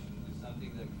stimulation is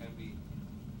something that can be.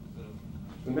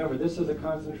 Remember, this is a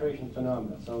concentration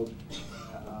phenomenon. So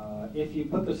if you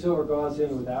put the silver gauze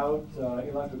in without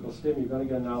electrical stim, you're going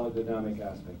to get an oligodynamic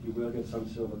aspect. You will get some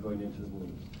silver going into the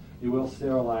wound. You will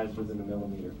sterilize within a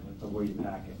millimeter of where you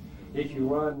pack it. If you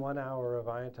run 1 hour of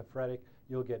iontophoretic,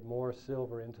 you'll get more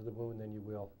silver into the wound than you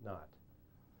will not.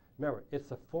 Remember, it's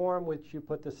the form which you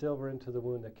put the silver into the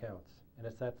wound that counts. And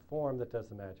it's that form that does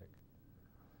the magic.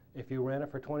 If you ran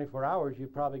it for 24 hours,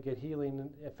 you'd probably get healing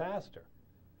faster.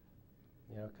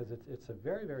 Because it's a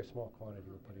very, very small quantity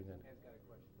we're putting in. Ed's got a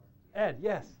question. Ed,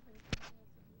 yes. Have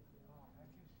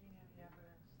you seen any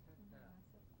evidence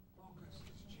that focus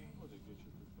has changed?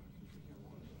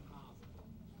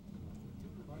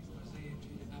 Let's say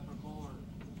into the upper molar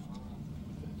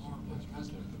or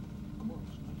bicuspid,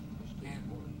 and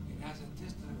it has a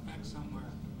distant effect somewhere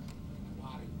in the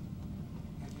body.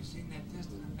 Have you seen that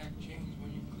distant effect change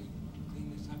when you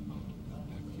clean this up?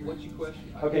 What's your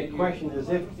question? Okay, question is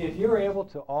if you're able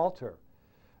to alter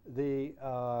the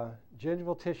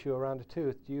gingival tissue around the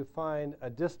tooth, do you find a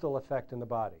distal effect in the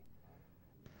body?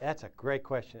 That's a great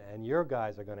question, and your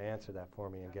guys are going to answer that for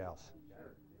me and gals.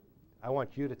 I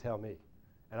want you to tell me,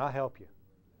 and I'll help you.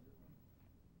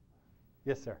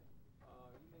 Yes, sir.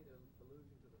 You made an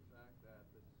allusion to the fact that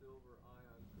the silver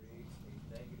ion creates a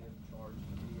negative charge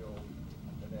field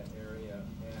in that area,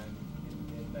 and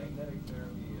in magnetic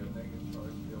therapy,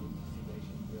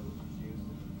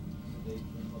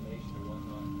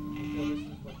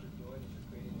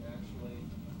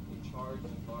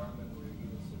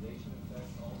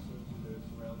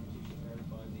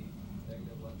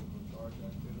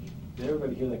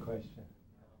 hear that question?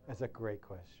 That's a great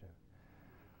question.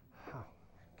 How?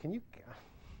 Can you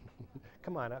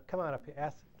come on up here.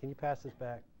 Ask. Can you pass this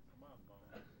back?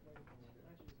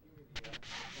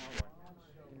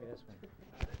 Give me this one.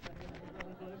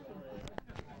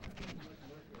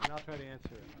 And I'll try to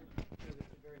answer it.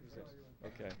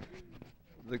 Okay.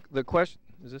 The question,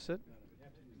 is this it?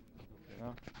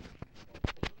 No.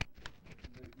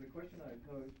 The question I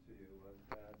posed to you was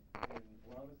that a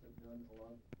lot of us have done a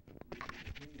lot of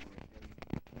research and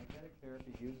magnetic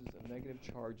therapy uses a negative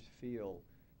charged field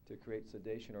to create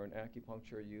sedation, or an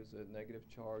acupuncture uses a negative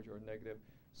charge or negative.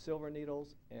 Silver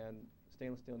needles and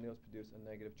stainless steel needles produce a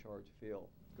negative charge field.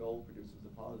 Gold produces a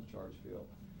positive charge field.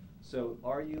 So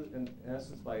are you, in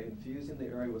essence, by infusing the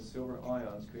area with silver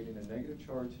ions, creating a negative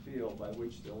charge field by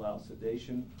which to allow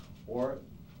sedation or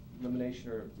elimination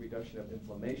or reduction of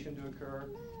inflammation to occur,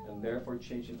 and therefore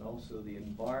changing also the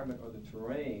environment or the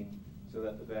terrain so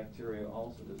that the bacteria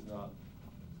also does not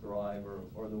thrive,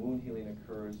 or the wound healing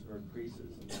occurs or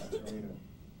increases in that arena?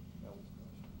 That was the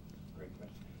question. Great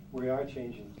question. We are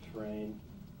changing the terrain.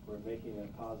 We're making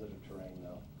it positive terrain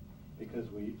now,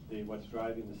 because what's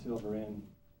driving the silver in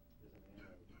is an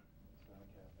anode. It's not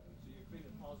a cathode. So you're creating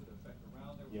a positive effect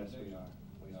around there. Yes, we are.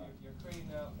 We are. You're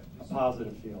creating now A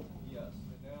positive field. Yes.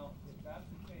 And now, if that's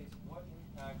the case, what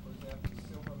impact, for example,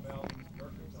 silver mountains,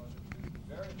 mercury ions,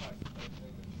 very high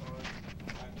negative charge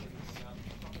activity now,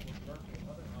 coupled with mercury and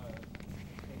other ions,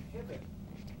 inhibit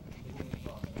the healing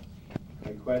process?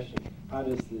 Great question. How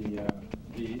does the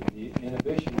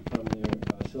inhibition from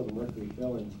the silver mercury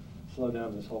fillings slow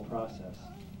down this whole process?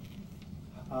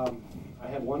 I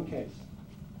have one case.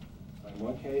 And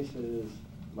one case is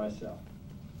myself,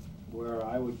 where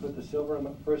I would put the silver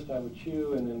in. First I would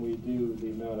chew, and then we do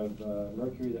the amount of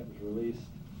mercury that was released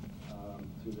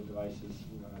through the devices.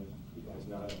 You guys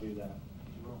know how to do that.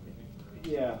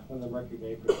 Yeah, when the mercury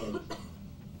vapor takes.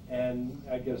 And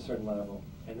I'd get a certain level.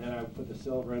 And then I would put the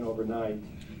silver in overnight,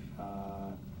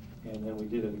 and then we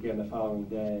did it again the following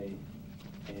day,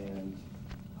 and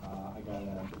I got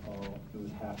it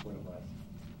was half what it was.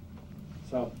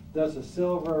 So does the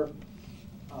silver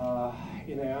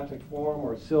in iotic form,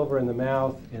 or silver in the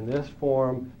mouth in this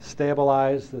form,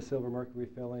 stabilize the silver mercury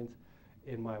fillings?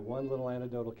 In my one little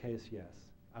anecdotal case, yes.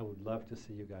 I would love to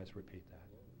see you guys repeat that.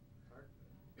 Bart,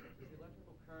 does the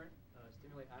electrical current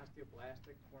stimulate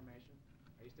osteoblastic formation?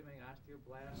 Are you stimulating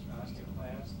osteoblasts or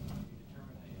osteoclasts? How do you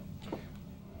determine that?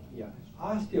 Yeah,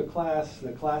 osteoclasts,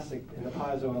 the classic in the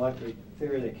piezoelectric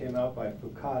theory that came out by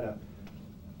Fukada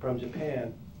from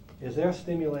Japan, is they're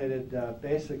stimulated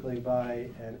basically by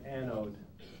an anode.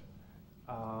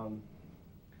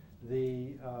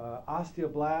 The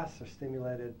osteoblasts are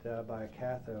stimulated by a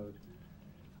cathode,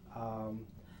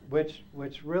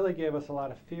 which really gave us a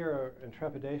lot of fear and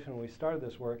trepidation when we started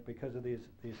this work because of these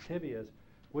tibias.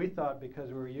 We thought because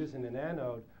we were using an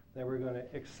anode that we were going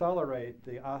to accelerate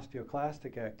the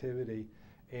osteoclastic activity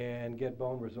and get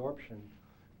bone resorption.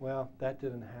 Well, that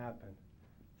didn't happen.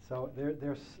 So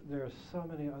there are so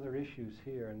many other issues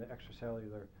here in the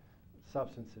extracellular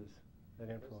substances that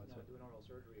influence it. Doing oral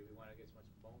surgery, we want to get as much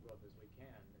bone growth as we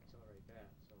can and accelerate that.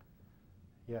 So.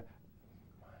 Yeah.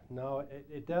 No,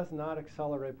 it does not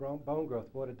accelerate bone growth.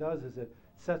 What it does is it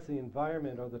sets the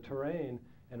environment or the terrain,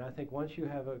 and I think once you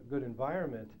have a good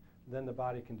environment, then the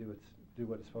body can do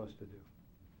what it's supposed to do.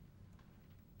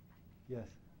 Yes?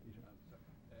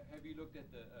 Have you looked at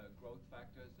the growth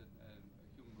factors and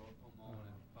human growth hormone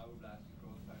and fibroblastic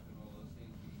growth factor and all those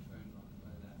things being turned on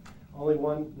by that? Only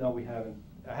one? No, we haven't.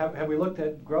 Have we looked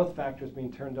at growth factors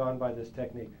being turned on by this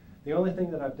technique? The only thing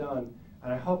that I've done,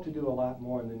 and I hope to do a lot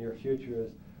more in the near future,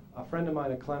 is a friend of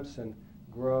mine at Clemson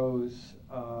grows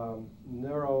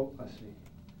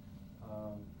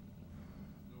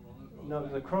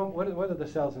what are the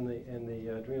cells in the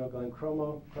adrenal gland?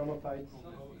 Chromophytes?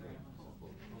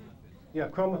 Yeah,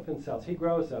 chromaffin cells. He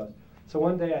grows those. So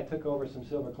one day I took over some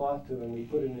silver cloth tube and we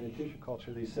put it in a tissue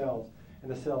culture, these cells,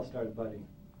 and the cells started budding,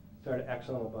 started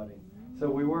axonal budding. So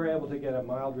we were able to get a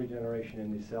mild regeneration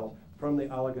in these cells from the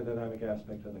oligodynamic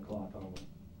aspect of the cloth only.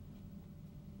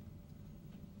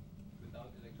 Without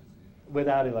electricity?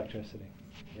 Without electricity,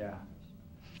 yeah.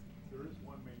 There is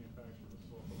one manufacturer of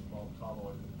silver called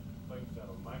colloid that claims to have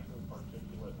a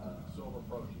microparticulate silver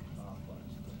protein complex.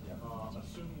 Yeah.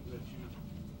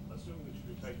 Assuming that you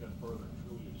could take that further and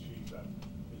truly achieve that,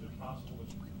 is it possible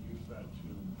that you could use that to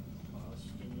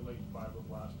stimulate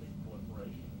fibroblastic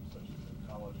proliferation, such as in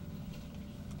collagen?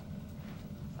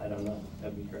 I don't know.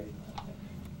 That'd be great.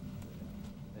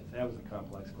 That was a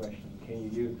complex question.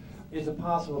 Is it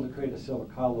possible to create a silver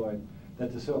colloid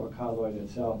that the silver colloid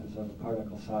itself is of a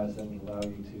particle size that would allow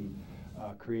you to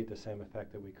create the same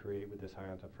effect that we create with this high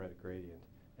ontophoretic gradient?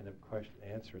 And the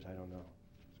answer is I don't know.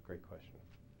 It's a great question.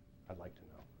 I'd like to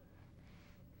know.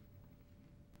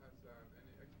 Has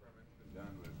any experiments been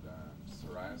done with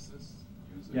psoriasis?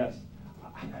 Yes.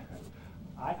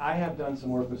 I have done some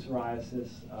work with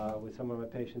psoriasis with some of my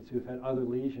patients who've had other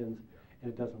lesions,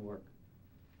 and it doesn't work.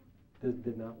 This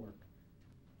did not work.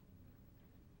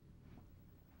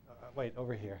 Wait,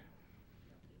 over here.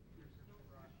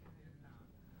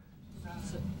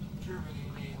 Germany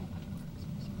named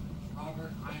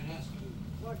Robert Ionescu.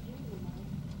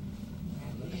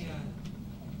 And he,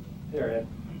 Here, Ed.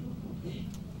 he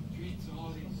treats all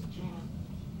these children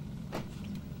with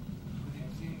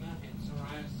eczema and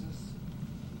psoriasis.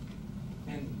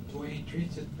 And the way he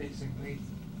treats it basically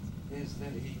is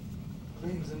that he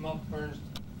cleans them up first,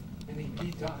 and he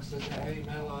detoxes the heavy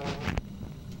metal out of them,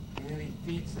 and then he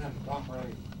feeds them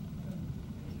properly.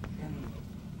 And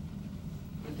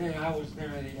the day I was there,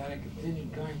 they had a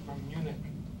contingent coming from Munich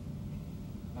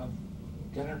of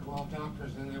 10 or 12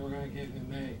 doctors, and they were going to give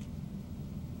him a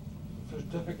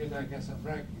certificate, I guess, of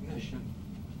recognition,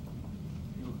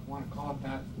 if you want to call it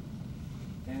that,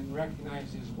 and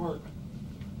recognize his work.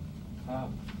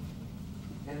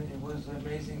 And it was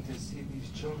amazing to see these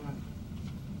children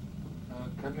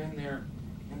come in there,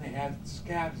 and they had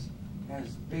scabs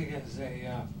as big as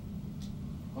a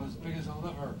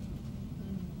liver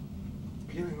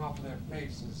peeling off of their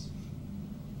faces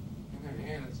and their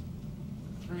hands.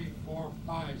 3, 4,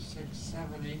 5, 6,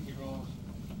 7, 8-year-olds,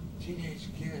 teenage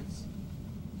kids,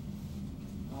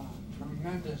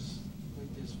 tremendously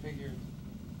disfigured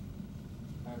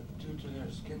due to their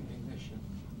skin condition.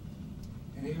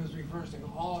 And he was reversing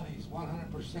all of these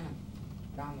 100%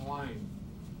 down the line.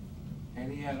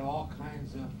 And he had all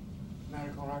kinds of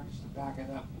medical records to back it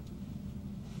up.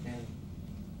 And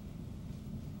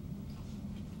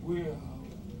we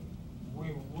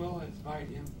will invite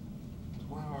him to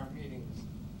one of our meetings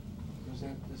to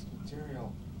present this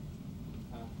material.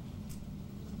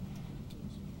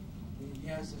 He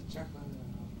has a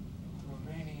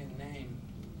Romanian name.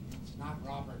 It's not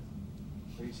Robert,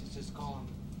 but he should just call him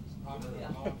Robert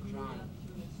or call him John.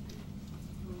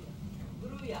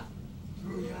 Gruya.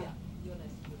 Gruya.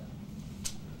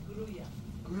 Gruya.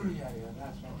 Gruya, yeah,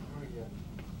 that's right, Gruya.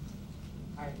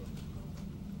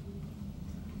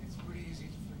 It's pretty easy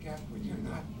to forget when you're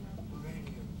not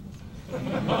Romanian.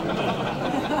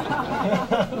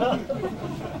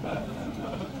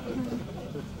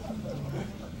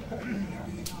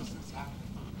 Everything else that's happening.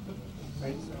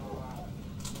 Right. So,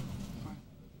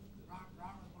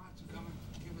 Robert wants to come and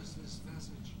give us this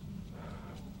message.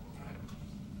 And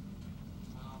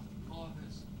all of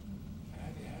this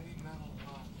heavy metal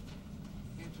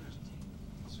interest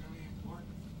is really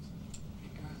important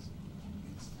because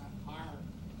it's our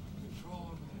control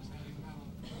of this heavy metal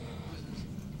business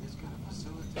is going to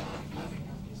facilitate the living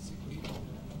of these sick people.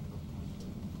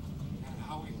 And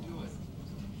how we do it,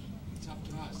 it's up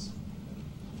to us.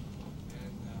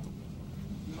 And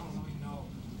we don't really know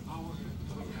how we're going to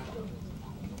do it yet.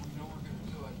 We know we're going to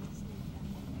do it.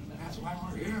 And that's why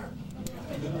we're here.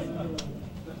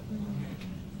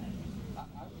 I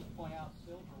would just point out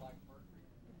silver, like mercury,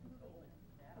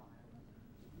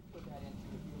 you put that into,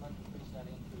 if you electrolyze that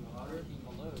into a dirty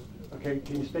balloon. Okay,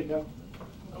 can you speak up?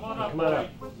 Come on up, Come on up.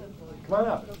 Come on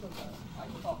up. I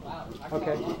can talk louder.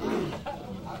 Okay.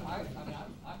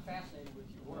 I'm fascinated with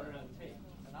your work,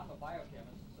 and I'm a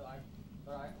biochemist, so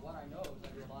what I know is I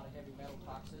do a lot of heavy metal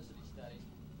toxicity studies.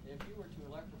 If you were to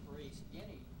electrophorese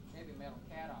any heavy metal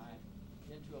cation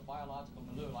into a biological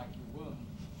milieu like your wound,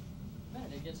 the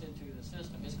minute it gets into the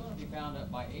system, it's going to be bound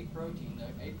up by a protein.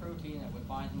 The a protein that would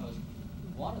bind the most,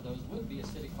 one of those would be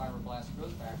acidic fibroblast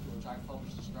growth factor, which I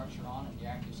published the structure on in the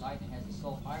active site, and it has the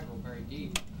sulfhydryl very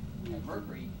deep. And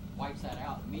mercury wipes that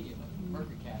out immediately,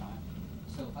 mercury cation.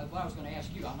 So what I was going to ask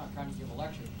you, I'm not trying to give a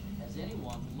lecture, has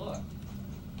anyone looked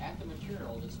at the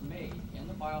material that's made in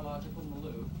the biological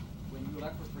milieu when you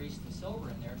electrophorese the silver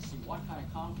in there to see what kind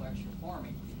of complex you're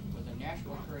forming with a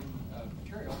natural occurring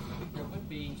material? There would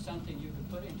be something you could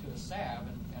put into a salve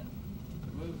and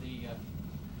remove the...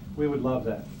 We would love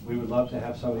that. We would love to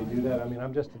have somebody do that. I mean,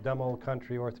 I'm just a dumb old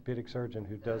country orthopedic surgeon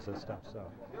who does this stuff,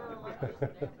 so.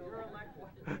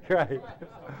 Right.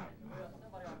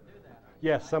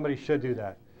 Yes, somebody should do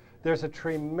that. There's a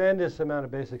tremendous amount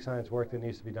of basic science work that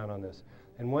needs to be done on this.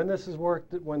 And when this work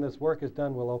is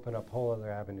done, we'll open up whole other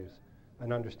avenues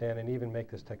and understand and even make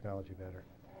this technology better.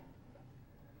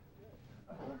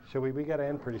 Shall we got to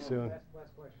end pretty soon. Last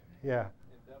question. Yeah.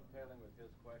 In dovetailing with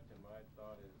his question, my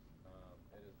thought is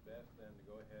it is best then to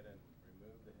go ahead and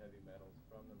remove the heavy metals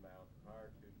from the mouth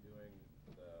prior to doing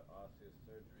the osseous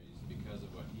surgeries, because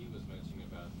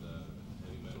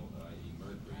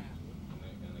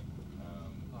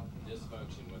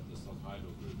conjunction with the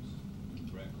sulfhydryl groups,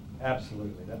 correct?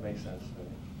 Absolutely, that makes sense to me.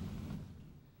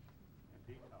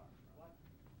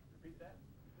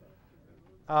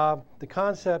 The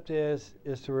concept is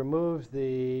to remove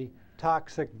the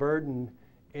toxic burden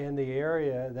in the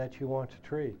area that you want to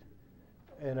treat.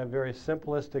 In a very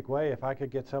simplistic way, if I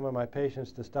could get some of my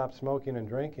patients to stop smoking and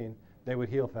drinking, they would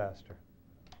heal faster.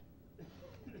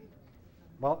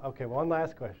 Well, okay, one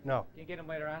last question. No. Can you get them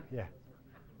later on? Yeah.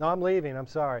 No, I'm leaving. I'm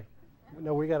sorry.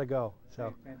 No, we got to go. So.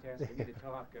 Okay, fantastic. We need to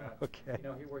talk. Okay. You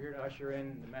know, we're here to usher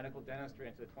in the medical dentistry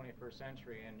into the 21st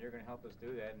century, and you're going to help us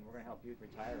do that, and we're going to help you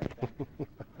retire, I think.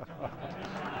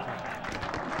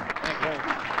 Thank you.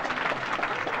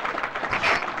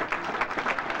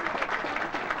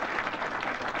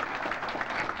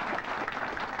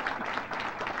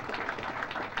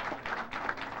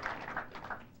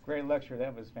 Great lecture.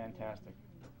 That was fantastic.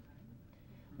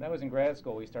 When I was in grad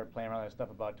school, we started playing around with that stuff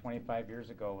about 25 years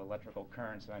ago, electrical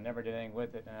currents, and I never did anything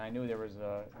with it, and I knew there was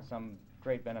some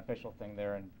great beneficial thing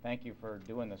there, and thank you for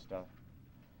doing this stuff.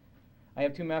 I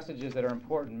have two messages that are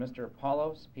important. Mr.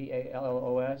 Paulos,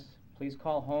 P-A-L-L-O-S, please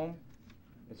call home.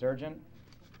 It's urgent.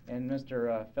 And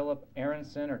Mr. Philip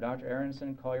Aronson or Dr.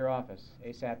 Aronson, call your office,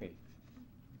 ASAP.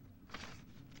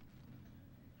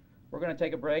 We're going to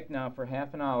take a break now for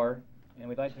half an hour. And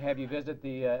we'd like to have you visit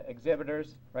the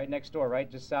exhibitors right next door,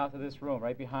 right just south of this room,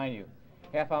 right behind you.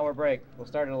 Half-hour break. We'll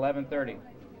start at 11:30.